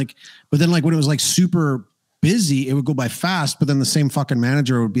 and like, but then like when it was like super busy, it would go by fast, but then the same fucking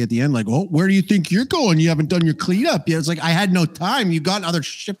manager would be at the end like, oh, where do you think you're going? You haven't done your cleanup yet. It's like, I had no time. You got other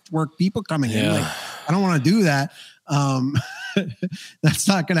shift work people coming in. Like, I don't want to do that. That's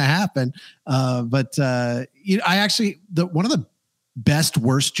not going to happen. But I actually, one of the best,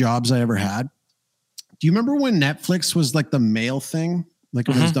 worst jobs I ever had. Do you remember when Netflix was like the mail thing? Like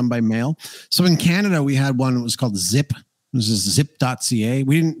when it was done by mail. So in Canada, we had one that was called Zip. It was just zip.ca.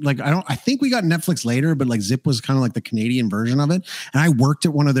 We didn't like, I think we got Netflix later, but like Zip was kind of like the Canadian version of it. And I worked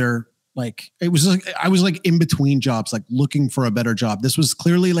at one of their, like, it was like, I was like in between jobs, like looking for a better job. This was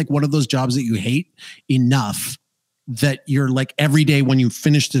clearly like one of those jobs that you hate enough that you're like every day when you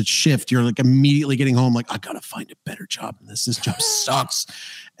finish the shift, you're like immediately getting home. Like, I got to find a better job than this. This job sucks.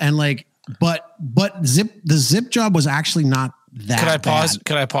 And like, but the Zip job was actually not that bad.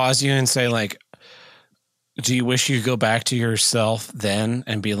 Could I pause you and say, like, do you wish you could go back to yourself then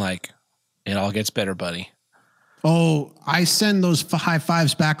and be like, it all gets better, buddy? Oh, I send those high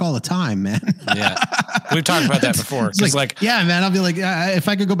fives back all the time, man. Yeah. We've talked about that before. It's like, yeah, man, I'll be like, if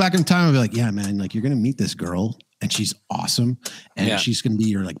I could go back in time, I'll be like, yeah, man, like you're going to meet this girl and she's awesome. And she's going to be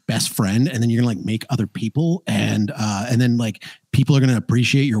your like best friend. And then you're going to like make other people. And then like people are going to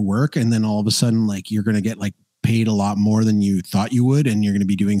appreciate your work. And then all of a sudden, like you're going to get like paid a lot more than you thought you would. And you're going to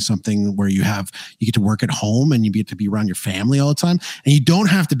be doing something where you get to work at home and you get to be around your family all the time. And you don't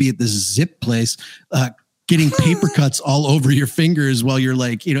have to be at this Zip place, getting paper cuts all over your fingers while you're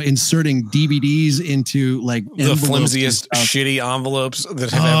like, inserting DVDs into like the flimsiest shitty envelopes that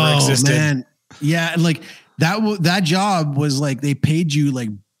have ever existed. Man. Yeah. And like that job was like, they paid you like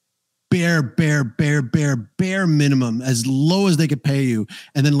bare minimum, as low as they could pay you.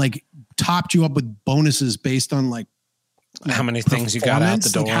 And then like topped you up with bonuses based on like how many things you got out the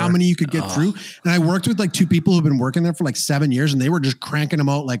door, like how many you could get through. And I worked with like 2 people who've been working there for like 7 years, and they were just cranking them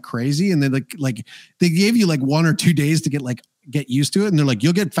out like crazy. And they like they gave you like 1 or 2 days to get used to it. And they're like,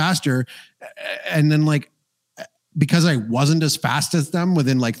 you'll get faster. And then like, because I wasn't as fast as them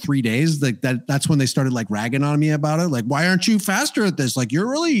within like 3 days, like that's when they started like ragging on me about it. Like, why aren't you faster at this? Like, you're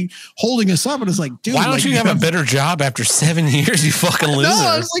really holding us up. And it's like, dude, why don't you have a better job after 7 years? You fucking loser. No,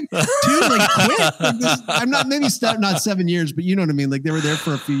 I was like, dude, like quit. Like I'm not, maybe not 7 years, but you know what I mean? Like they were there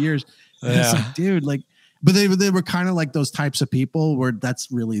for a few years. And it's like, dude, like, but they were kind of like those types of people where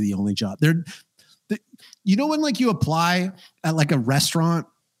that's really the only job. When like you apply at like a restaurant.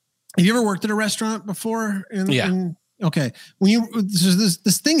 Have you ever worked at a restaurant before? Okay. When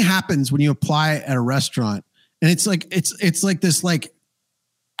this thing happens when you apply at a restaurant, and it's like it's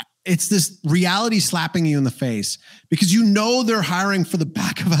this reality slapping you in the face, because they're hiring for the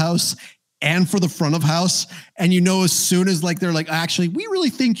back of house and for the front of house. And as soon as like, they're like, actually, we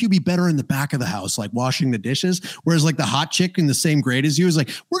really think you'd be better in the back of the house, like washing the dishes. Whereas like the hot chick in the same grade as you is like,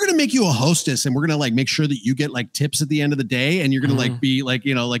 we're going to make you a hostess, and we're going to like make sure that you get like tips at the end of the day. And you're going to like be like,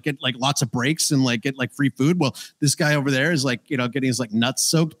 like get like lots of breaks and like get like free food. Well, this guy over there is like, getting his like nuts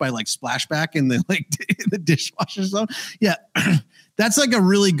soaked by like splashback in the like the dishwasher zone. Yeah. That's like a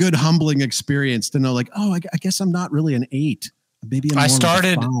really good humbling experience to know like, oh, I guess I'm not really an 8. Maybe I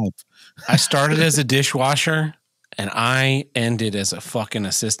started as a dishwasher, and I ended as a fucking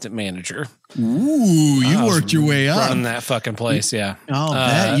assistant manager. Ooh, you worked your way up. Running that fucking place, yeah. I'll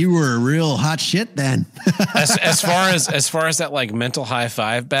bet you were a real hot shit then. as far as that like mental high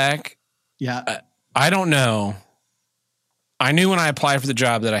five back, yeah. I don't know. I knew when I applied for the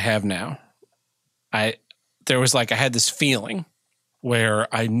job that I have now, I had this feeling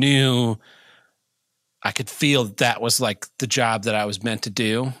where I knew I could feel that was like the job that I was meant to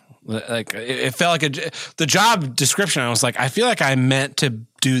do. Like it felt like the job description. I was like, I feel like I meant to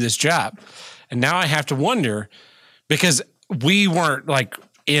do this job. And now I have to wonder, because we weren't like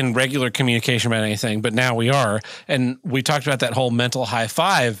in regular communication about anything, but now we are. And we talked about that whole mental high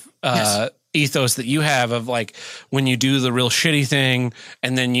five, yes. Ethos that you have of like when you do the real shitty thing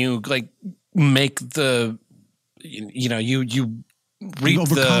and then you like make the, you reap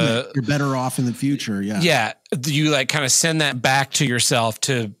you're better off in the future. Yeah. Yeah. You like kind of send that back to yourself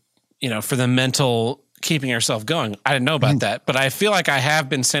to, for the mental keeping yourself going. I didn't know about that, but I feel like I have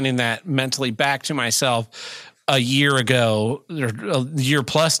been sending that mentally back to myself a year ago or a year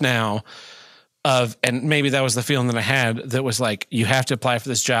plus now and maybe that was the feeling that I had that was like, you have to apply for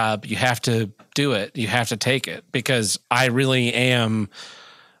this job. You have to do it. You have to take it, because I really am.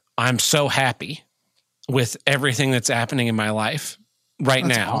 I'm so happy with everything that's happening in my life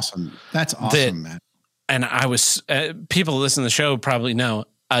now. Awesome. That's awesome, man. And I was, people who listen to the show probably know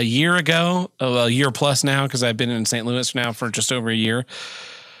a year plus now, because I've been in St. Louis now for just over a year.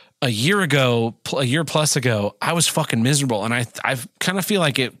 A year plus ago, I was fucking miserable. And I kind of feel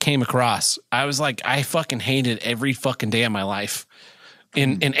like it came across. I was like, I fucking hated every fucking day of my life.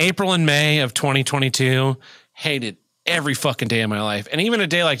 In April and May of 2022, hated every fucking day of my life. And even a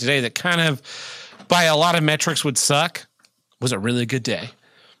day like today that kind of, by a lot of metrics would suck, was a really good day.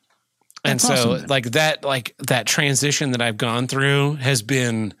 And That's so awesome, like that transition that I've gone through has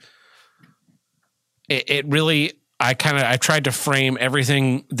been, it really, I tried to frame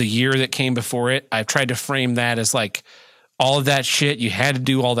everything the year that came before it. I've tried to frame that as like all of that shit. You had to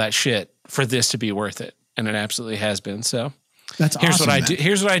do all that shit for this to be worth it. And it absolutely has been. So here's what I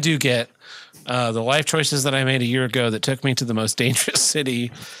do get. The life choices that I made a year ago that took me to the most dangerous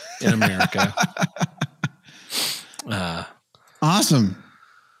city in America. Awesome.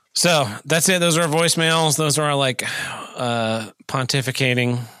 So that's it. Those are our voicemails. Those are our like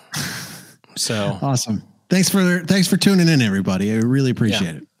pontificating. So awesome. Thanks for tuning in, everybody. I really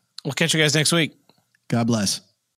appreciate it. We'll catch you guys next week. God bless.